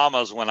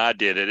Bahamas when I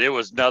did it. It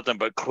was nothing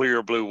but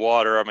clear blue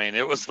water. I mean,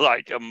 it was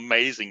like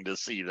amazing to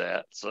see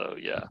that. So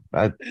yeah,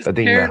 I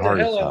think my heart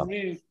is up.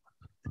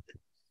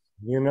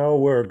 You know,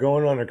 we're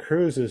going on a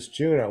cruise this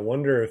June. I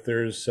wonder if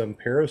there's some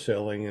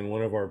parasailing in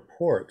one of our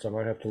ports. I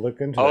might have to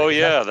look into that. Oh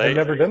yeah, I've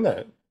never done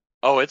that.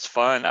 Oh, it's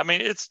fun. I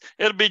mean,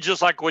 it'll be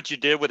just like what you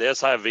did with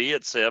SIV,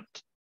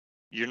 except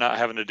you're not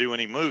having to do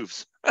any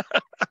moves.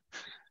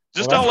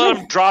 Just don't let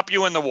them drop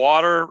you in the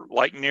water,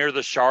 like near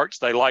the sharks.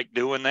 They like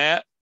doing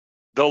that.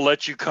 They'll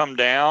let you come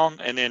down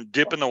and then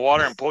dip in the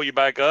water and pull you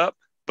back up.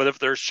 But if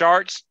there's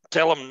sharks,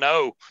 tell them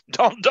no.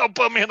 Don't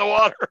put me in the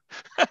water.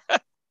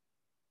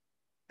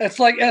 That's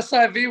like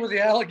SIV with the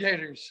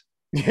alligators.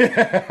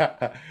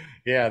 Yeah,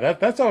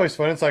 that's always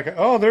fun. It's like,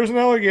 oh, there's an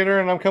alligator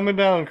and I'm coming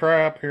down.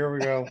 Crap, here we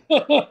go.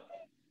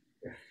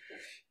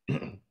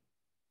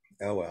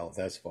 Oh well,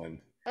 that's fun.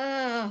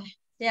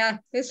 Yeah,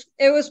 it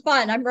was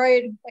fun. I'm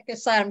ready. Like I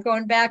said, I'm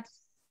going back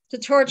to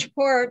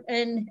Torchport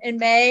in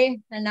May,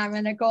 and I'm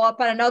going to go up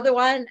on another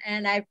one.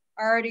 And I've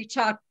already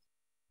talked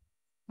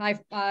my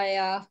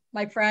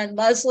friend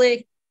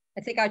Leslie.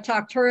 I think I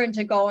talked her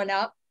into going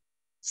up.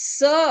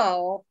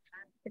 So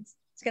it's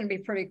going to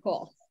be pretty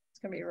cool. It's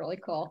going to be really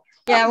cool.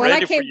 Yeah, when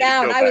I came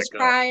down, I was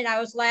crying. I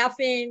was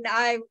laughing.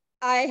 I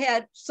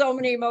had so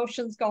many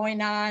emotions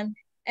going on,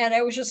 and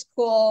it was just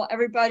cool.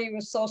 Everybody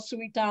was so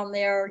sweet down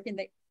there.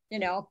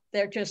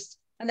 They're just,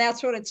 and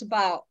that's what it's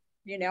about.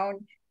 You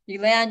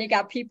land, you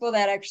got people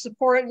that are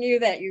supporting you,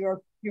 that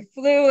you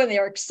flew, and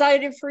they're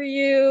excited for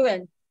you,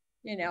 and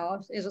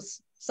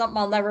it's something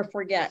I'll never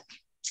forget.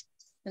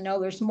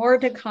 There's more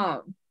to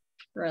come.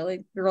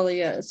 Really,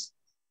 really is.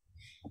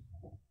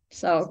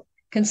 So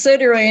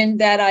considering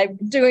that I'm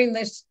doing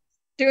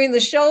the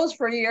shows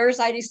for years,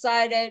 I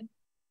decided,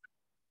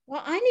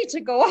 well, I need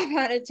to go up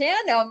on a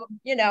tandem,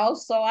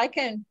 so I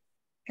can,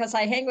 because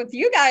I hang with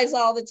you guys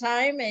all the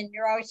time, and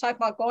you're always talking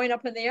about going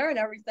up in the air and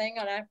everything.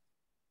 And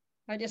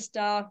I just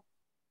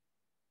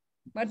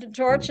went to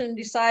Torch and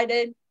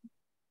decided,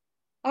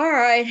 all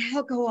right,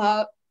 I'll go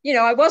up.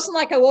 I wasn't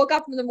like I woke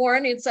up in the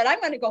morning and said, I'm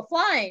going to go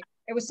flying.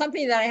 It was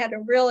something that I had to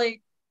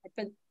really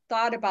been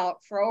thought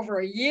about for over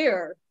a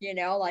year,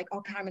 like,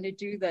 okay, I'm going to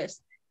do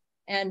this.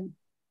 And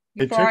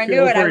before I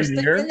knew it, I was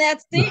sitting in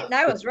that seat and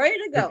I was ready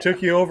to go. It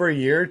took you over a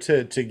year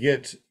to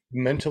get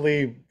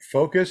mentally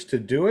focused to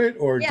do it,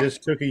 or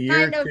just took a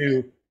year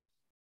to?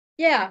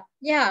 Yeah.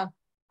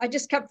 I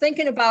just kept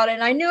thinking about it.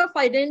 And I knew if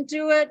I didn't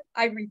do it,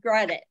 I'd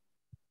regret it.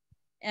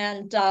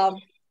 And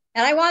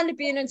I wanted to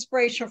be an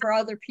inspiration for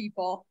other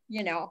people,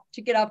 you know,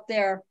 to get up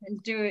there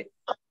and do it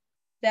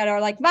that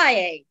are like my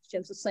age,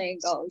 as the saying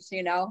goes,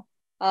 you know.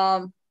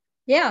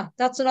 Yeah,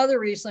 that's another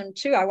reason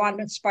too. I wanted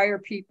to inspire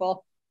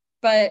people,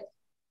 but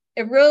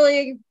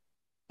it's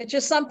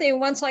just something,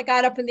 once I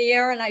got up in the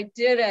air and I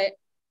did it,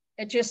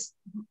 it just,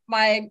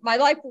 my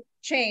life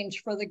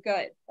changed for the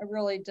good. It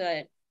really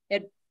did.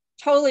 It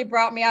totally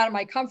brought me out of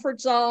my comfort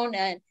zone.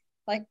 And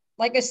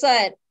like I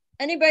said,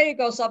 anybody who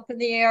goes up in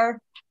the air,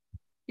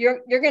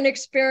 you're going to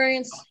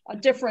experience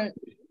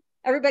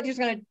everybody's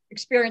going to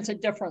experience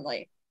it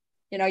differently.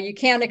 You know, you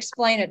can't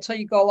explain it till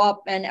you go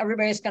up, and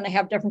everybody's going to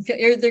have different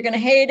feelings. You're either going to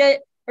hate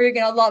it or you're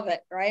going to love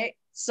it, right?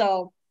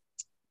 So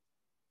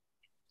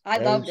I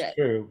loved it.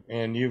 True.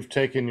 And you've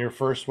taken your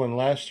first one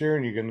last year,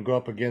 and you're going to go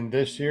up again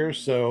this year.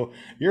 So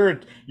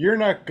you're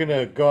not going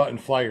to go out and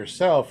fly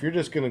yourself. You're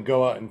just going to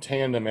go out in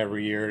tandem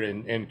every year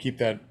and keep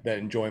that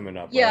enjoyment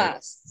up.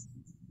 Yes. Right?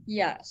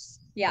 Yes.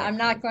 Yeah. I'm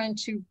not going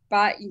to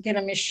get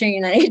a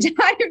machine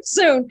anytime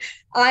soon.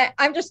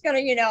 I'm just going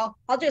to, you know,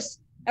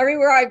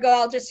 everywhere I go,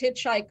 I'll just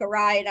hitchhike a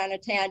ride on a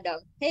tandem.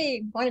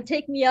 Hey, want to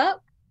take me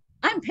up?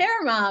 I'm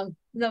Paramount.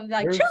 And I'm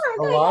like, there's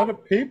sure. A lot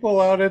of people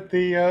out at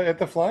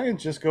the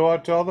fly-ins just go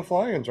out to all the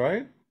fly-ins,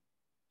 right?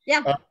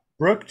 Yeah.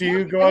 Brooke, do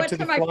you go out to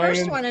the fly-ins? I went to my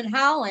first one in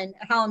Holland,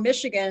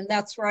 Michigan.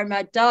 That's where I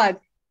met Doug.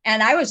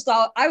 And I was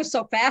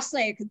so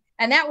fascinated.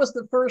 And that was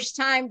the first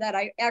time that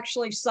I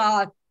actually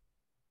saw,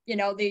 you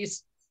know,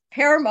 these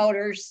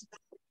paramotors,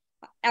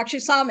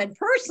 actually saw them in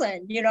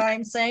person, you know what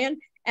I'm saying?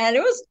 And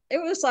it was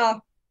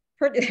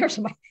pretty,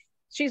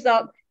 she's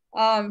up.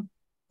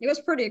 It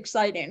was pretty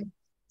exciting.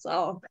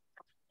 So,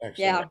 excellent.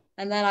 Yeah.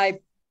 And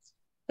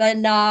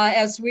then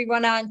as we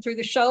went on through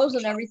the shows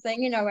and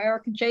everything, you know,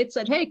 Erik and Jade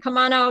said, hey, come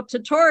on out to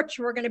Torch.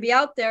 We're going to be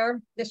out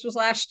there. This was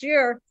last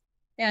year.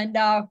 And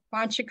why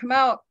don't you come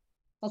out?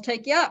 I'll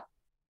take you up.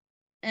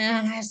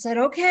 And I said,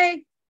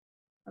 okay.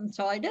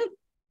 Until I did.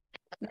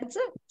 That's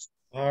it.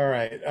 All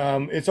right.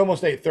 It's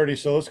almost 8:30,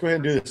 so let's go ahead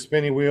and do the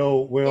spinny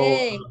wheel.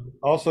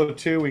 Also,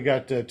 too, we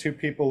got 2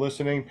 people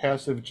listening,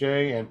 Passive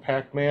J and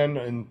Pac-Man,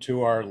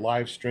 into our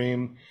live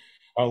stream,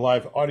 our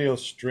live audio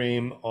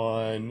stream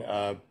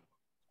on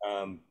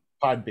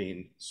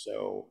Podbean.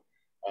 So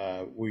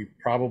we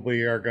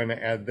probably are going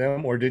to add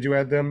them. Or did you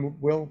add them,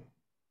 Will?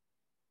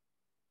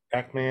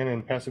 Pac-Man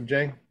and Passive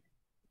J?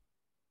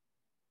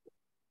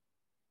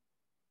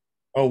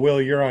 Oh,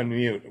 Will, you're on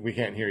mute. We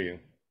can't hear you.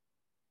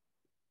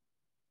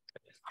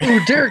 Ooh,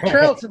 Derek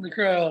Trout's in the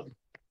crowd.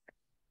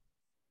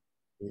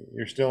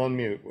 You're still on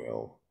mute,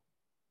 Will.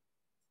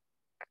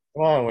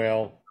 Come on,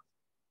 Will.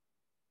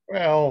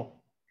 Well.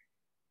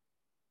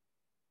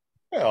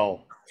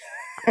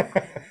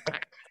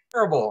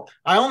 Terrible.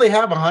 I only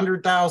have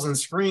 100,000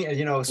 screens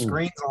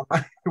on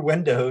my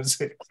Windows.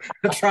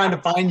 I'm trying to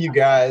find you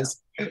guys.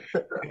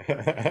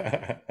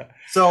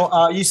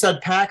 So you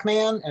said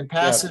Pac-Man and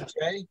Passive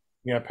J?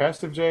 Yeah,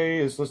 Passive J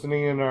is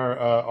listening in our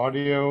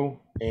audio,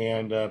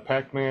 and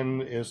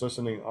Pac-Man is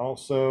listening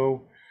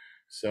also.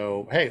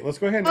 So hey, let's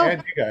go ahead and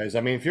add you guys. I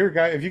mean, if you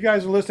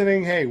guys are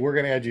listening, hey, we're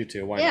gonna add you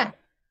too. Why not?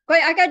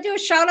 Wait, I gotta do a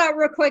shout out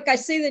real quick. I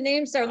see the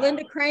names there.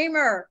 Linda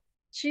Kramer,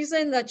 she's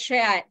in the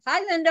chat.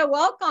 Hi, Linda,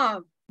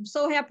 welcome. I'm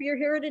so happy you're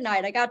here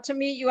tonight. I got to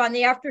meet you on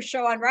the after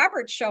show on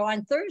Robert's show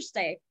on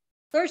Thursday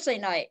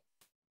night,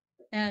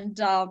 and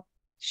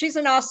she's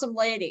an awesome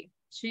lady.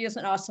 She is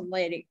an awesome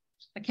lady.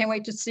 I can't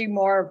wait to see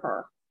more of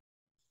her.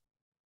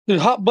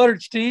 There's Hot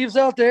Buttered Steve's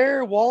out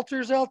there.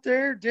 Walter's out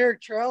there.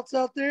 Derek Trout's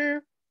out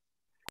there.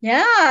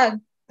 Yeah.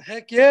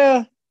 Heck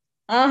yeah.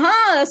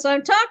 That's what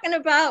I'm talking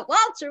about.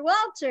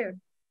 Walter.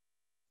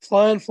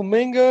 Flying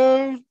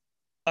Flamingo.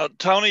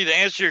 Tony, to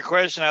answer your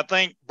question, I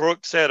think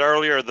Brooke said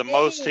earlier the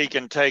most he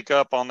can take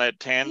up on that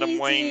tandem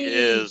wing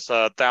is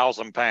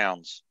 1,000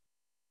 pounds.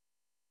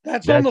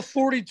 That's on the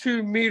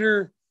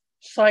 42-meter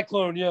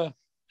Cyclone, yeah.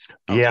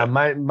 Yeah,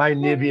 my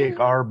Nivic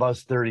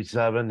R-Bus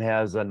 37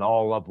 has an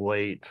all-up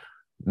weight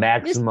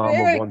maximum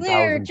of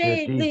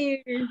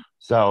 1,050.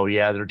 So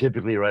yeah, they're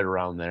typically right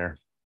around there.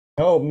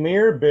 Oh,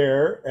 Mirror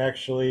Bear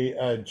actually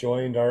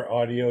joined our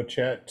audio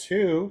chat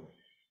too.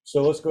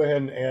 So let's go ahead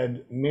and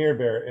add Mirror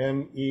Bear,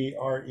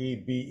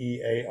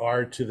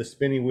 MEREBEAR, to the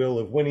spinny wheel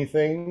of winning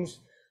things.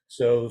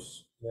 So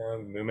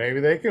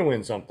maybe they can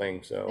win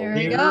something. So there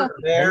we go.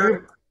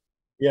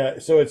 Yeah,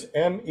 so it's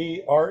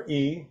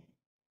MEREBEAR.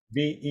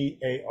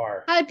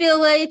 Hi,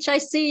 Bill H. I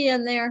see you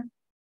in there.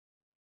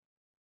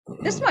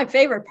 This is my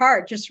favorite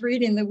part, just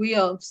reading the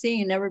wheel,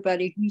 seeing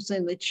everybody who's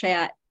in the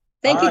chat.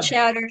 Thank you,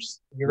 chatters.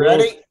 You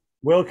ready?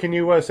 Will, can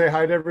you say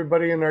hi to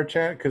everybody in our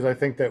chat? Because I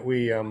think that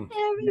we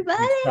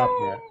everybody.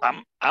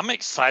 I'm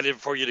excited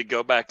for you to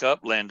go back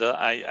up, Linda.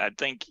 I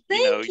think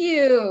Thank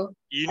you.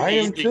 I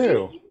am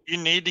too. You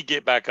need to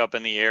get back up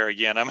in the air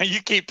again. I mean,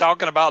 you keep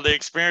talking about the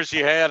experience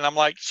you had, and I'm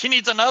like, she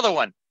needs another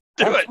one.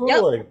 Do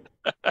Absolutely. it.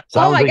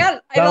 Oh my God!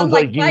 Sounds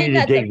like you need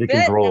to take the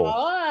control.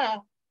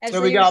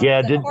 So we got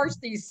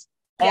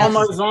Paul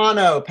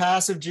Marzano,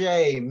 Passive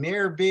J,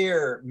 Mirror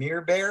Bear,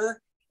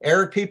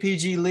 Erik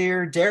PPG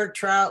Lear, Derek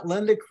Trout,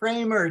 Linda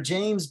Kramer,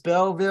 James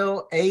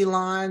Belleville,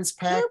 A-Lines,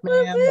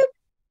 Pac-Man,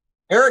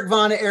 Eric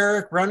Von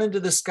Eric, Run Into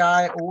the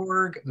Sky,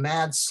 Org,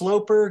 Mad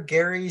Sloper,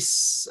 Gary,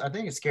 I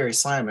think it's Gary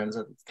Simons,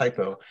 a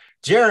typo,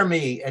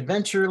 Jeremy,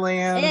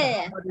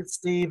 Adventureland,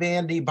 Steve,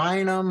 Andy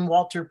Bynum,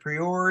 Walter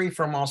Priori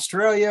from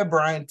Australia,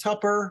 Brian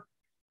Tupper,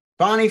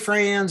 Bonnie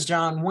Franz,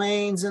 John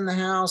Wayne's in the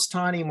house,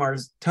 Tony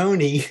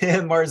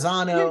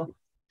Marzano,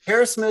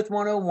 Harris Smith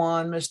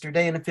 101, Mr.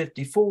 Dana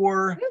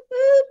 54,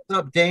 what's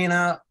up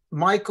Dana,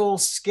 Michael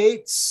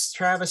Skates,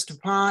 Travis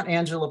DuPont,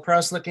 Angela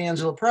Preslick,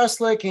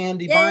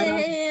 Andy Bynum.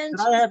 Did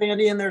I have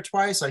Andy in there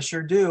twice? I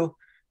sure do.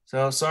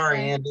 So sorry,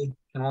 Andy.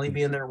 Can only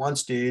be in there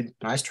once, dude.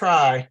 Nice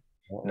try.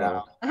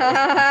 No.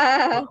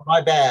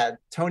 My bad.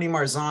 Tony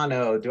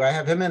Marzano. Do I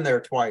have him in there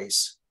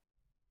twice?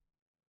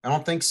 I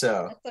don't think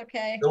so. That's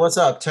okay. So what's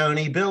up,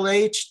 Tony? Bill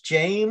H,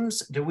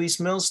 James, Deweese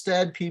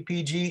Milstead,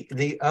 PPG,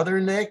 the other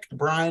Nick,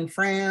 Brian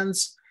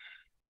Franz,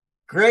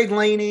 Greg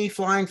Laney,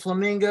 Flying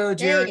Flamingo,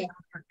 Jerry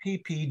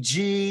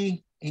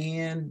PPG,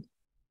 and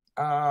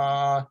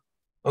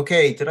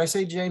okay, did I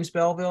say James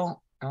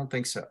Belleville? I don't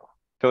think so.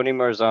 Tony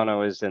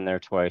Marzano is in there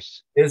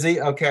twice. Is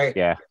he? Okay.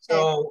 Yeah.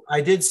 So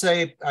I did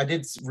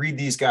read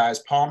these guys.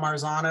 Paul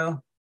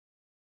Marzano.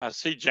 I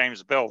see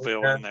James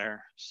Belleville in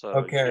there. So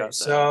okay,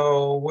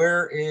 so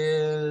where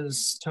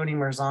is Tony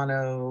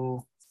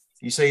Marzano?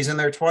 You say he's in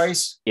there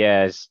twice?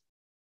 Yeah, it's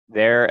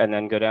there, and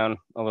then go down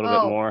a little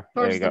bit more.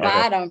 Towards the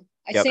bottom.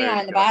 I see him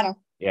on the bottom.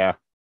 Yeah.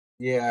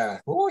 Yeah.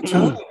 Oh,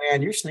 Tony,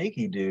 man, you're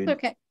sneaky, dude.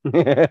 Okay.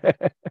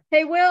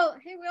 Hey, Will.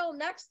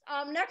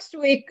 Next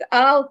week,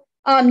 I'll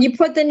you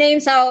put the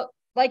names out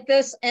like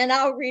this, and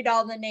I'll read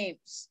all the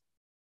names.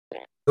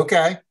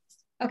 Okay.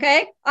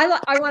 Okay. I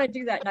want to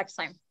do that next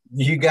time.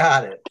 You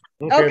got it.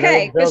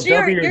 Okay, because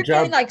you're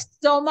doing like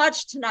so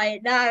much tonight.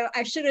 Now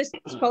I should have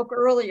spoke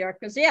earlier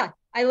because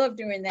I love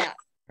doing that.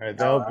 All right,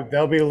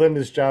 that'll be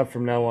Linda's job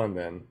from now on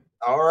then.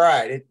 All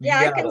right.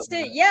 I can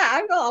see. Yeah,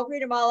 I will. I'll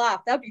read them all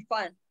off. That'd be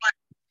fun.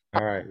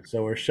 All right,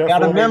 so we're shuffling.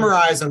 Got to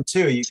memorize them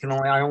too.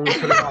 I only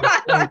put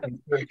it on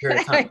a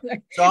period of time.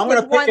 So I'm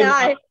going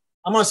to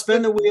I'm going to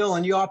spin the wheel,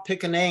 and you all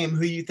pick a name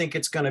who you think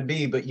it's going to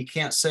be, but you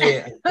can't say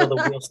it until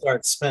the wheel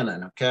starts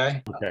spinning.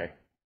 Okay. Okay.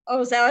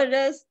 Oh, is that what it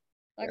is?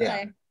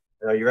 Okay.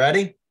 Yeah. Are you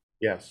ready?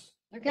 Yes.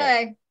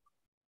 Okay.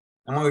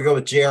 I'm going to go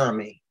with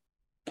Jeremy.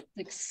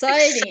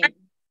 Exciting.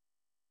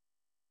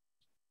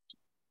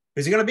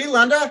 Is he going to be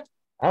Linda?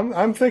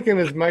 I'm thinking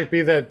it might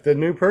be that the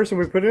new person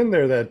we put in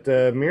there, that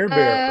Mirror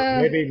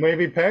Bear,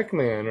 maybe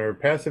Pac-Man or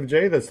Passive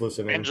J that's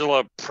listening.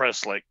 Angela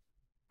Preslick.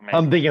 Maybe.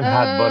 I'm thinking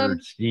Hot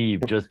Buttered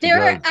Steve. Just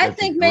Derek, I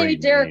think maybe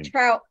Derek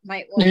Trout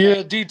might win.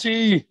 Yeah,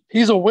 DT.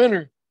 He's a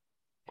winner.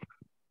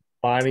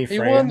 Bonnie He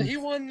Franz. He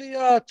won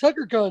the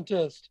Tucker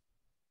contest.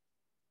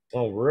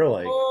 Oh,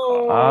 really?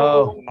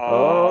 Oh.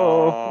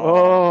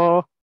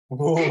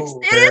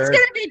 It is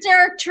going to be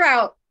Derek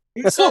Trout.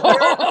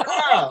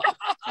 Oh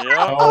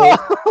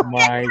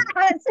my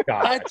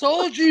God. I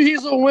told you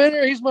he's a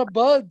winner. He's my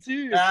bud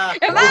too. Am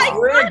I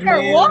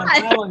winner? What?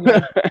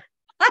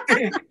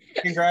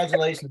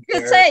 Congratulations. You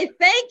could say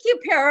thank you,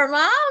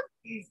 Paramount.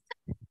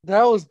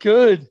 That was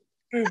good.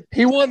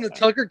 He won the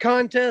Tucker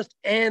contest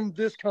and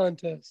this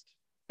contest.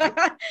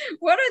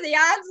 What are the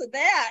odds of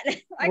that?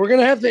 We're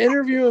gonna have to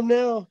interview him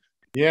now.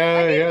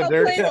 Yeah,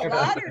 play the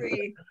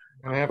lottery.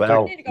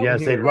 Well,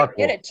 say luck.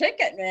 Get a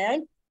ticket,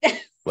 man.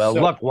 Well,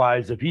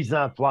 luck-wise, if he's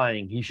not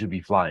flying, he should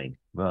be flying.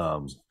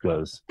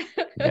 Because,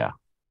 yeah.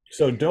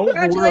 So don't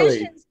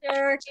worry.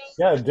 Derek.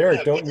 Yeah,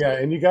 Derek,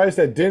 and you guys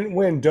that didn't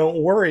win,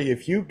 don't worry.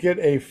 If you get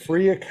a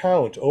free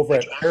account over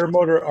at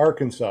Paramotor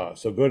Arkansas,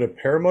 so go to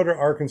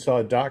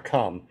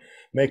paramotorarkansas.com.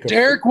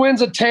 Derek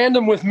wins a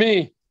tandem with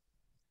me.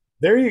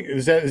 There you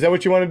is that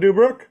what you want to do,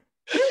 Brooke?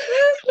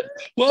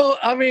 Well,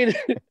 I mean,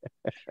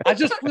 I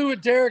just flew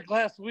with Derek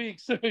last week,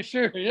 so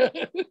sure, yeah.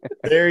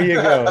 There you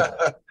go.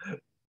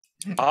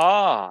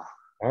 All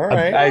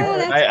right.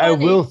 I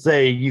will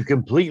say you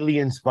completely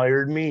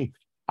inspired me.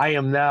 I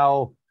am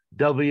now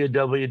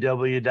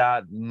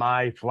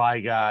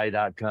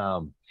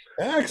www.myflyguy.com.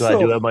 Excellent. So I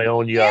do have my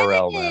own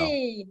URL now.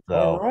 So,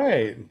 all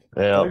right.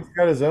 Yeah. He's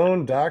got his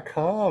own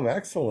 .com.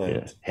 Excellent.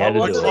 Yeah. Had to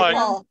do it.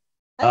 I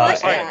like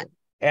that.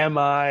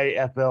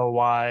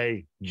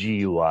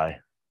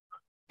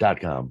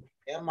 MIFLYGUI.com.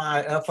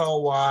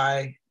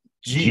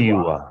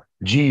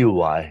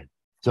 MIFLYGUI.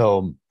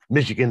 So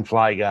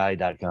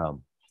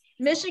MichiganFlyGuy.com.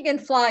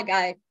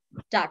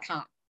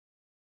 MichiganFlyGuy.com.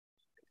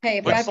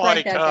 Hey, looks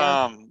like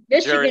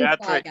Michigan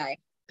Fly Guy.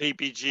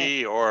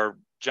 PPG or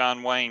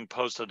John Wayne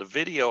posted a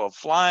video of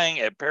flying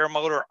at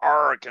Paramotor,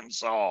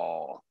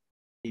 Arkansas.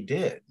 He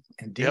did.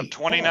 Indeed. Yep,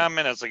 29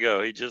 minutes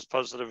ago. He just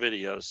posted a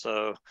video.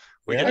 So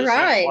we can just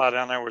fly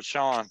down there with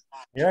Sean.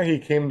 Yeah, he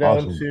came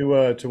down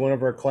to one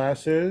of our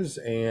classes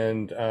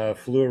and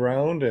flew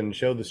around and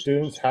showed the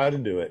students how to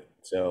do it.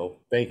 So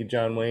thank you,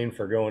 John Wayne,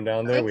 for going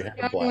down there. We had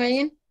a blast.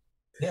 Wayne.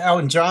 Yeah,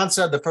 when John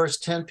said the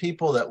first 10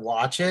 people that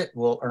watch it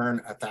will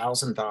earn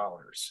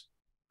 $1,000.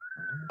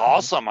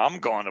 Awesome. I'm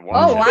going to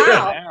watch Oh, it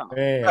wow.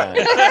 right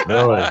now.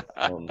 Really?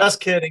 Just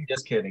kidding,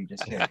 just kidding,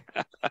 just kidding.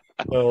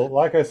 So,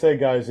 like I say,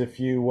 guys, if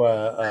you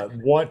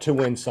want to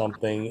win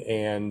something,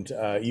 and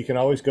you can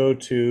always go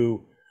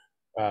to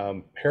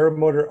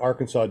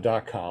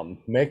paramotorarkansas.com,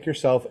 make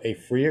yourself a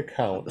free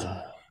account.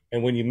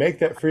 And when you make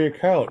that free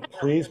account,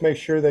 please make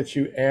sure that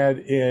you add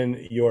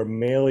in your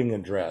mailing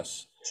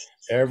address.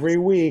 Every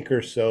week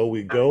or so,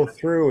 we go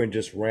through and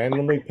just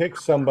randomly pick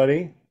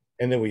somebody,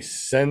 and then we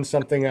send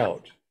something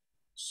out.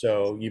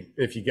 So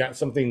if you got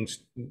something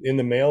in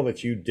the mail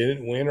that you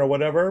didn't win or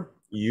whatever,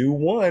 you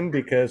won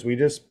because we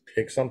just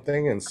pick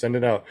something and send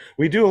it out.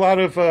 We do a lot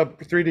of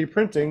 3D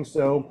printing,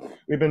 so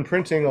we've been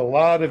printing a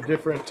lot of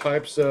different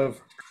types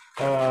of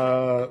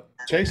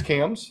chase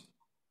cams,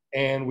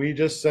 and we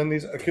just send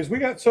these because we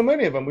got so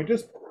many of them. We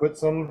just put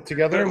some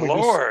together. Good and we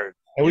Lord.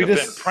 You've been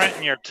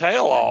printing your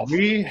tail off.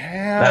 We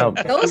have.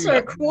 Those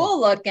are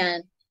cool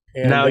looking.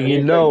 And now, then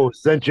you know,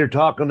 since you're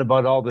talking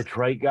about all the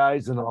trike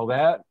guys and all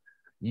that,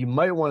 you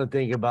might want to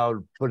think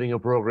about putting a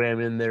program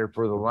in there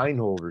for the line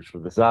holders for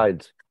the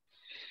sides.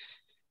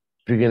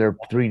 If you're gonna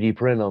 3D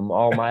print them,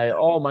 all my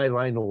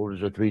line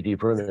holders are 3D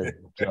printed.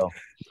 So,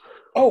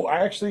 oh, I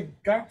actually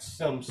got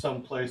some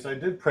someplace. I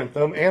did print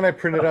them, and I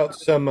printed out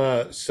some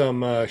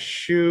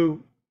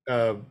shoe.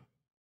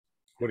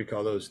 What do you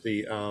call those?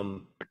 The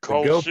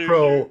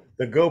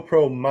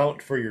GoPro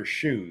mount for your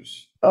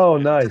shoes. oh,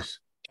 nice.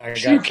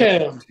 Shoe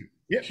cam.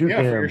 Yeah, Shoe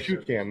for your cams.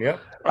 shoe cam. Yep.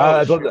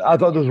 I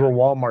thought those were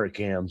Walmart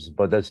cams,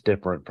 but that's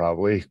different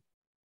probably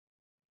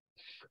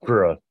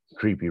for a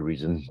creepy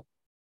reason.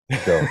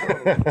 So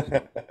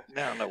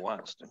Now no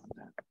one's doing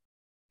that.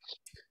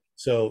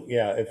 So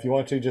yeah, if you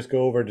want to, just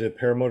go over to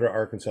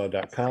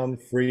paramotorarkansas.com,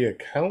 free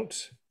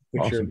account,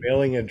 put your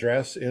mailing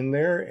address in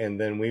there, and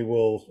then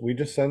we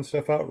just send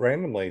stuff out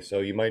randomly. So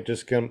you might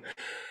just come,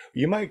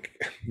 you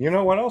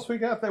know what else we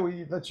got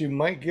that you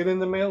might get in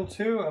the mail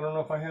too? I don't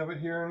know if I have it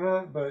here or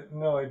not, but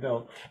no, I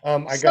don't.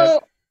 I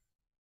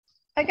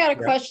got a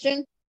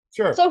question.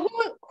 Sure. So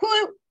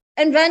who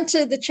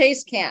invented the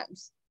chase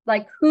cams?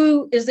 Like,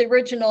 who is the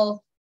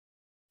original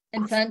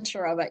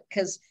inventor of it?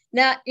 Because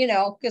now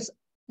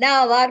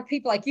a lot of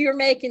people, like you're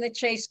making the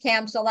chase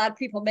cams, a lot of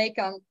people make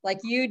them like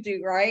you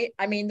do, right?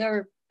 I mean,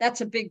 that's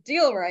a big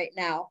deal right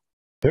now.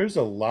 There's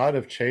a lot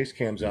of chase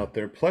cams out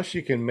there. Plus,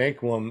 you can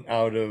make one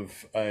out of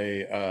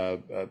a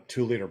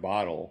 2-liter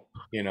bottle.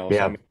 You know,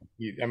 yeah. So,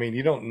 I mean,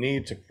 you don't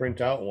need to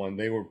print out one.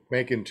 They were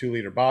making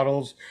 2-liter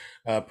bottles,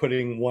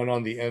 putting one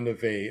on the end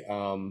of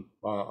an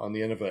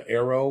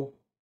arrow.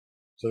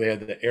 So they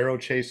had the arrow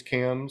chase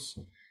cams.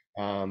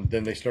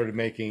 Then they started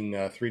making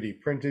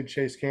 3D printed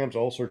chase cams,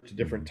 all sorts of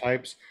different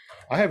types.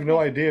 I have no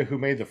idea who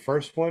made the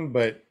first one,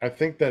 but I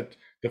think that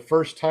the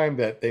first time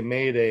that they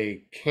made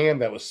a cam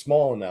that was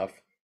small enough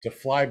to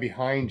fly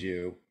behind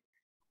you,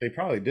 they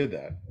probably did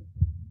that.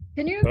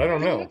 Can you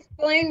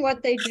explain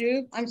what they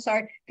do? I'm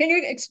sorry. Can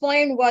you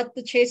explain what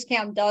the chase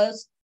cam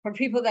does for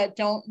people that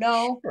don't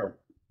know? Sure.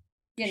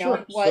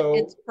 What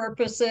its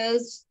purpose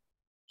is?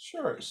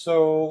 Sure.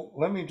 So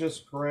let me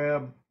just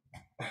grab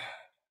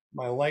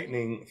my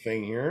lightning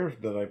thing here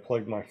that I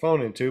plugged my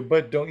phone into,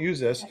 but don't use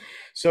this.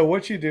 So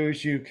what you do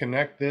is you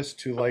connect this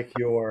to like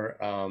your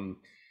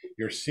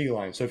C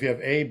line. So if you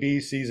have A, B,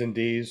 C's, and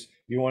D's,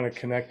 you want to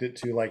connect it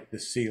to like the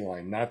C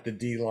line, not the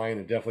D line,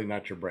 and definitely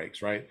not your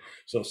brakes, right?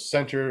 So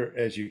center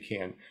as you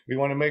can. We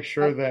want to make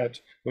sure that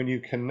when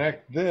you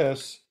connect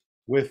this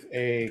with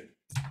a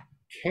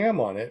cam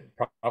on it,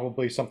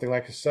 probably something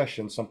like a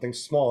Session, something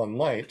small and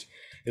light,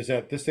 is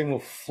that this thing will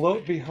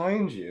float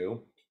behind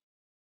you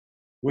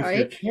with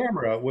your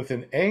camera with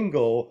an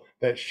angle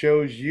that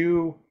shows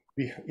you,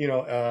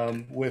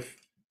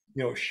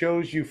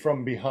 shows you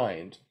from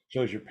behind,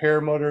 shows your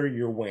paramotor,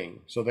 your wing.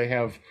 So they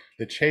have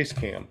the chase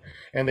cam,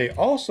 and they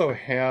also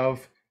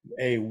have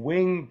a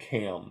wing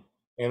cam.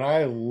 And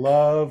I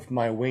love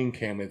my wing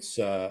cam. It's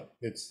a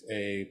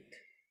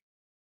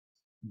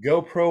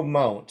GoPro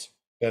mount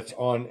that's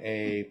on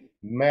a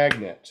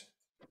magnet.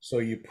 So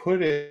you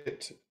put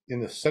it in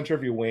the center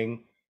of your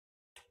wing.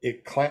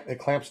 It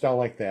clamps down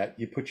like that.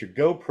 You put your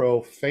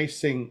GoPro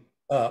facing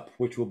up,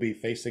 which will be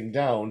facing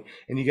down,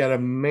 and you got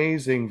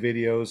amazing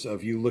videos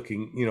of you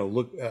looking,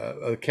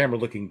 a camera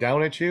looking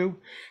down at you.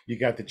 You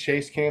got the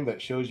chase cam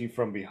that shows you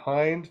from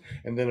behind,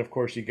 and then of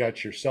course you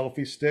got your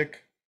selfie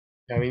stick.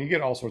 I mean, you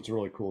get all sorts of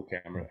really cool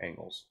camera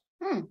angles.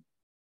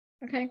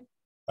 Okay.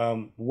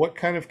 What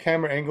kind of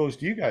camera angles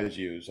do you guys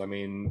use? I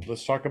mean,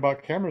 let's talk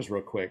about cameras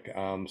real quick.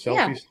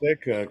 Selfie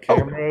stick,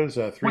 cameras,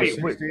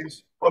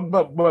 360s.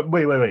 But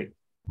wait.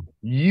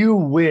 You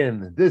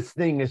win. This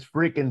thing is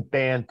freaking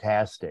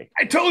fantastic.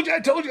 I told you.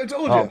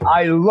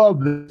 I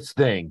love this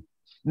thing.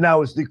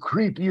 Now, it's the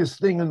creepiest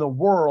thing in the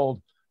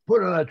world.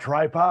 Put it on a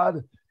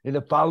tripod and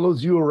it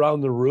follows you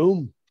around the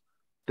room.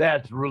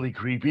 That's really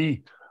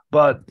creepy.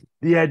 But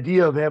the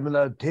idea of having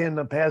a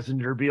tandem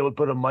passenger be able to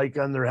put a mic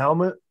on their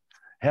helmet,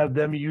 have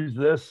them use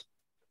this,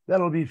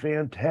 that'll be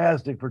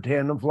fantastic for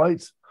tandem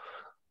flights.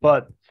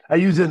 But I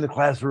use it in the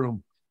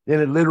classroom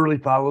and it literally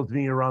follows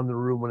me around the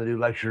room when I do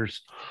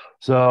lectures.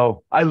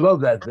 So I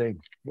love that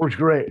thing. Works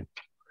great.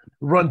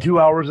 Run 2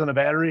 hours on a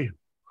battery.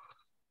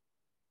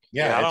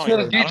 Yeah, I it's So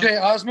the don't, I don't,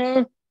 DJ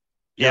Osmo.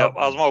 yeah, Yep.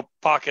 Osmo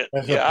Pocket.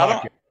 that's a Yeah,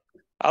 pocket.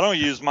 I don't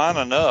use mine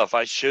enough.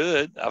 I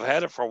should. I've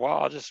had it for a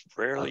while. I just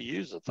rarely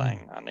use the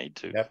thing. I need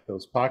to. Yep,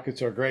 those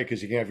pockets are great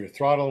because you can have your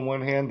throttle in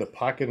one hand, the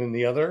pocket in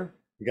the other.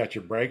 You got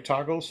your brake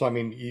toggle. So, I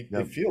mean,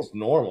 Yep. it feels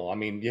normal. I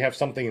mean, you have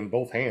something in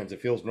both hands.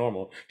 It feels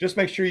normal. Just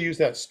make sure you use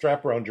that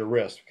strap around your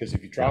wrist because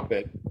if you drop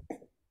it,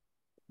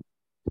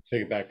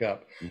 take it back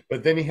up.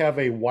 But then you have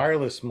a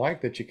wireless mic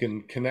that you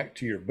can connect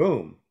to your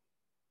boom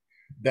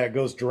that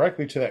goes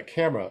directly to that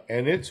camera.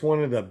 And it's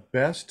one of the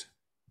best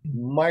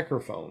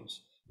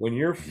microphones. When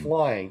you're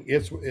flying,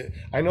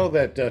 I know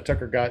that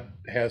Tucker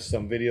has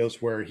some videos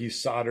where he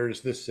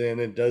solders this in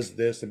and does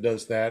this and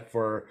does that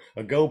for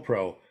a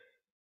GoPro.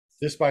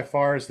 This by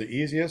far is the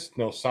easiest,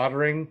 no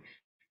soldering,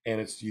 and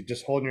it's you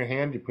just hold in your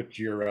hand, you put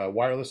your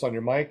wireless on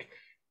your mic,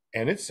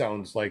 and it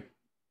sounds like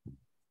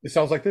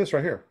this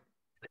right here.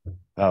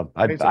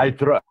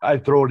 I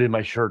throw it in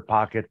my shirt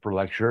pocket for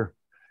lecture,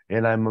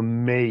 and I'm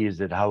amazed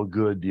at how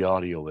good the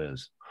audio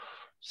is.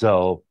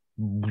 So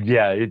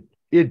yeah,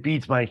 it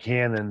beats my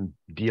Canon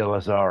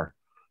DLSR.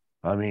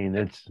 I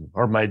mean,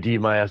 or my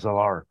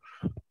SLR.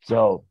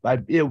 So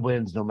it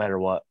wins no matter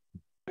what.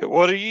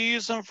 What are you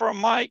using for a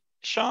mic,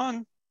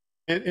 Sean?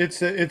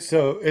 It's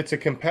a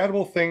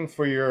compatible thing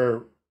for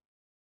your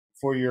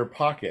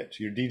pocket,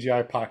 your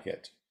DJI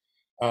pocket.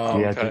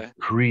 Yeah, it's a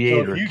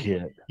creator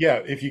kit.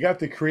 Yeah, if you got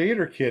the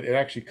creator kit, it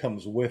actually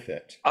comes with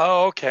it.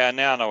 Oh, okay.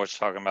 Now I know what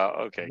you're talking about.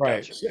 Okay,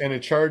 Right. gotcha. And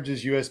it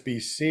charges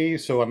USB-C.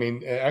 So, I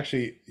mean,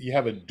 actually, you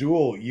have a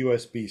dual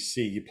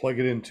USB-C. You plug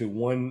it into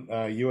one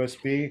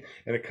USB,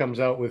 and it comes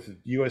out with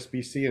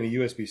USB-C and a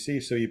USB-C.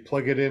 So you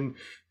plug it in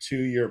to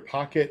your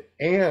pocket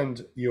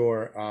and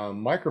your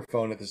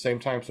microphone at the same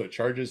time. So it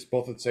charges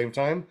both at the same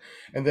time.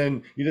 And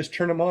then you just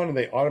turn them on, and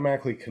they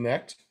automatically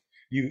connect.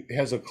 It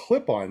has a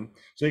clip on,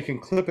 so you can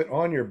clip it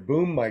on your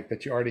boom mic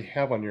that you already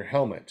have on your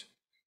helmet,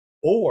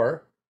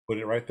 or put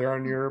it right there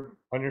on your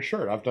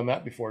shirt. I've done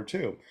that before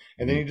too.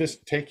 And then you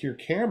just take your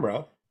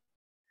camera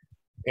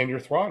and your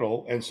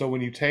throttle, and so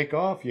when you take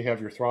off, you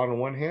have your throttle in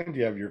one hand,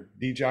 you have your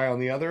DJI on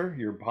the other,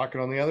 your pocket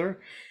on the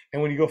other,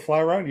 and when you go fly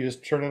around, you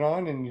just turn it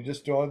on and you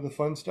just do all the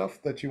fun stuff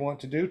that you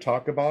want to do.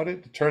 Talk about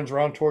it. It turns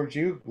around towards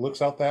you,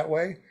 looks out that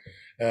way.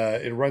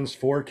 It runs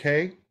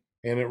 4K.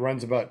 And it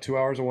runs about 2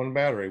 hours on one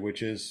battery,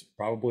 which is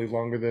probably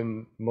longer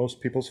than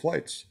most people's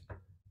flights.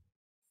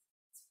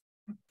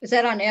 Is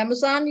that on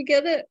Amazon you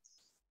get it?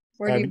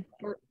 I'm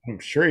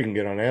sure you can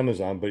get it on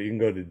Amazon, but you can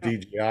go to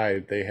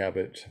DJI. They have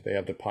it. They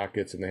have the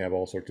pockets and they have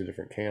all sorts of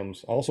different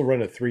cams. I also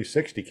run a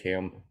 360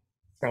 cam.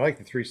 I like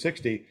the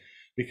 360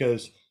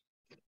 because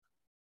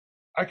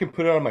I can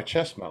put it on my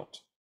chest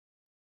mount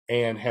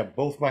and have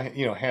both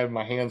have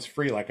my hands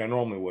free like I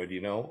normally would,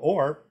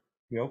 or,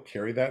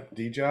 carry that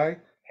DJI.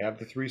 Have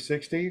the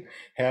 360,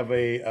 have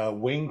a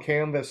wing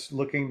cam that's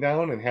looking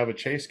down, and have a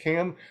chase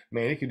cam.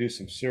 Man, you can do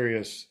some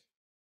serious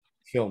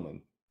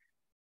filming.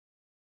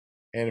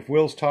 And if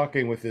Will's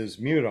talking with his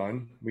mute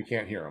on, we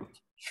can't hear him.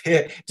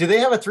 Yeah. Do they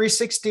have a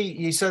 360?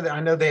 You said that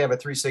I know they have a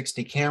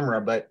 360 camera,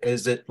 but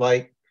is it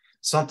like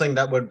something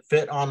that would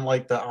fit on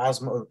like the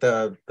Osmo,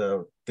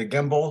 the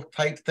gimbal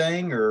type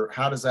thing, or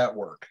how does that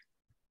work?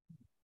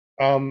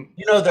 The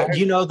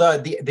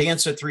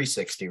Insta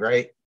 360,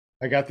 right?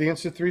 I got the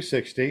Insta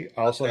 360.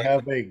 I also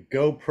have a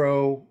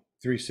GoPro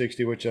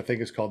 360, which I think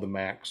is called the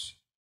Max.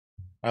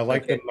 I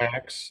like the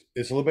Max.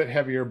 It's a little bit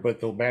heavier, but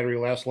the battery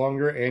lasts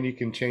longer, and you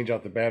can change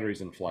out the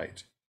batteries in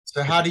flight.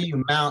 So how do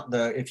you mount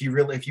if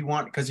you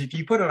want, because if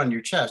you put it on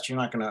your chest, you're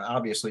not going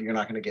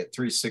to get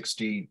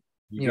 360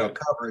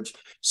 coverage.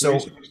 So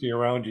 360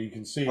 around you, you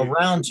can see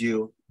around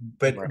you,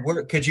 but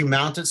right. Could you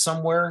mount it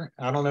somewhere?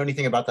 I don't know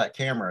anything about that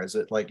camera. Is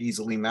it like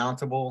easily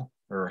mountable?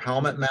 Or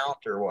helmet mount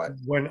or what?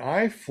 When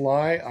I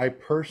fly, I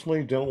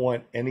personally don't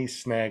want any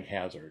snag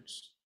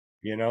hazards,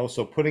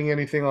 so putting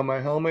anything on my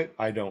helmet,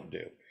 I don't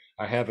do.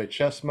 I have a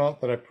chest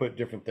mount that I put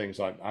different things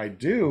on. I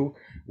do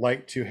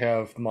like to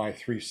have my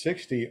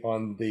 360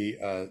 on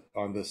the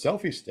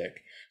selfie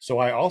stick. So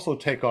I also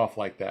take off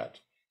like that.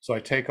 So I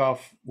take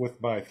off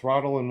with my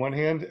throttle in one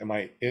hand and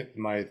my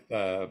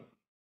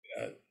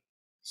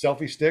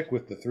selfie stick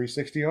with the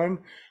 360 on.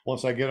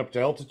 Once I get up to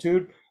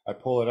altitude, I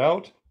pull it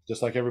out.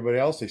 Just like everybody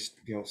else, they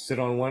sit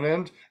on one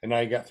end, and now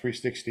you got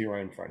 360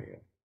 right in front of you.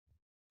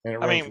 And it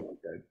runs really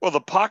good. Well, the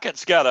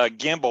pocket's got a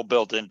gimbal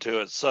built into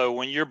it, so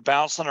when you're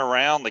bouncing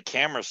around, the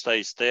camera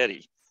stays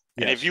steady.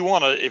 And if you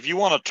want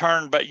to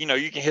turn back, you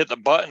can hit the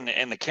button,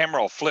 and the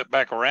camera will flip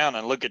back around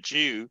and look at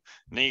you,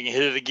 and then you can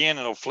hit it again,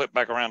 and it'll flip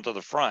back around to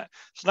the front.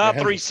 It's not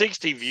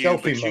 360 view,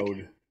 selfie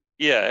mode.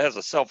 It has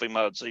a selfie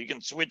mode, so you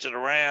can switch it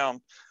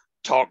around,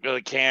 talk to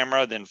the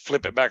camera, then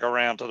flip it back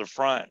around to the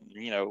front.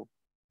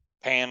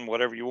 Pan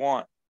whatever you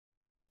want.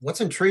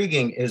 What's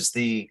intriguing is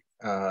the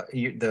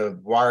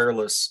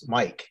wireless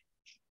mic.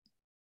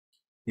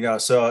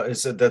 So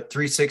is it the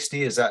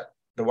 360? Is that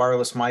the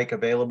wireless mic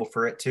available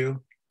for it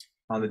too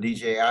on the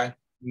DJI?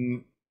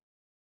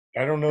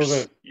 I don't know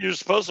that You're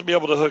supposed to be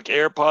able to hook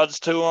AirPods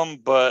to them,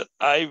 but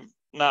I've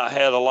not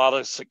had a lot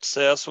of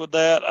success with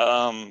that.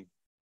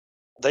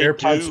 They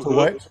AirPods do to hook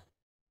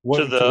what?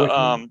 to To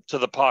what? to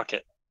the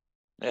pocket.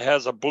 It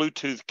has a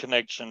Bluetooth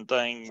connection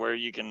thing where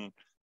you can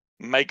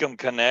make them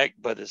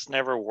connect, but it's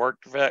never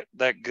worked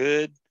that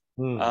good.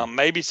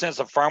 Maybe since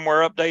the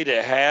firmware update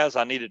it has.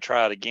 I need to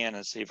try it again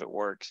and see if it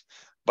works.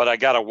 But I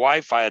got a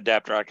Wi-Fi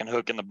adapter I can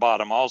hook in the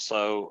bottom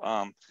also.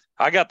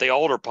 I got the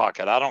older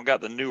pocket. I don't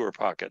got the newer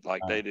pocket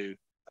like they do.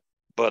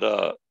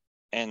 But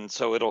and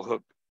so it'll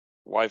hook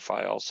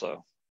Wi-Fi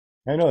also.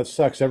 I know it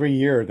sucks. Every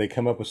year they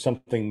come up with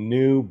something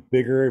new,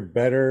 bigger,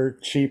 better,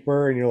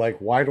 cheaper, and you're like,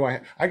 why do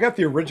I got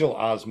the original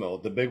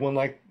Osmo, the big one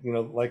like,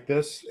 like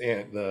this,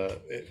 and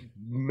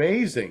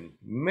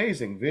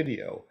amazing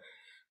video.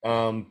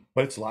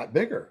 But it's a lot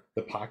bigger.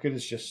 The pocket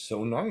is just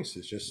so nice.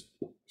 It just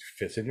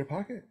fits in your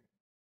pocket.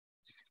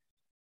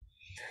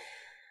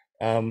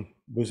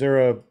 Was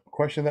there a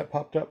question that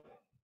popped up?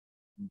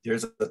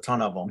 There's a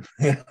ton of them.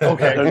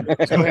 Okay,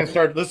 let's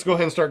go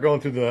ahead and start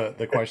going through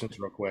the questions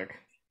real quick.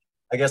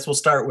 I guess we'll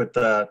start with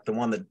the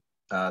one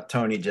that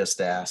Tony just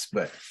asked,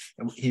 but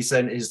he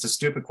said it's a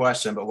stupid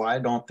question, but why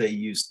don't they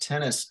use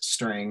tennis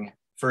string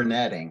for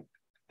netting?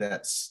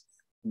 That's,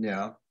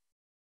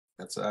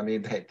 I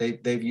mean,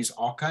 they've used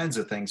all kinds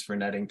of things for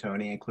netting,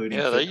 Tony, including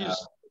they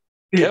use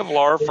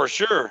Kevlar for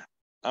sure.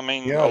 I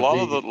mean, a lot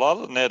of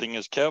the netting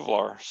is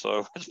Kevlar,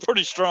 so it's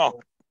pretty strong.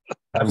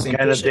 I'm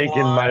kind of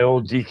thinking my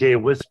old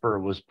DK Whisper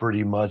was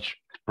pretty much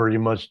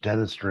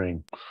tennis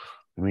string.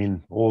 I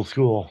mean, old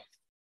school.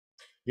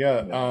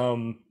 Yeah.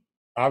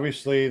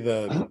 Obviously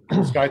the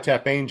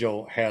SkyTap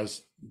Angel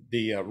has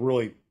the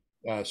really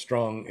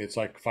strong, it's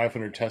like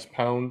 500 test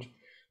pound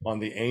on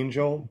the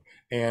Angel.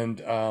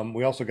 And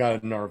we also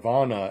got a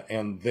Nirvana,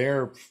 and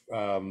their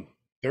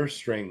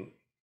string,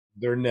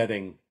 their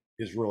netting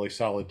is really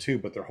solid too,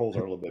 but their holes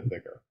are a little bit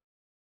bigger.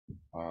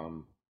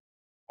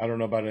 I don't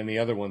know about any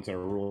other ones that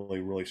are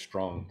really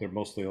strong. They're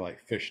mostly like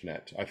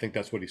fishnet. I think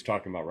that's what he's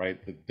talking about,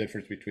 right? The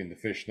difference between the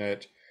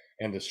fishnet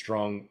and the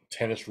strong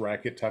tennis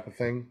racket type of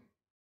thing.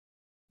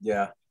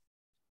 Yeah.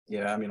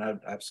 I mean,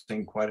 I've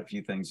seen quite a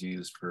few things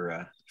used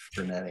for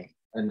netting,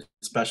 and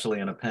especially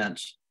in a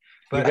pinch.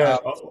 But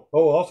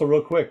also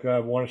real quick, I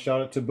want to shout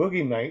out to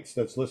Boogie Nights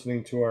that's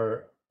listening to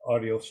our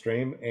audio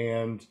stream,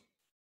 and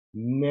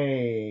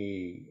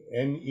Negin,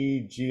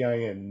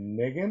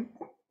 Negan,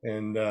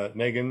 and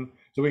Negan.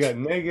 So we got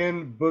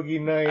Negan, Boogie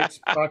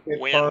Nights, Pocket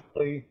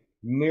Farley,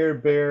 Near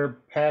Bear,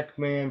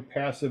 Pac-Man,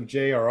 Passive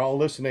J are all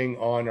listening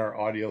on our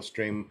audio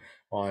stream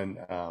on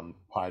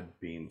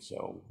Podbean.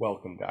 So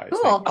welcome, guys.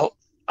 Cool.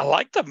 I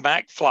like the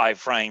MacFly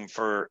frame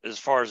for as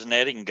far as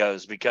netting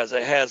goes, because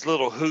it has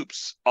little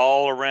hoops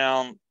all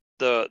around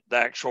the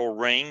actual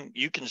ring.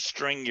 You can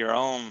string your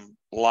own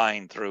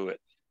line through it.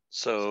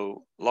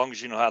 So long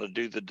as you know how to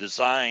do the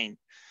design,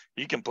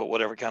 you can put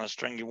whatever kind of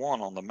string you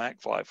want on the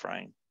MacFly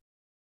frame.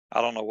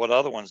 I don't know what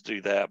other ones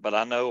do that, but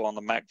I know on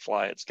the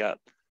MacFly it's got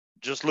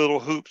just little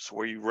hoops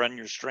where you run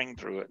your string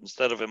through it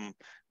instead of them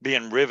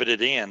being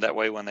riveted in. That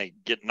way, when they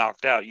get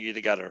knocked out, you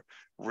either got to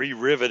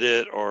re-rivet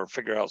it or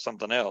figure out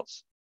something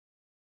else.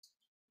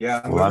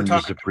 Yeah, well, I'm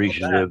just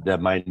appreciative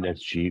that my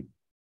net's cheap.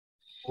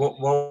 What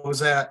was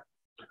that?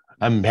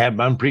 I'm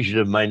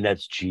appreciative my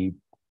net's cheap,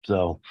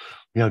 so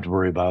you don't have to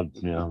worry about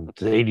it's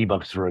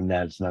 $80 for a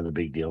net. It's not a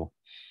big deal.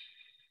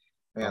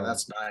 Man,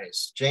 that's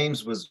nice.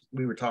 James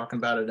we were talking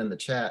about it in the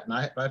chat,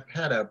 and I've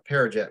had a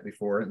Parajet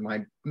before, and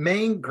my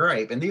main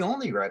gripe, and the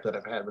only gripe that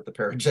I've had with the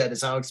Parajet,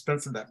 is how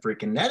expensive that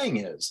freaking netting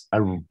is.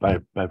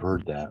 I've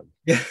heard that.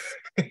 Yeah,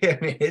 I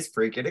mean, it's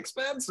freaking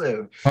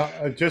expensive.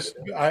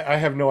 I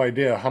have no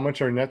idea how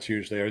much are nets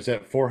usually. Is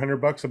that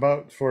 $400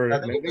 about for? I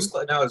think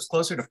it's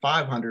closer to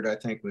 500, I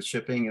think, with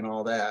shipping and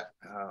all that.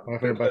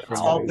 $500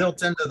 it's all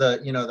built into the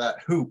that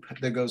hoop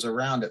that goes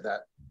around it.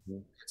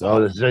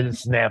 It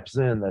snaps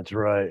in. That's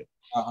right.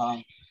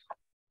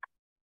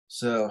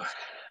 So,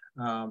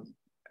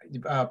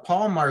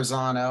 Paul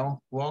Marzano,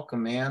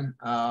 welcome, man.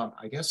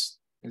 I guess,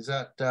 is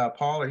that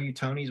Paul? Are you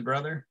Tony's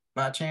brother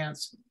by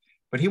chance?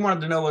 But he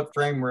wanted to know what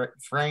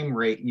frame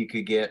rate you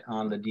could get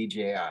on the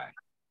DJI.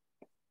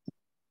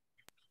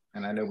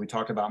 And I know we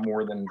talked about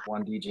more than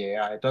one DJI.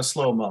 It does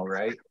slow-mo,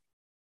 right?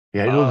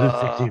 Yeah, it'll do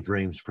 60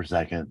 frames per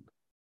second.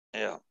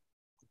 Yeah.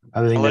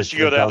 Unless you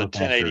go down to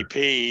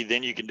 1080p,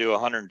 then you can do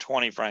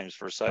 120 frames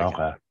per second.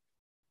 Okay.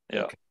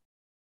 Yeah.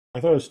 I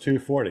thought it was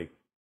 240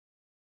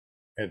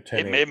 at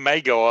 10. It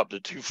may go up to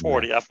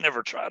 240. Yeah. I've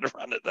never tried to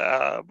run it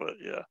that high, but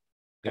yeah.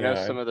 I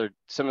know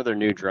some of their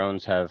new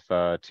drones have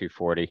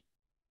 240.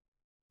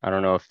 I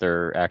don't know if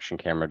their action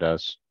camera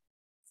does.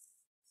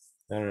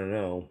 I don't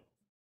know.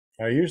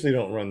 I usually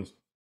don't run.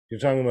 You're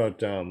talking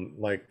about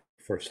like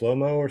for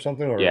slow-mo or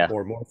something,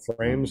 or more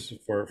frames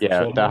for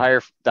slow-mo? the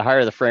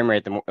higher the frame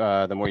rate,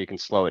 the more you can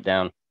slow it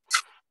down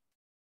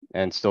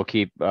and still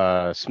keep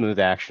smooth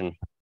action.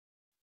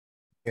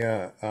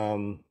 Yeah,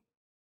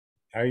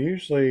 I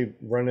usually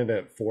run it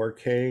at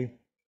 4K,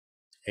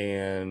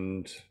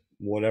 and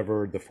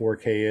whatever the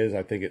 4K is,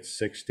 I think it's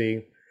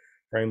 60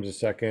 frames a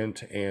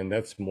second, and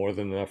that's more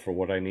than enough for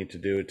what I need to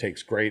do. It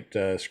takes great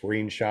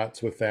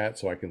screenshots with that,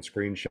 so I can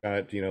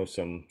screenshot, you know,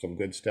 some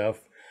good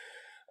stuff.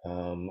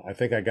 I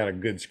think I got a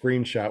good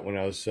screenshot when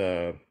I was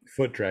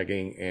foot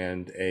dragging,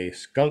 and a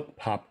skunk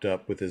popped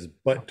up with his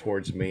butt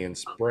towards me and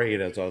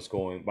sprayed as I was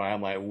going by.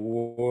 I'm like,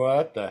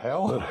 what the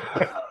hell?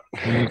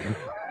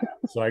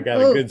 So I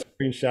got a good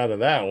screenshot of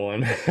that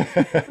one.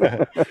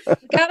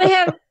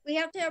 We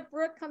have to have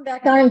Brooke come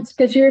back on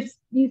because you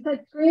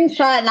said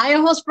screenshot, and I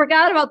almost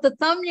forgot about the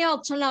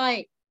thumbnail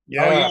tonight.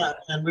 Yeah. Oh yeah,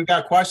 and we've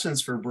got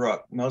questions for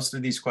Brooke. Most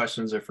of these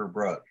questions are for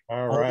Brooke.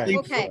 All right. Only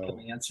Okay. Brooke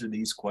can answer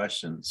these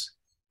questions.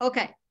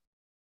 Okay.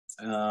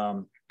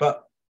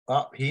 But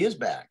he is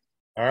back.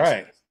 All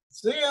right.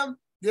 See him?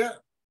 Yeah.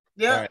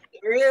 All right.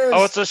 There he is.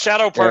 Oh, it's a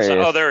shadow person.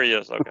 There he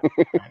is. Oh, there he is.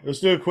 Okay. Let's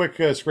do a quick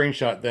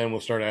screenshot, then we'll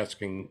start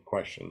asking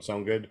questions.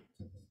 Sound good?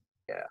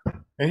 Yeah.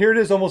 And here it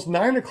is, almost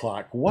 9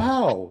 o'clock.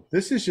 Wow.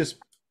 This is just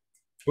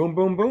boom,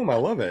 boom, boom. I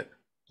love it.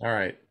 All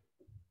right.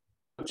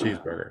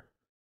 Cheeseburger.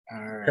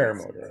 All right.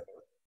 Paramotor.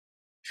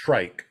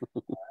 Trike.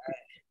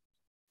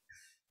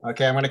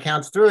 Okay, I'm going to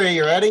count to 3.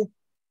 You ready?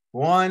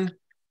 1,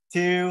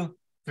 2,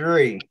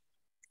 3.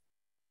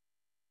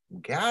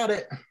 Got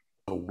it.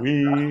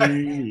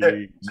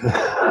 Sweet.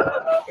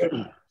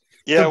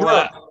 Yeah,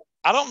 well,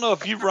 I don't know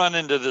if you've run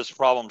into this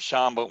problem,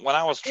 Sean, but when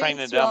I was training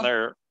Thanks, down Rob.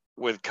 there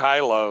with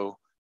Kylo,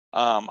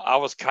 I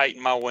was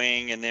kiting my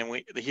wing, and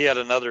then he had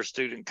another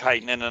student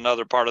kiting in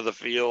another part of the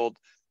field.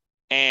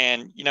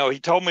 And, you know, he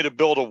told me to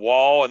build a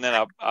wall, and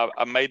then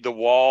I made the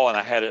wall, and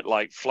I had it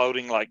like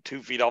floating like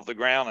 2 feet off the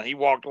ground. And he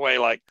walked away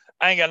like,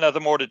 I ain't got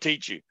nothing more to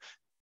teach you.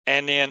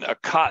 And then a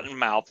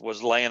cottonmouth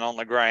was laying on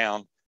the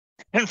ground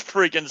and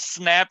freaking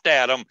snapped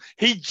at him.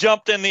 He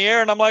jumped in the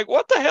air, and I'm like,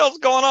 what the hell's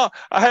going on?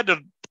 I had to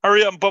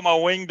hurry up and put my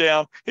wing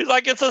down. He's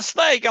like, it's a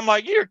snake. I'm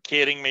like, you're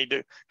kidding me,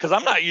 dude. Because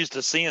I'm not used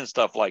to seeing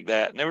stuff like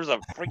that. And there was a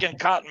freaking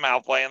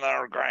cottonmouth laying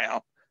on the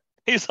ground.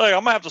 He's like, I'm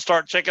going to have to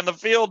start checking the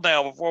field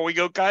now before we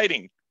go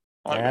kiting.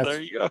 I'm like, well,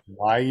 there you go.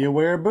 Why you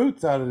wear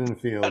boots out in the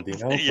field, you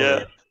know?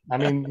 Yeah. I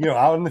mean, you know,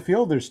 out in the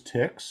field, there's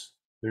ticks,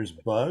 there's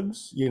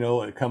bugs, you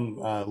know, it come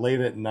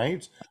late at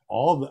night.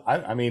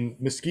 I mean,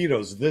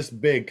 mosquitoes this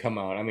big come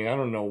out. I mean, I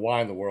don't know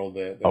why in the world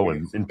that.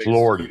 In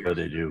Florida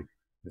they do.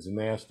 It's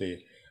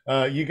nasty.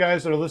 You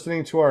guys are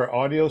listening to our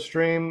audio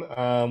stream.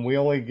 We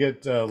only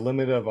get a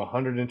limit of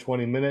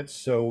 120 minutes,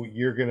 so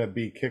you're going to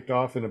be kicked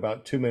off in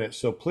about 2 minutes.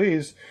 So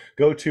please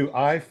go to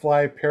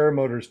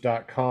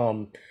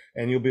iflyparamotors.com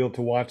and you'll be able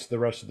to watch the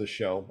rest of the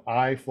show.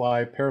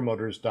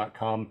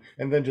 iflyparamotors.com,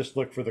 and then just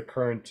look for the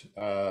current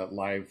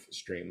live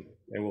stream,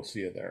 and we'll see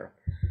you there.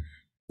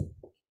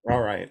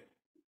 All right.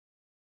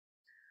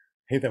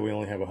 Hate that we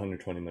only have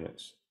 120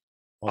 minutes.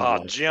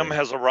 Jim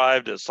has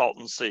arrived at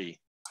Salton Sea.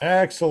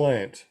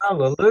 Excellent.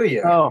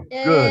 Hallelujah. Oh,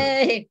 good.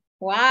 Yay.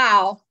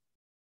 Wow.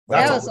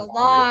 That's That was a a-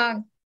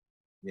 long,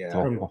 Yeah.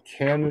 From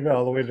Canada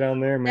all the way down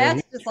there, man.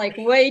 that's just like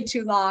way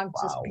too long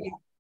to be.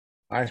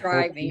 I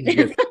driving. hope he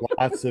gets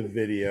lots of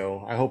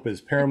video. I hope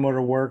his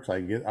paramotor works.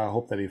 I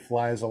hope that he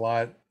flies a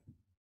lot.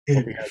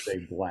 Hope he has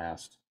a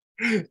blast.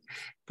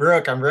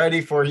 Brooke, I'm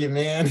ready for you,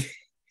 man.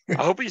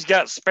 I hope he's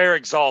got spare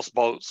exhaust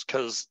bolts,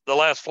 because the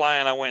last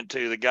flying I went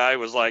to, the guy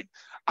was like,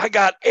 I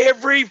got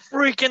every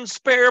freaking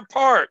spare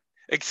part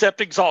except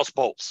exhaust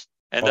bolts.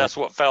 And that's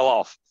what fell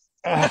off.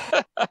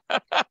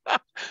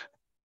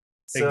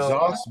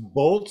 Exhaust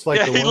bolts, like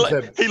Yeah, the ones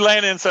that he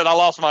landed and said, I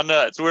lost my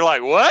nuts. We were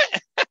like, what?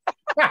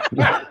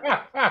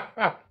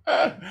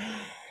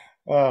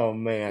 Oh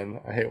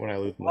man, I hate when I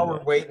lose my While we're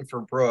nuts. waiting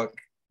for Brooke,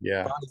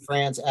 Yeah. Bonnie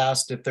France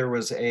asked if there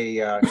was a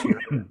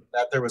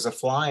that there was a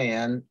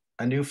fly-in,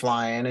 a new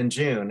fly-in in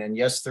June, and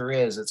yes, there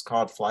is. It's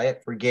called Fly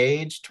It for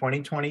Gauge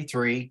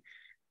 2023.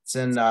 It's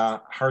in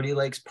Hardy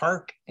Lakes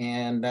Park,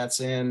 and that's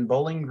in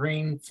Bowling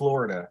Green,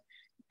 Florida.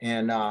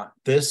 And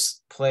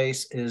this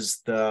place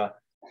is the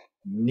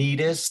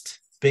neatest,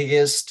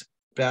 biggest,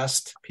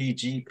 best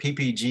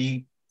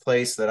PPG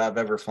place that I've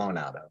ever flown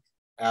out of.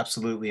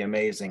 Absolutely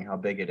amazing how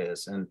big it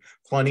is, and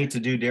plenty to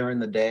do during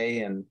the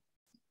day. And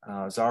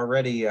I was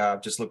already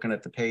just looking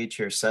at the page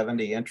here,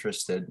 70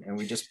 interested, and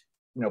we just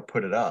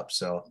put it up.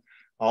 So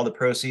all the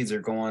proceeds are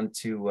going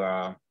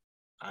to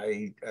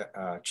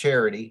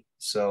charity.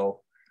 So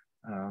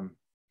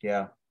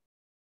yeah,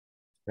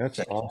 That's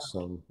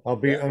awesome.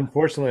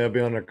 Unfortunately, I'll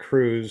be on a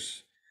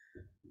cruise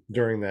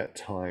during that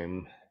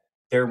time.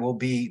 There will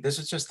be, this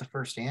is just the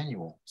first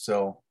annual,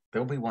 so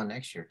there'll be one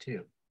next year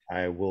too.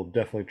 I will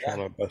definitely try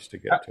my best to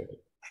get to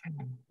it.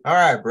 All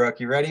right, Brooke,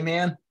 you ready,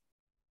 man?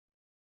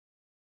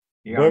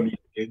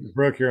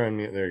 Brooke, you're on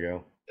mute. There you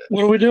go.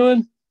 What are we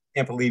doing?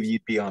 Can't believe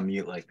you'd be on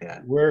mute like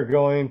that. We're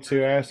going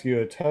to ask you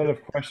a ton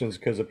of questions,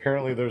 because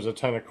apparently there's a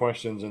ton of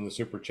questions in the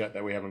super chat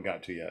that we haven't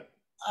got to yet.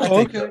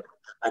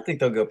 I think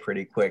they'll go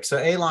pretty quick. So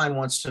A-Line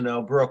wants to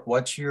know, Brooke,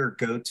 what's your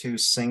go-to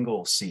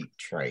single seat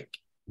trike?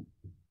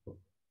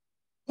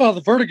 Oh,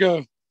 the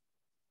Vertigo.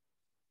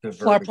 The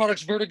Fly Vertigo.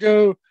 Products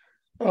Vertigo,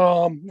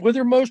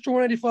 whether Moster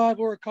 185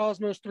 or a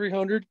Cosmos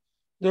 300,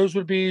 those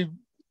would be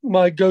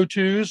my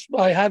go-tos.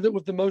 I have it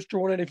with the Moster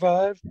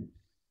 185.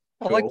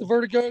 I like the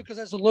Vertigo because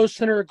it has a low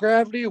center of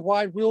gravity, a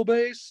wide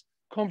wheelbase,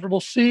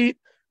 comfortable seat,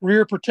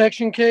 rear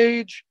protection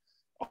cage.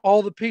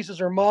 All the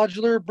pieces are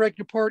modular, break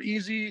apart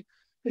easy.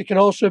 It can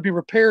also be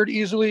repaired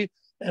easily,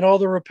 and all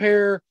the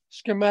repair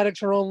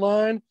schematics are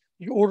online.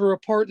 You order a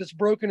part that's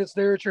broken, it's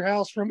there at your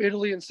house from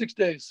Italy in 6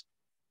 days.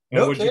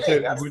 And what'd you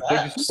say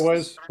it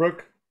was,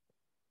 Brooke?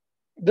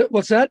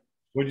 What's that?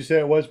 What'd you say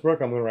it was,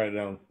 Brooke? I'm going to write it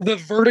down. The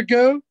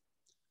Vertigo.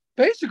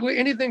 Basically,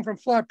 anything from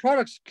Fly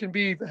Products can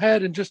be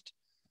had in just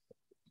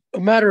a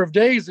matter of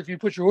days if you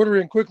put your order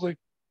in quickly.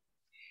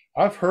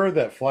 I've heard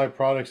that Fly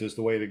Products is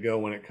the way to go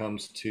when it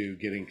comes to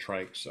getting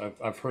trikes.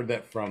 I've heard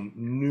that from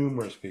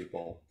numerous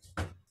people.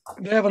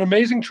 They have an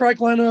amazing trike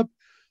lineup.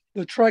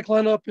 The trike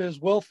lineup is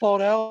well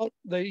thought out.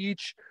 They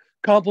each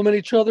complement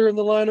each other in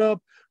the lineup.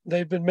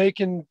 They've been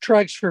making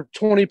trikes for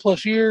 20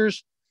 plus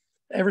years.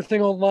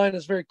 Everything online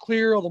is very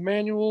clear. All the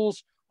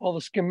manuals, all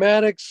the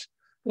schematics,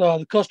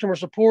 the customer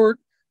support.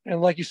 And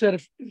like you said,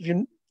 if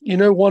you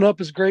know, One Up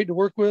is great to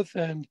work with,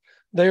 and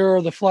they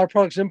are the Fly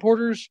Products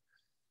importers.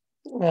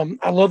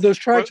 I love those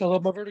trikes. I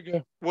love my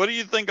Vertigo. What do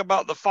you think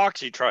about the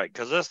Foxy trike?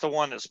 Because that's the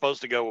one that's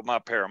supposed to go with my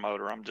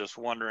Paramotor. I'm just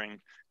wondering.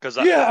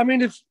 I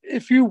mean,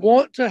 if you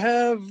want to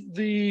have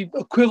the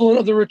equivalent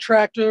of the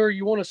retractor,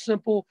 you want a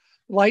simple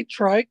light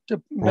trike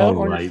to mount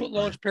on your foot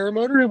launch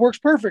Paramotor, it works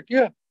perfect.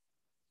 Yeah.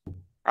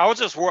 I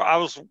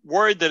was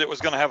worried that it was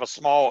going to have a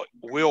small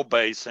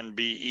wheelbase and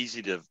be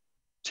easy to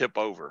tip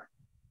over.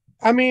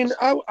 I mean,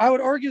 I would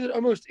argue that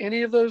almost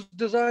any of those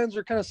designs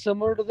are kind of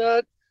similar to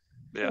that.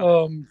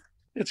 Yeah.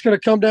 It's going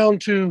to come down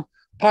to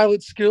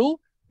pilot skill.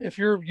 If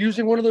you're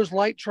using one of those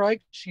light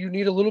trikes, you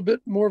need a little bit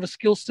more of a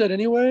skill set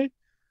anyway.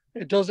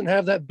 It doesn't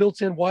have that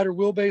built-in wider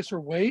wheelbase or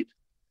weight.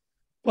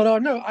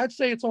 But no, I'd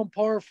say it's on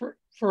par for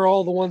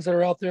all the ones that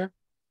are out there.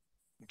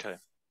 Okay.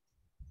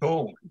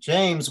 Cool.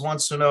 James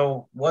wants to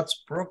know,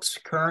 what's Brooke's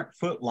current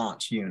foot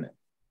launch unit?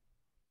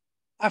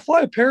 I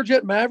fly a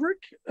Parajet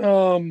Maverick.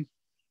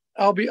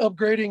 I'll be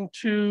upgrading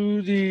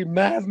to the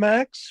Mav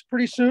Max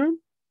pretty soon.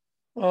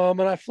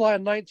 And I fly a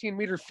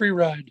 19-meter free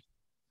ride.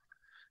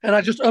 And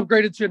I just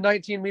upgraded to a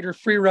 19-meter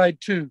free ride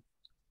too.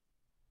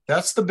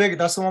 That's the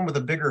one with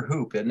the bigger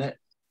hoop, isn't it?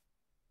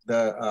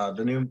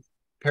 The new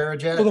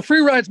Parajet. Well, the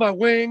free ride's my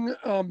wing.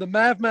 The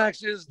Mav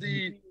Max is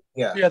the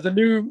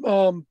new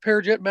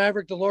Parajet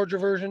Maverick, the larger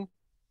version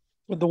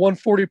with the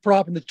 140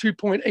 prop and the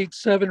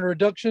 2.87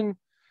 reduction.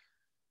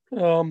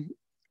 And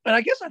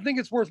I guess I think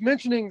it's worth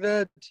mentioning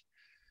that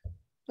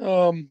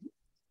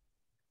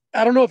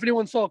I don't know if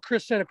anyone saw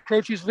Chris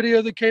Santacroce's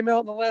video that came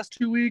out in the last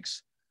 2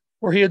 weeks,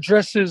 where he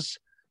addresses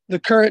the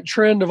current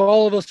trend of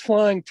all of us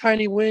flying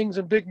tiny wings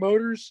and big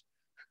motors.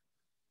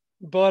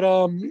 But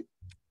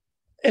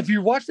if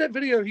you watch that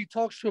video, he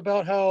talks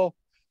about how,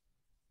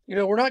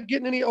 we're not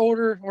getting any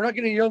older, we're not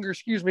getting any younger,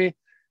 and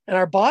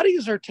our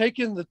bodies are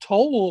taking the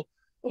toll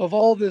of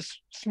all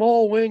this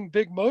small wing,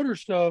 big motor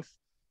stuff.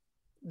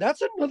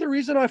 That's another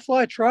reason I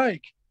fly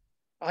trike.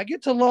 I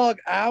get to log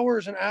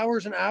hours and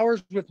hours and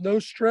hours with no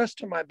stress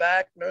to my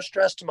back, no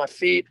stress to my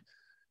feet,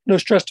 no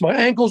stress to my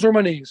ankles or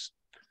my knees.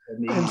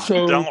 And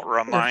so don't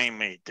remind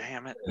me,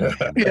 damn it.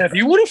 Yeah, if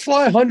you want to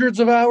fly hundreds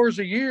of hours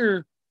a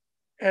year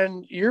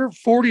and you're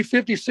 40,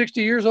 50,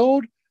 60 years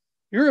old,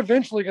 you're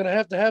eventually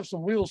going to have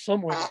some wheels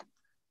somewhere.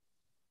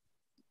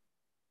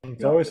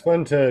 It's always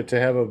fun to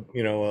have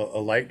a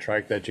light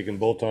trike that you can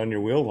bolt on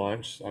your wheel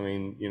launch. I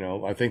mean,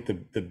 I think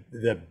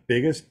the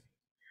biggest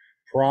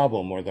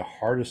problem or the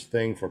hardest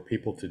thing for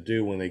people to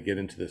do when they get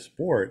into the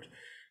sport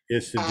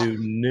is to do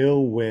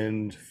nil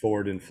wind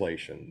forward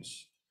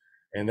inflations.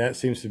 And that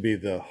seems to be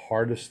the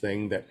hardest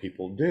thing that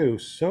people do.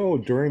 So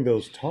during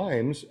those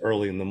times,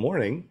 early in the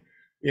morning,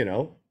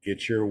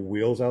 get your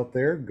wheels out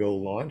there, go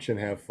launch and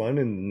have fun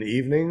in the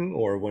evening,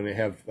 or when they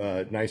have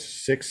a nice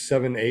 6,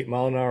 7, 8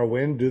 mile an hour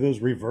wind, do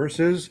those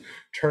reverses,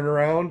 turn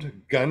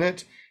around, gun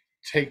it,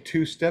 take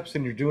 2 steps,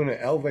 and you're doing an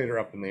elevator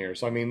up in the air.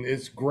 So, I mean,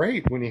 it's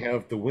great when you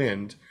have the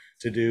wind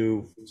to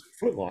do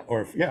foot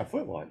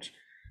launch.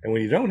 And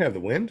when you don't have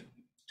the wind,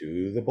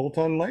 do the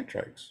bolt-on light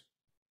trikes.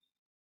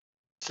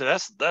 So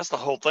that's the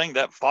whole thing.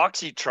 That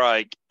Foxy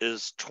trike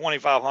is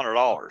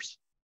 $2,500.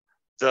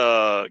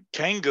 The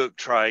Kanguk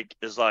trike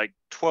is like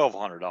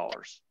 $1,200.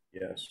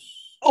 Yes.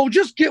 Oh,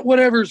 just get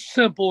whatever's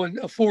simple and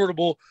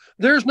affordable.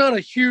 There's not a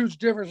huge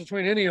difference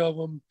between any of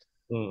them.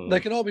 They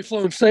can all be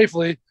flown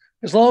safely.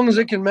 As long as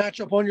it can match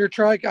up on your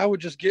trike, I would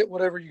just get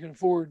whatever you can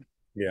afford.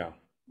 Yeah.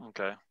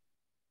 Okay.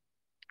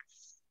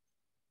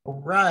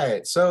 All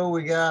right. So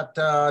we got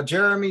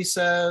Jeremy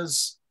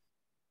says,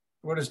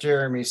 what does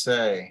Jeremy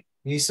say?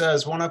 He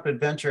says One Up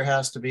Adventure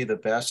has to be the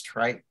best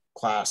trike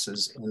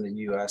classes in the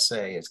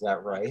USA. Is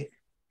that right?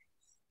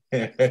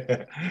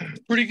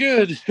 Pretty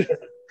good.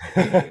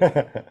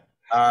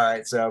 All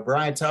right. So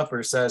Brian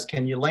Tupper says,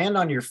 can you land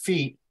on your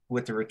feet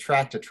with the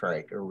retractor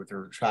trike or with the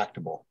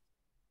retractable?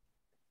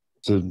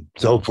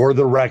 So for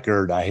the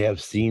record, I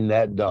have seen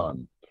that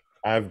done.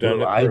 I've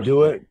done it. I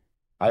do it.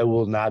 I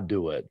will not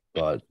do it,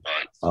 but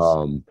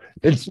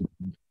it's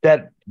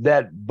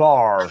that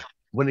bar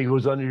when it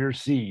goes under your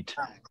seat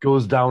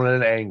goes down at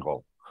an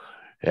angle.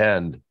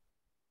 And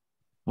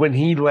when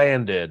he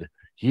landed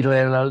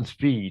on his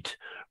feet,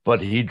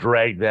 but he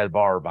dragged that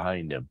bar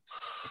behind him.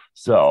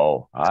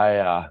 So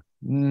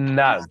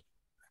not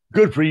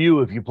good for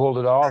you if you pulled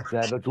it off.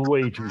 That looked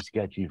way too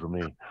sketchy for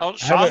me. Oh,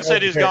 Sean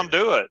said he's going to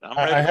do it.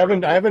 I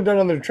haven't done it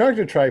on the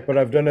tractor trike, but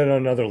I've done it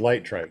on other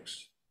LITE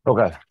trikes.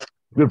 Okay,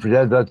 good for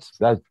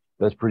that.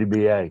 That's pretty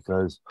BA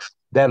because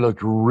that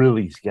looked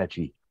really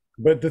sketchy.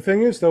 But the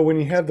thing is, though, when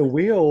you have the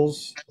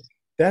wheels,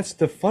 that's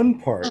the fun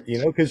part, you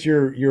know, because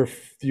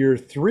you're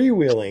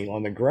three-wheeling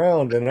on the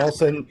ground, and all of a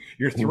sudden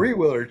your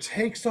three-wheeler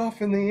takes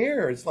off in the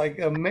air. It's like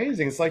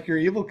amazing. It's like you're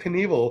Evel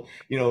Knievel,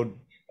 you know,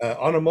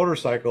 on a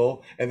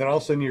motorcycle, and then all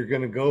of a sudden you're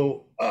going to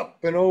go up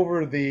and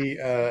over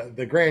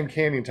the Grand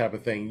Canyon type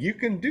of thing. You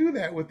can do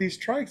that with these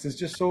trikes. It's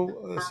just so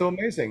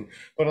amazing.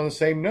 But on the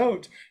same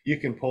note, you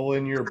can pull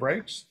in your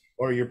brakes,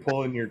 or you're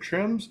pulling your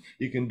trims.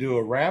 You can do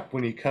a wrap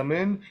when you come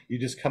in. You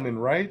just come in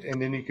right,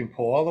 and then you can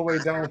pull all the way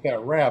down with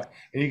that wrap,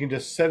 and you can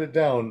just set it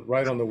down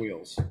right on the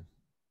wheels.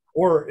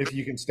 Or if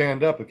you can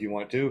stand up if you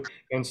want to,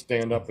 and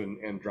stand up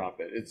and drop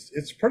it.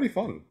 It's pretty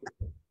fun.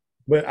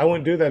 But I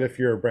wouldn't do that if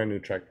you're a brand new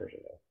trike person,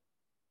 though.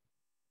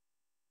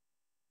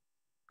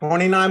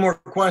 29 more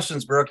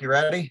questions, Brooke. You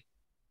ready?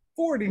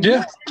 40.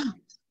 Yeah.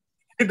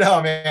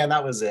 No, man,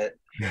 that was it.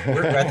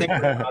 I think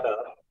we're caught up.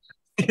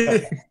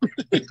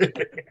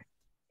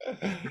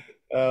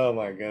 Oh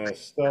my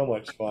goodness, so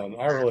much fun.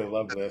 I really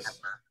love this.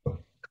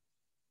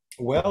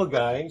 Well,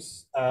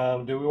 guys,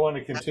 do we want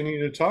to continue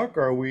to talk,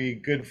 or are we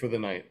good for the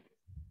night?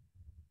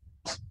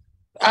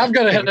 I've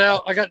got to head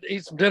out. I got to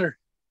eat some dinner.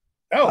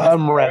 Oh,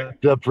 I'm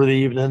wrapped up for the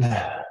evening.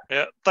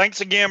 Yeah.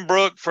 Thanks again,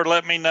 Brooke, for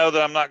letting me know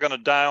that I'm not going to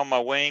die on my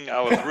wing.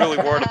 I was really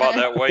worried about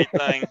that weight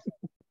thing.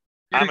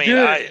 You're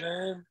good,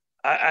 man.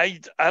 I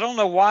don't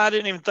know why I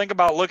didn't even think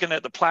about looking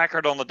at the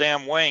placard on the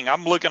damn wing.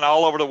 I'm looking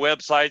all over the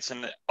websites,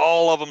 and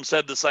all of them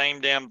said the same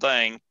damn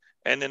thing.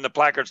 And then the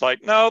placard's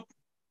like, nope,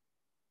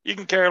 you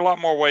can carry a lot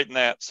more weight than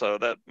that. So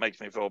that makes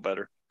me feel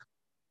better.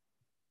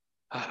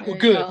 Well,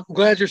 good. I'm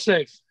glad you're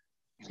safe.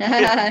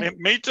 Yeah,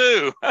 me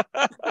too.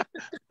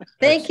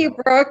 Thank you,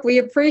 Brooke. We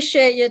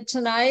appreciate you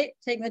tonight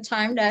taking the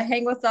time to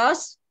hang with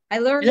us. I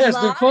learned a it's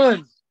lot. been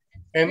fun.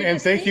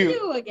 And thank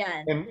you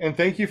again. And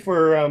thank you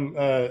for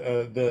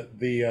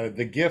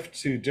the gift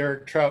to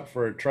Derek Trout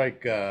for a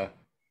trike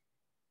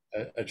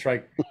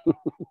trike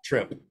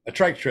trip.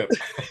 Trike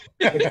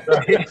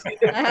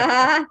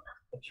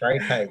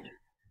hike.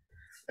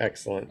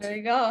 Excellent. There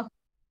you go.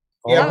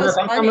 Yeah, Brooke,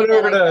 I'm coming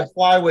over to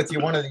fly with you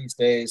one of these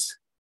days.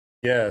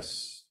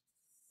 Yes.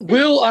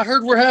 Will, I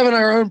heard we're having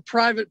our own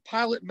private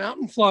pilot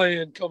mountain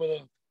fly-in coming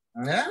up.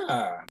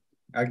 Yeah.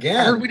 I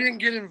Again. heard we didn't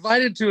get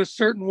invited to a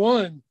certain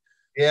one.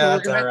 Yeah, so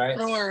that's all right.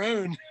 Throw our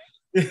own.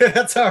 Yeah,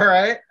 that's all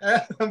right.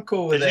 I'm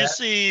cool with Did that. you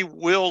see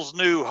Will's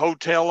new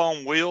hotel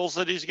on wheels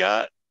that he's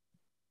got?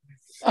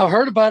 I've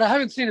heard about it. I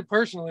haven't seen it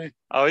personally.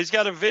 Oh, he's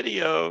got a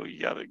video. You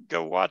got to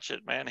go watch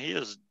it, man. He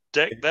has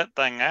decked that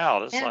thing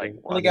out. It's like,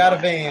 We got a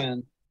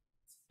van.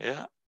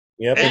 Yeah.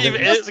 Yep.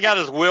 It's got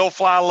his Will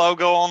Fly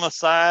logo on the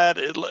side.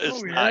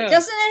 It's nice.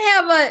 Doesn't it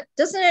have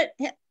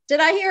did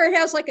I hear it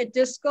has like a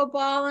disco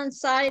ball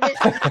inside it?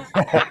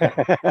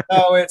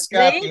 Oh, it's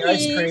got the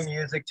ice cream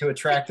music to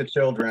attract the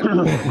children.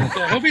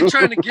 Yeah, he'll be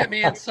trying to get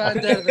me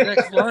inside that at the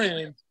next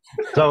fly-in.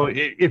 So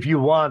if you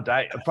want,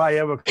 I probably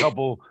have a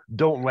couple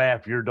 "Don't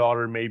Laugh, Your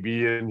Daughter May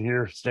Be in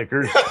Here"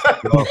 stickers.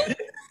 So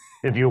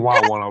if you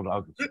want one,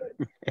 I'll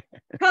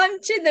Come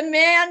to the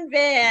man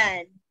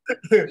van.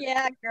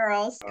 Yeah,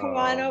 girls, come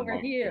on over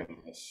here.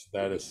 Goodness.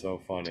 That is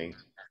so funny.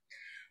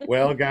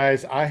 Well,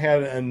 guys, I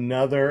had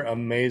another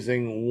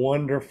amazing,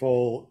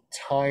 wonderful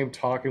time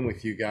talking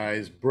with you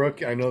guys.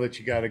 Brooke, I know that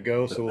you got to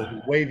go, so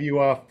we'll wave you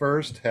off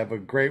first. Have a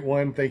great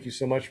one. Thank you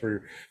so much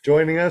for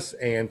joining us,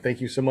 and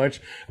thank you so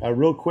much.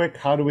 Real quick,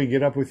 how do we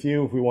get up with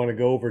you if we want to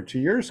go over to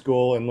your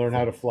school and learn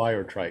how to fly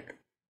or trike?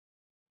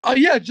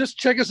 Yeah, just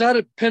check us out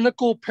at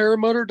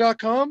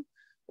pinnacleparamotor.com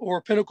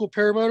or Pinnacle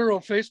Paramotor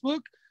on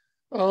Facebook.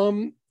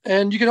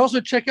 And you can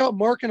also check out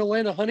Mark and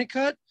Elena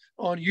Honeycutt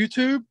on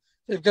YouTube.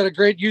 They've got a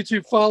great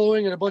YouTube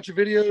following and a bunch of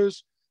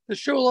videos that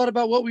show a lot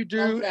about what we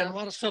do and a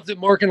lot of stuff that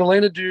Mark and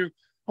Elena do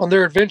on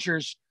their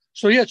adventures.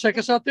 So yeah, check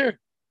us out there.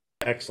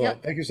 Excellent.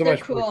 Yep. Thank you so They're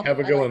much. cool. Have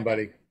a good one,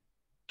 buddy.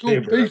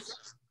 Cool. Peace.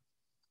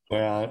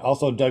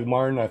 Also, Doug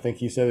Martin, I think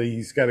he said that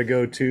he's got to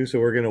go too, so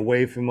we're going to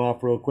wave him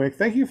off real quick.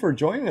 Thank you for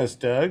joining us,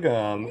 Doug.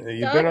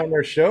 You've been on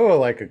our show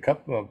like a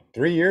couple of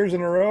 3 years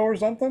in a row or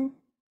something?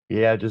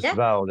 Yeah, just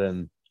about.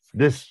 And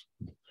this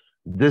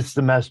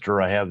semester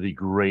I have the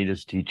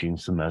greatest teaching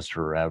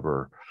semester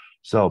ever,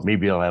 so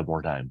maybe I'll have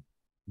more time.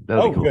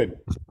 That'll be cool.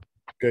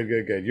 Good.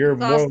 You're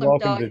That's more awesome, than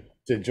welcome Doug.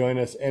 to join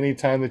us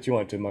anytime that you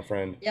want to, my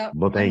friend. Yep.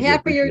 Well, thank I'm you.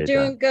 happy you're Appreciate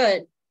doing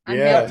good. I'm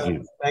Yeah.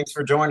 happy. Thanks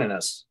for joining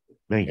us.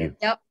 Thank you.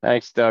 Yep.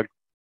 Thanks, Doug.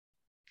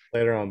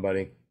 Later on,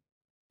 buddy.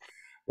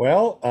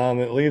 Well,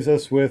 it leaves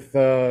us with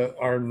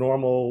our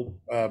normal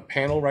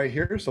panel right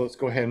here. So let's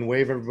go ahead and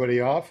wave everybody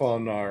off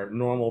on our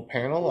normal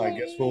panel. I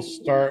guess we'll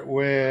start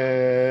with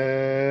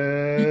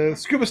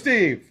Scuba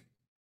Steve.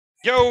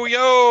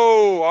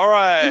 Yo. All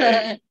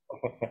right.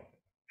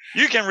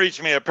 You can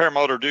reach me at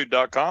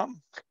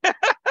paramotordude.com.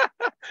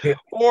 Yeah.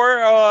 Or,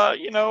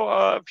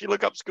 if you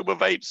look up Scuba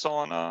Vapes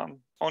on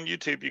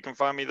YouTube, you can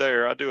find me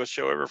there. I do a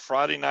show every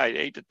Friday night,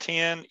 8 to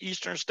 10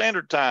 Eastern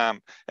Standard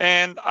Time.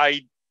 And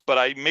I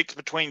mix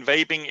between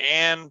vaping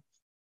and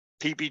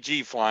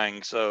PPG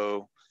flying.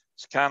 So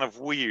it's kind of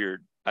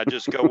weird. I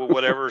just go with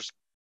whatever's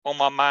on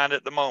my mind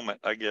at the moment,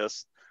 I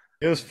guess.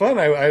 It was fun.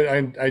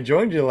 I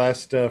joined you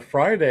last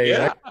Friday. Yeah,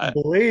 and I can't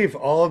believe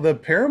all of the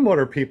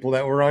paramotor people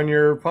that were on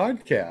your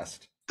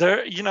podcast.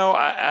 There,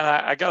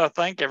 I got to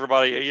thank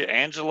everybody,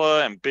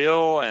 Angela and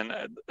Bill and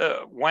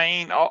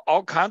Wayne,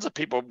 all kinds of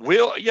people.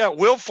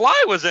 Will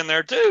Fly was in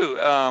there too.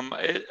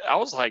 I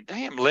was like,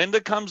 damn,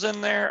 Linda comes in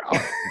there.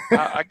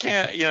 I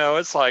can't,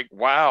 it's like,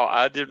 wow,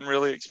 I didn't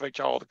really expect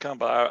y'all to come,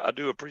 but I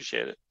do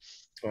appreciate it.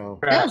 Well,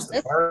 Perhaps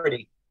the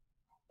party.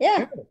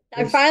 Yeah,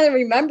 I'm finally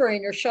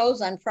remembering your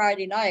shows on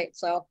Friday night.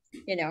 So,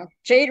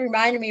 Jade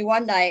reminded me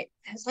one night.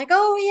 I was like,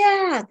 oh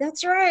yeah,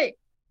 that's right.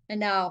 And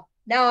now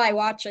I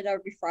watch it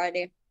every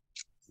Friday.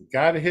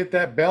 got to hit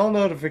that bell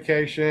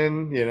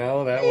notification,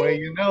 that way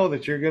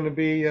that you're going to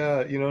be,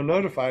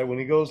 notified when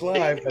he goes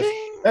live. Ding,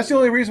 ding. That's the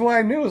only reason why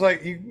I knew. Is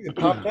like it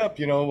popped up,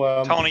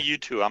 Tony, you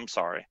too. I'm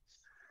sorry.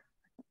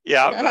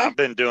 Yeah, I've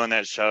been doing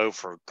that show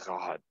for,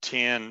 God,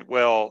 10.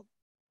 Well,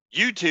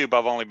 YouTube,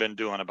 I've only been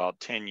doing about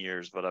 10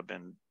 years, but I've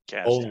been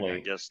casting, I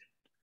guess.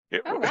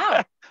 Oh,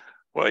 wow.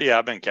 Well, yeah,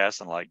 I've been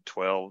casting like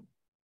 12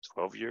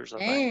 years, I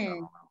think. I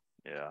don't know.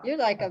 Yeah. You're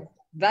like a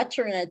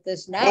veteran at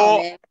this now,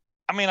 man.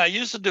 I mean, I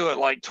used to do it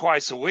like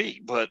twice a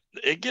week, but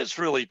it gets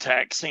really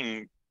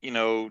taxing,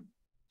 trying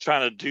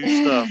to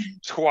do stuff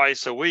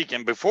twice a week.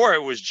 And before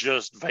it was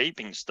just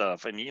vaping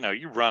stuff. And,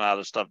 you run out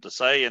of stuff to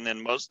say. And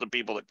then most of the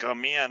people that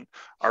come in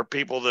are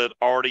people that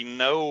already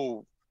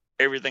know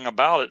everything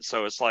about it.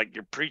 So it's like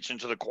you're preaching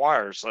to the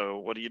choir. So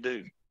what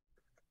do?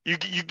 You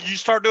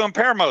start doing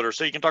paramotor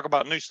so you can talk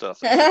about new stuff.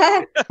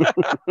 That's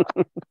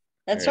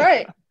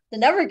right. It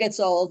never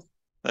gets old.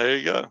 There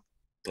you go.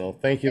 Well,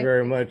 thank you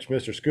very much,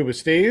 Mr. Scuba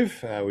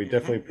Steve. We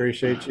definitely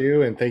appreciate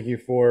you, and thank you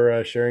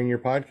for sharing your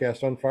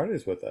podcast on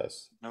Fridays with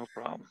us. No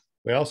problem.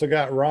 We also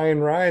got Ryan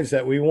Rides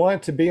that we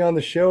want to be on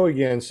the show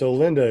again. So,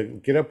 Linda,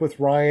 get up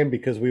with Ryan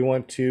because we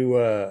want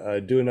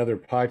to do another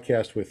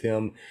podcast with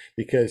him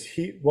because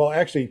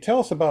actually, tell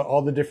us about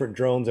all the different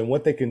drones and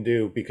what they can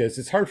do because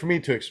it's hard for me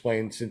to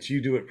explain since you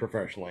do it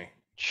professionally.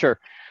 Sure.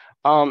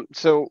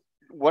 So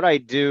what I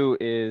do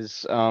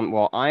is,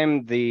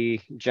 I'm the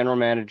general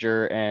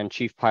manager and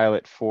chief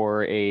pilot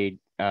for a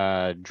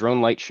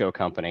drone light show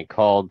company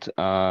called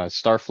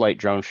Starflight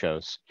Drone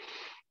Shows.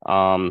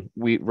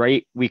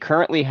 We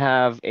currently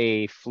have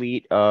a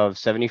fleet of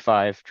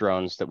 75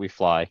 drones that we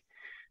fly,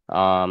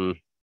 and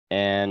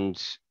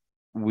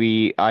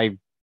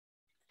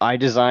I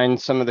design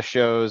some of the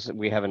shows.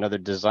 We have another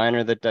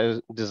designer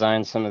that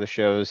designs some of the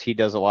shows. He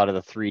does a lot of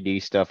the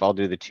 3D stuff. I'll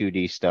do the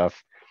 2D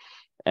stuff.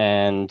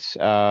 And,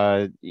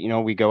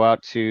 we go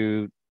out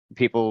to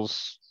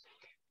people's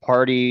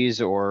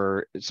parties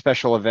or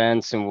special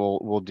events and we'll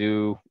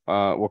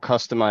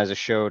customize a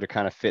show to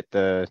kind of fit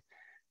the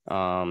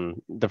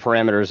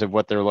parameters of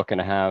what they're looking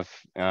to have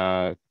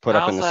put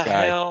up in the sky. How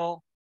the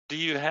hell do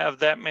you have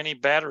that many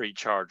battery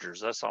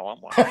chargers? That's all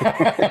I'm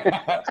wondering.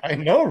 I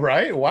know,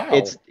 right?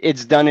 Wow.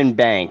 It's done in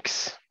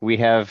banks. We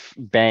have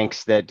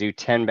banks that do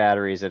 10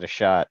 batteries at a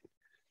shot.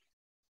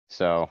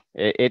 So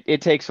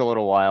it takes a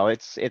little while.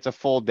 It's a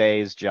full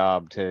day's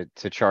job to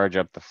charge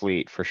up the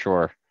fleet for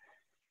sure.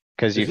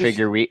 Because you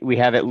figure we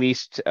have at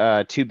least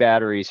 2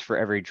 batteries for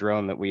every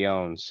drone that we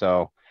own.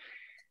 So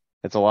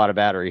it's a lot of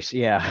batteries.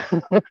 Yeah.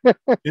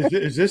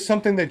 Is this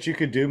something that you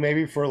could do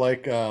maybe for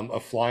like a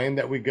flying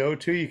that we go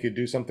to? You could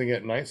do something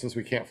at night since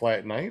we can't fly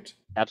at night?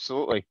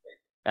 Absolutely.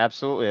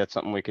 Absolutely. That's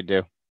something we could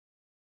do.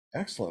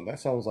 Excellent. That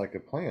sounds like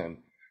a plan.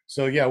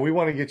 So yeah, we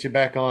want to get you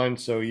back on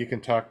so you can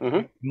talk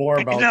more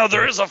about.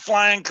 There is a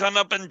flying coming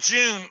up in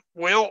June.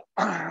 Will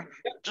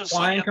just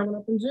flying coming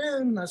up in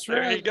June. That's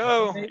right. There you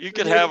go. You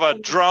could have a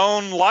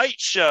drone light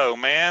show,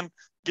 man.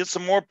 Get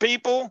some more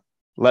people.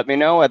 Let me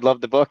know. I'd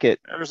love to book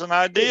it. There's an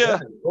idea.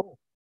 Cool.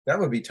 That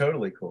would be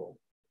totally cool.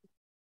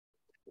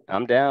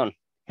 I'm down.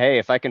 Hey,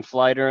 if I can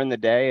fly during the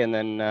day and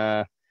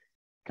then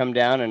come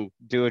down and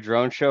do a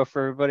drone show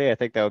for everybody, I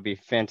think that would be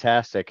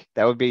fantastic.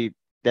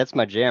 That's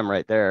my jam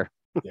right there.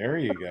 There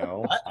you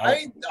go.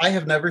 I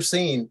have never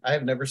seen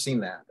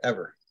that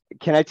ever.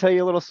 Can I tell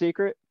you a little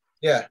secret?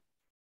 Yeah.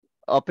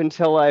 Up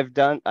until I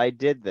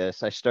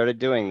started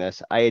doing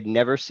this, I had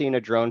never seen a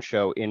drone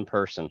show in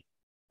person.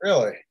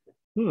 Really?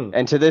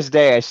 And to this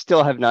day, I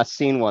still have not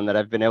seen one that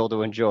I've been able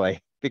to enjoy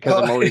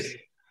because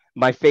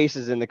my face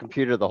is in the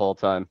computer the whole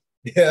time.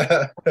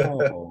 Yeah.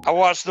 I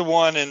watched the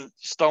one in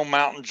Stone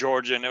Mountain,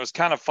 Georgia, and it was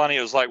kind of funny.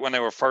 It was like when they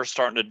were first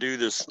starting to do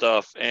this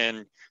stuff,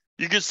 and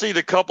you could see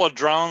the couple of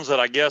drones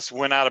that I guess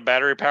went out of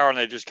battery power and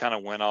they just kind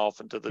of went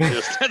off into the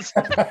distance.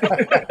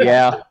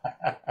 Yeah.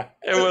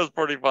 It was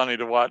pretty funny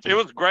to watch. It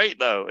was great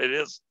though. It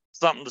is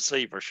something to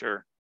see for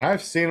sure.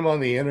 I've seen them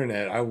on the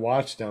internet. I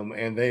watched them,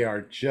 and they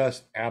are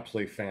just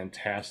absolutely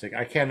fantastic.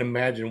 I can't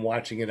imagine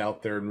watching it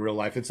out there in real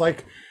life. It's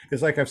like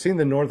I've seen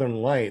the Northern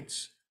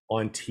Lights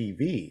on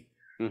TV,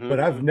 but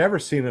I've never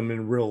seen them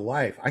in real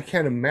life. I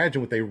can't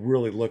imagine what they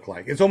really look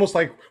like. It's almost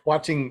like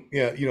watching,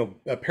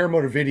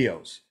 paramotor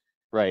videos.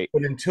 Right.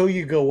 But until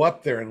you go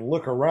up there and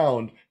look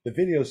around, the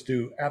videos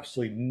do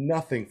absolutely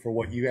nothing for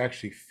what you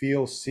actually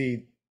feel,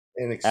 see,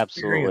 and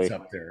experience Absolutely.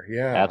 up there.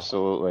 Yeah.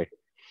 Absolutely.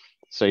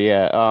 So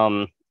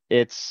yeah,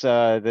 it's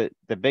the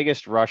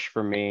biggest rush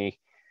for me.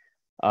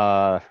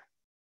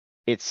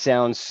 It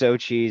sounds so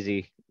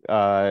cheesy,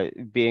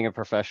 being a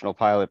professional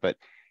pilot, but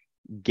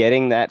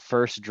getting that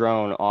first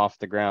drone off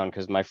the ground,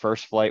 because my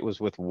first flight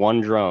was with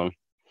one drone.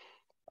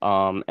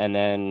 And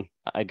then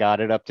I got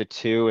it up to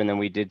 2, and then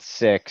we did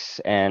 6,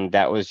 and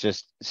that was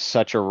just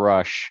such a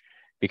rush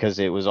because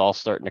it was all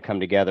starting to come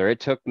together. It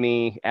took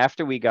me,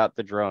 after we got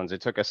the drones,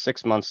 it took us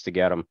 6 months to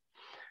get them.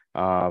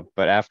 But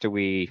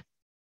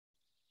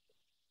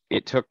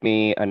it took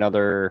me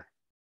another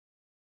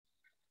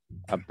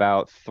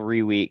about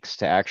 3 weeks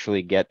to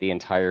actually get the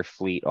entire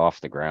fleet off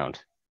the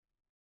ground.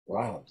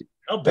 Wow.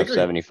 How big Of are you?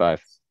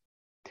 75.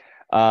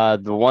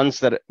 The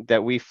ones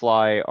that we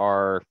fly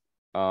are,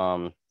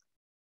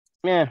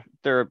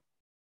 they're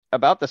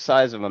about the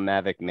size of a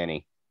Mavic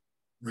Mini.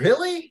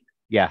 Really?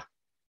 Yeah,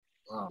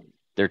 Wow.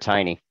 they're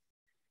tiny.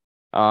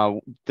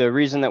 The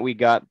reason that we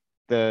got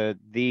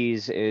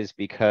these is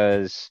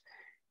because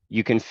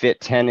you can fit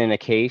 10 in a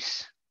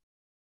case.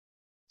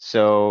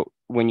 So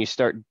when you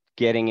start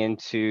getting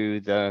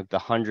into the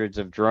hundreds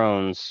of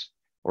drones,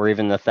 or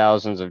even the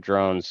thousands of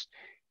drones,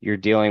 you're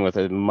dealing with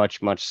a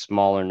much, much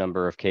smaller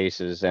number of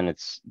cases, and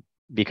it's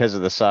because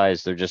of the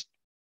size, they're just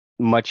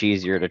much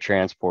easier to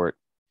transport.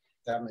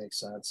 That makes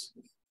sense.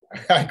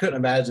 I couldn't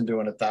imagine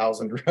doing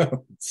 1,000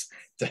 drones.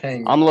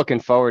 Dang. I'm looking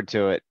forward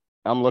to it.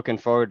 I'm looking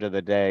forward to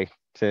the day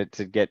to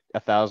get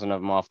 1,000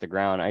 of them off the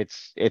ground.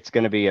 It's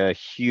going to be a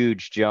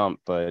huge jump,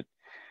 but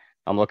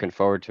I'm looking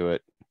forward to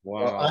it.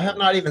 Wow. Well, I have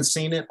not even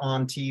seen it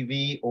on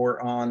TV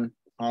or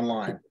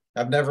online.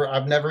 I've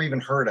never even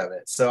heard of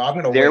it. So I'm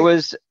gonna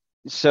wait.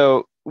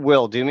 So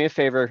Will, do me a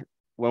favor.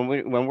 When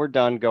we're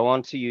done, go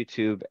onto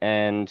YouTube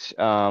and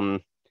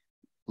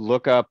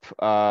look up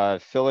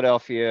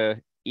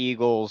Philadelphia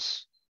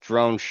Eagles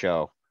drone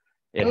show.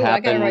 It I gotta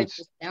happened. write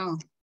this down.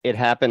 It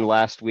happened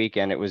last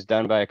weekend. It was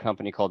done by a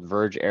company called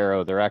Verge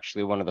Aero. They're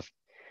actually one of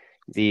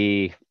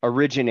the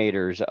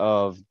originators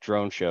of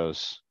drone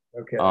shows.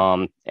 Okay.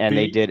 And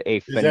they did a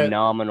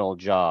phenomenal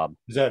job.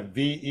 Is that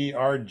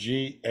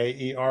VERGAERO?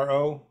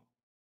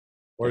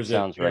 Or It is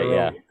sounds it right, arrow,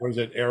 yeah. Or is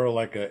it arrow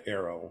like a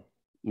arrow?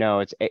 No,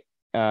 it's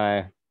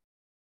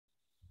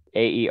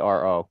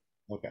AERO.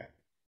 Okay.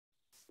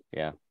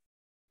 Yeah.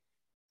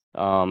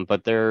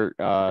 But they're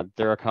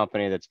a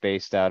company that's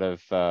based out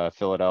of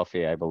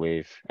Philadelphia, I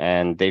believe,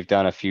 and they've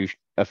done a few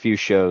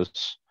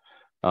shows.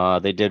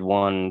 They did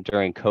one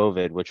during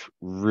COVID, which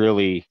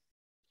really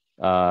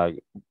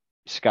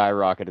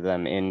skyrocketed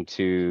them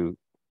into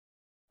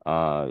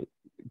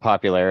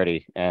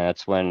popularity, and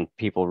that's when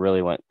people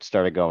really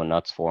started going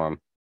nuts for them.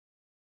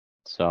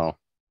 So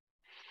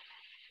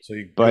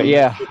but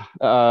yeah,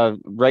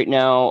 right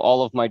now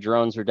all of my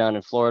drones are down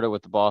in Florida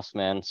with the boss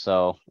man.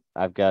 So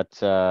I've got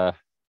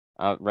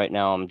right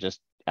now I'm just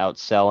out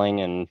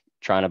selling and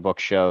trying to book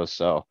shows.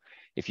 So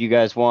if you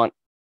guys want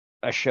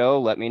a show,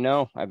 let me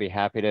know. I'd be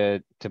happy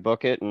to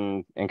book it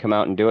and come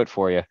out and do it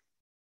for you.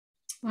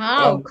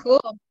 Wow,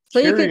 cool. So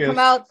you can come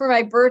out for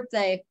my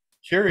birthday.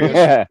 Curious.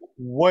 Yeah.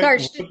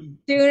 Start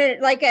doing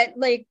it like at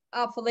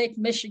off of Lake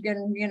Michigan,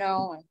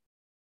 and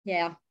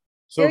yeah.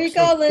 So, here you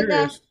go,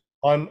 Linda.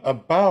 On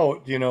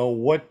about,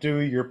 what do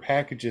your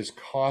packages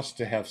cost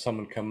to have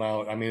someone come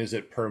out? I mean, is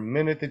it per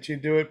minute that you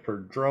do it, per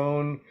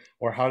drone,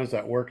 or how does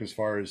that work as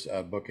far as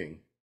booking?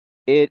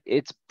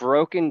 It's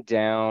broken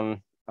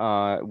down.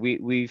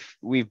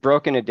 We've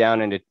broken it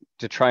down into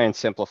to try and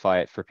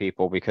simplify it for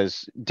people,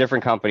 because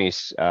different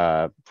companies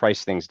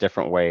price things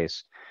different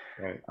ways.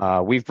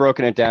 Right. We've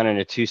broken it down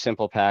into 2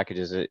 simple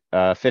packages: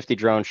 a 50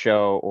 drone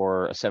show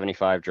or a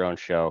 75 drone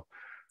show.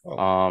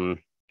 Oh.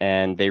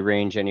 And they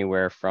range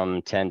anywhere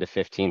from 10 to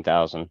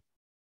 15,000.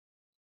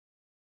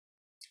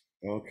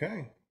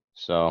 Okay.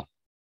 So,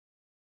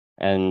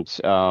 and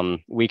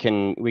we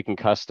can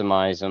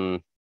customize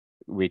them.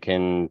 We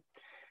can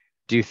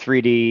do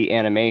 3D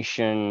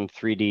animation,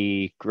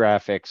 3D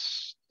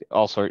graphics,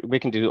 we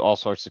can do all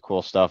sorts of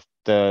cool stuff.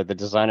 The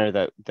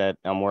designer that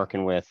I'm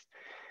working with,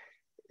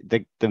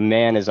 the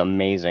man is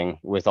amazing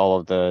with all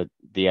of the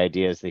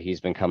ideas that he's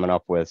been coming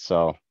up with.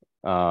 So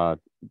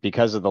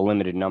because of the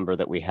limited number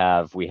that we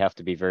have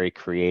to be very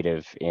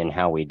creative in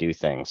how we do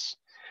things.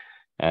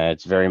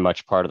 It's very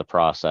much part of the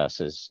process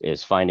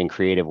is finding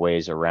creative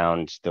ways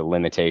around the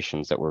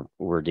limitations that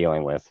we're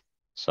dealing with.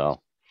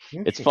 So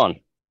it's fun.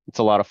 It's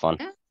a lot of fun.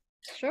 Yeah,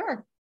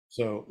 sure.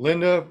 So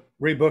Linda,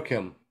 rebook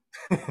him.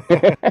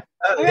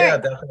 Yeah,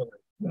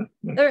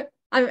 definitely.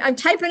 I'm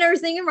typing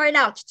everything in right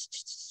now.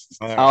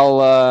 Right.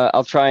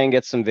 I'll try and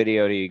get some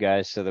video to you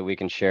guys so that we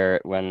can share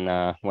it when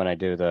I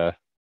do the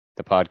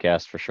the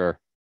podcast for sure.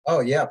 Oh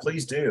yeah,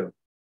 please do.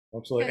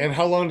 Absolutely. Okay. And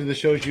how long do the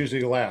shows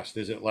usually last?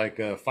 Is it like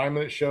a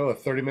 5-minute show, a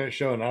 30-minute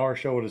show, an hour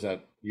show? What is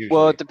that usually?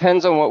 Well, it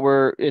depends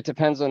on it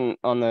depends on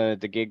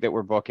the gig that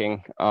we're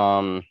booking.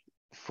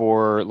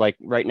 For like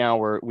right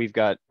now we've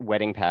got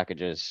wedding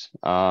packages.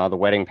 The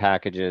wedding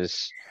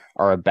packages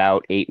are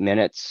about 8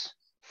 minutes,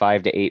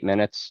 5 to 8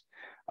 minutes.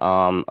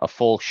 A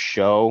full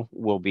show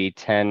will be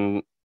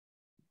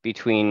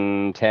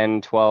between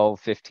 10, 12,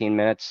 15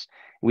 minutes.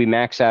 We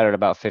max out at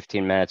about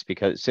 15 minutes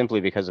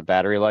simply because of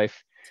battery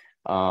life.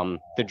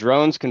 The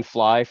drones can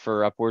fly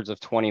for upwards of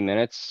 20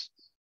 minutes.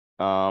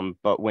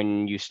 But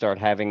when you start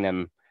having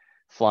them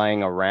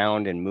flying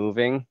around and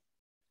moving,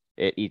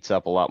 it eats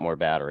up a lot more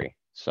battery.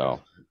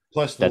 So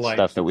plus the that's lights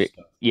stuff that and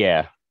stuff.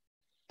 yeah,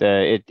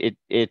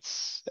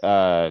 it's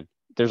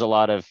there's a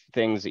lot of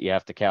things that you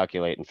have to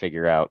calculate and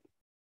figure out.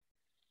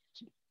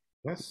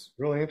 That's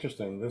really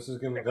interesting. That'll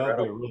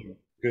be a really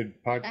good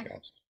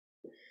podcast.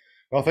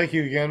 Well, thank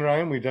you again,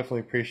 Ryan. We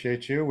definitely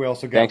appreciate you. We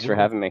also got Thanks for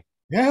having me.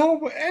 Yeah,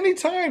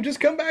 anytime. Just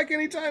come back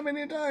anytime.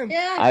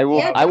 Yeah, I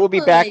will be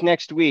back definitely.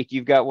 next week.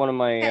 You've got one of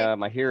my Okay.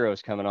 my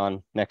heroes coming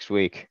on next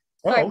week.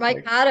 Oh, All right, okay.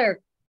 Mike Potter.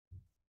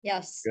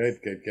 Yes,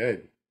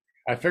 Good.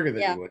 I figured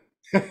that Yeah. you would.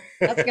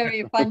 that's gonna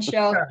be a fun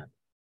show.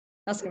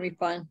 That's gonna be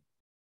fun.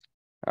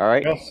 All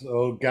right. We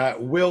also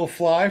got Will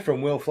Fly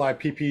from Will Fly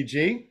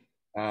PPG.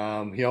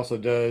 He also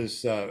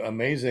does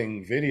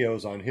amazing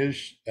videos on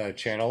his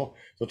channel.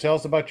 So tell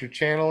us about your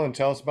channel and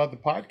tell us about the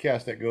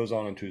podcast that goes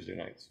on Tuesday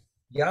nights.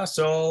 Yeah,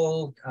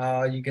 so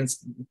you can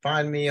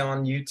find me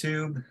on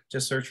YouTube.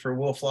 Just search for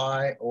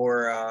Willfly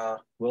or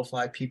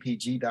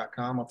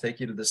willflyppg.com. I'll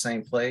take you to the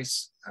same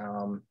place.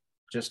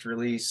 Just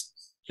released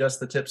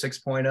just the Tip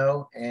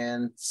 6.0,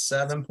 and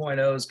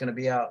 7.0 is going to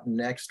be out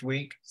next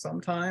week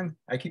sometime.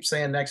 I keep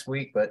saying next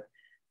week, but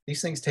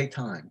these things take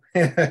time.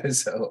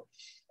 So,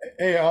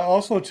 hey,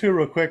 also too,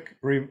 real quick,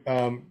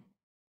 to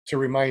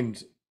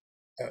remind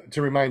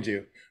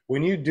you,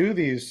 when you do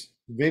these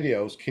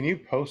videos, can you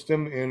post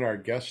them in our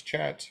guest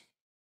chat?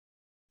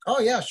 oh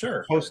yeah,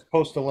 sure.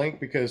 Post a link,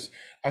 because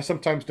I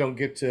sometimes don't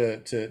get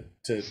to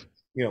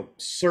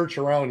search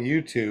around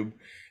YouTube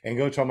and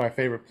go to all my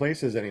favorite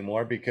places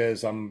anymore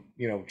because I'm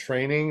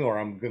training, or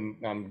I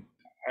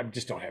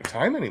just don't have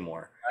time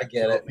anymore. I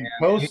get So it, if you man.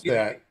 post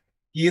that.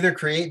 You either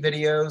create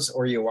videos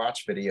or you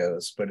watch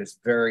videos, but it's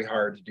very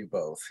hard to do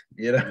both.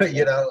 I mean,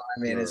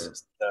 Sure.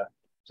 it's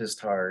just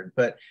hard.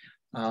 But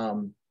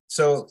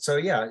so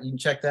yeah, you can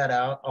check that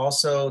out.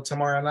 Also,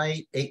 tomorrow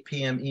night, 8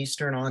 p.m.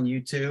 Eastern on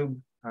YouTube,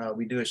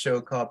 we do a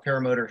show called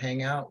Paramotor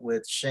Hangout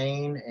with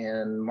Shane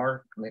and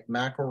Mark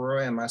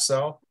McElroy and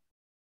myself.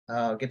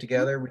 Get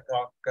together, we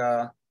talk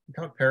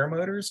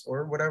paramotors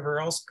or whatever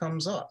else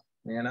comes up.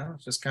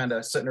 It's just kind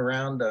of sitting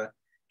around a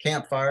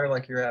campfire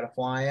like you're at a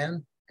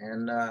fly-in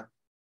and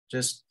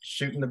just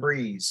shooting the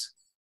breeze.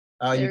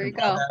 There you can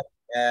find go.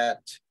 that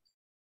at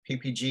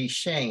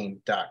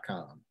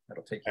ppgshane.com.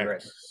 That'll take you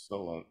right.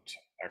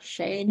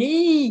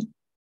 Shaney.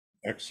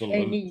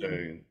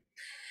 Excellent.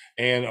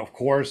 And of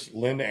course,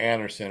 Linda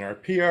Anderson, our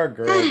PR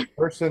girl, the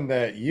person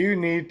that you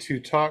need to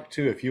talk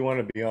to if you want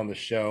to be on the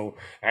show.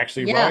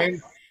 Actually,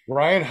 Yes.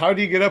 Ryan, how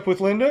do you get up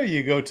with Linda?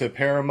 You go to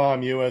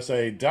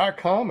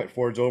ParamomUSA.com. It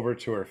forwards over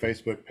to her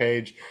Facebook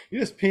page. You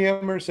just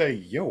PM her and say,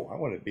 yo, I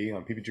want to be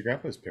on PPG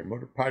Grandpa's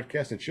Paramotor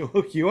podcast, and she'll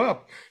hook you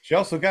up. She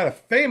also got a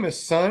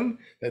famous son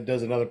that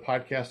does another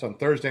podcast on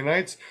Thursday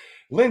nights.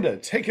 Linda,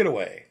 take it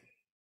away.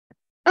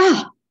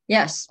 Oh,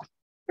 yes.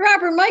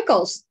 Robert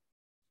Michaels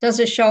does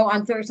a show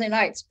on Thursday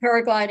nights,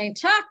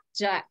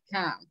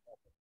 paraglidingtalk.com.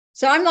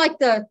 So I'm like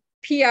the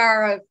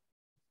PR of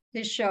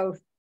this show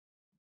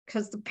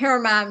because the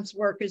Paramom's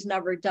work is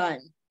never done,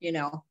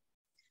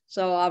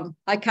 So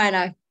I kind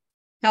of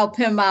help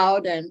him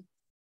out, and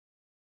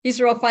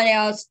he's real funny.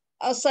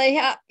 I'll say,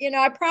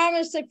 I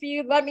promise if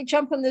you let me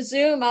jump on the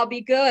Zoom, I'll be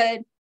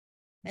good.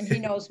 And he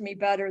knows me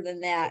better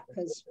than that,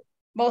 because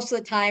most of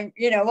the time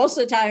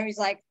he's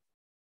like,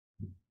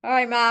 all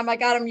right, Mom, I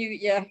got to mute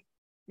you.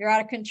 You're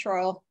out of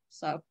control.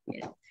 So,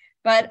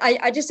 but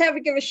I just have to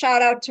give a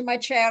shout out to my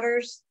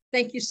chatters.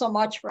 Thank you so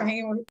much for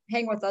hanging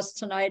with us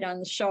tonight on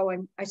the show.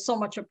 And I so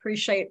much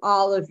appreciate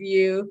all of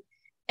you.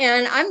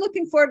 And I'm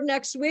looking forward to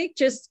next week,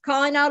 just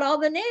calling out all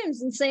the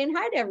names and saying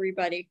hi to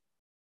everybody.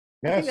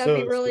 Yeah, that'd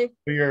be really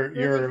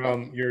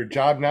your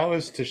job now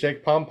is to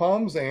shake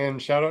pom-poms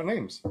and shout out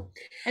names.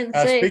 And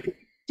say,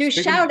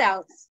 shout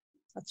outs.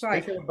 That's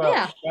right. Speaking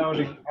about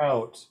shouting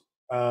out,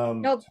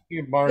 Tony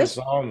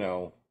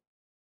Marzano,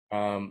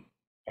 I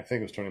think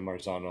it was Tony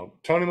Marzano.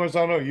 Tony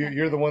Marzano,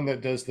 you're the one that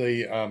does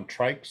the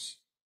trikes,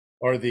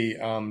 or the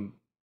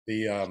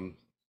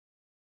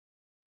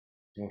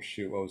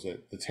what was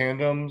it? The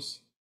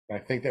tandems. And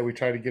I think that we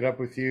tried to get up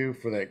with you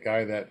for that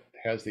guy that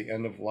has the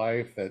end of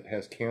life, that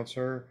has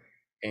cancer,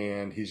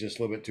 and he's just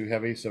a little bit too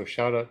heavy. So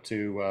shout out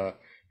to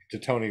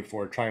Tony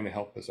for trying to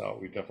help us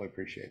out. We definitely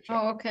appreciate you.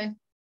 Oh, okay.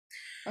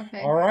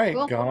 Okay. All right,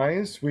 cool.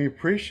 guys, we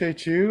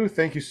appreciate you.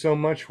 Thank you so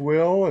much,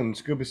 Will and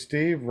Scuba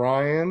Steve,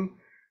 Ryan,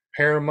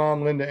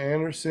 Paramom Linda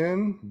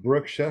Anderson,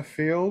 Brooke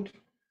Sheffield,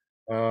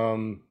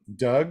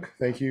 Doug,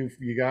 thank you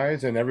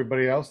guys and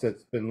everybody else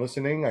that's been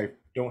listening. I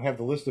don't have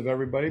the list of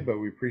everybody, but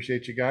we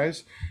appreciate you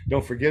guys.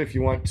 Don't forget, if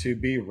you want to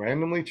be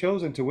randomly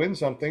chosen to win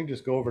something,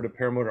 just go over to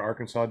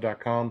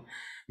paramotorarkansas.com,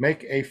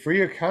 make a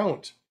free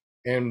account,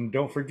 and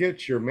don't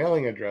forget your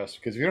mailing address,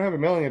 because if you don't have a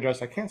mailing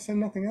address, I can't send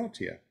nothing out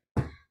to you.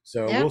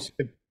 So we'll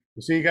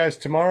see you guys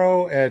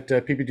tomorrow at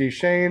PPG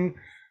Shane,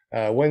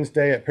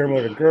 Wednesday at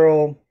Paramotor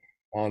Girl,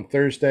 on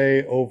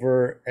Thursday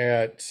over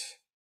at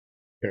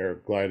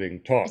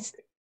Paragliding Talk.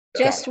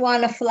 Just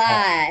want to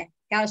fly.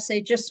 Gotta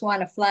say, just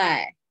want to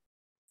fly.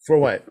 For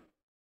what?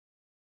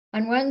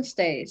 On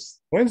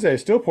Wednesdays. Wednesday,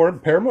 still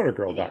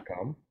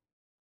paramotorgirl.com.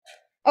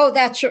 Oh,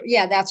 that's her.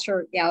 Yeah, that's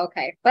her. Yeah,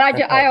 okay. But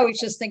I always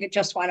just think of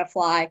just want to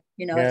fly,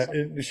 you know. Yeah,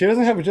 she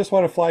doesn't have a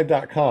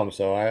justwantafly.com,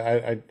 so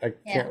I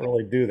can't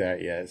really do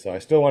that yet. So I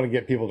still want to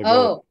get people to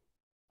go.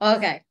 Oh,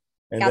 okay.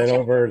 And then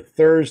over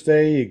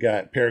Thursday, you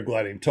got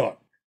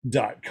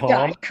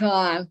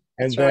paraglidingtalk.com.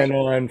 And then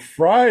on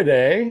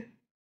Friday,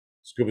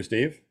 Scuba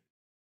Steve.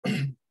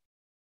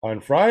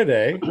 on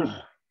Friday.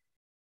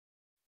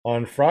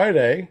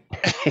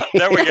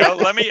 There we go.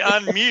 Let me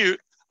unmute.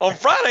 On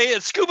Friday,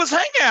 it's Scuba's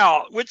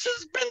Hangout, which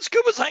has been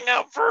Scuba's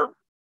Hangout for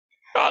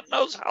God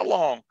knows how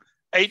long.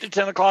 8 to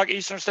 10 o'clock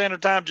Eastern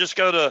Standard Time. Just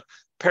go to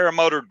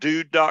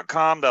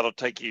paramotordude.com. That'll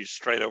take you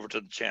straight over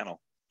to the channel.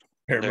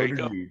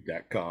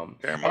 Paramotordude.com.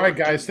 All right,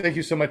 guys. Thank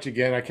you so much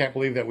again. I can't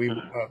believe that we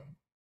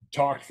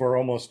talked for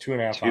almost 2.5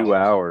 hours. 2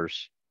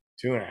 hours.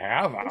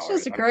 2.5 hours.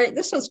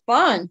 This was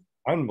fun.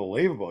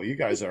 Unbelievable. You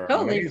guys are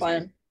totally amazing.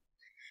 Fun.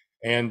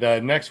 And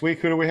next week,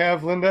 who do we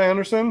have, Linda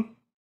Anderson?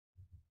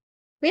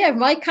 We have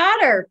Mike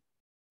Cotter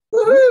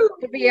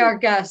to be our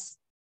guest.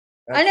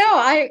 I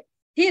know.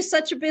 He's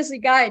such a busy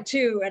guy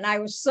too, and I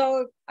was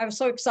so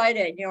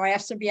excited. You know, I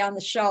asked him to be on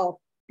the show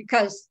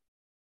because,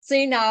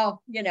 see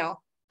now, you know,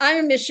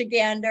 I'm a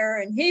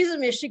Michigander and he's a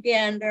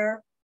Michigander,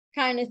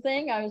 kind of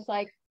thing. I was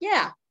like,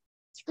 yeah,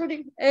 it's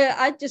pretty.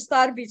 I just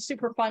thought it'd be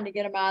super fun to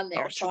get him on there.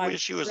 Don't you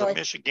wish you was a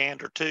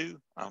Michigander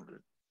too?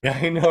 Yeah,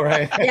 I know,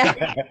 right?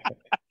 Yeah.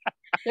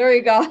 There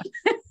you go.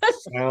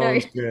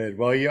 Sounds good.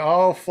 Well, you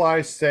all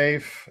fly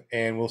safe,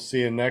 and we'll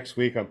see you next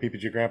week on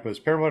PPG Grandpa's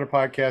Paramotor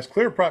Podcast,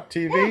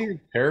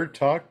 ClearPropTV,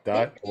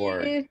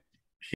 paratalk.org.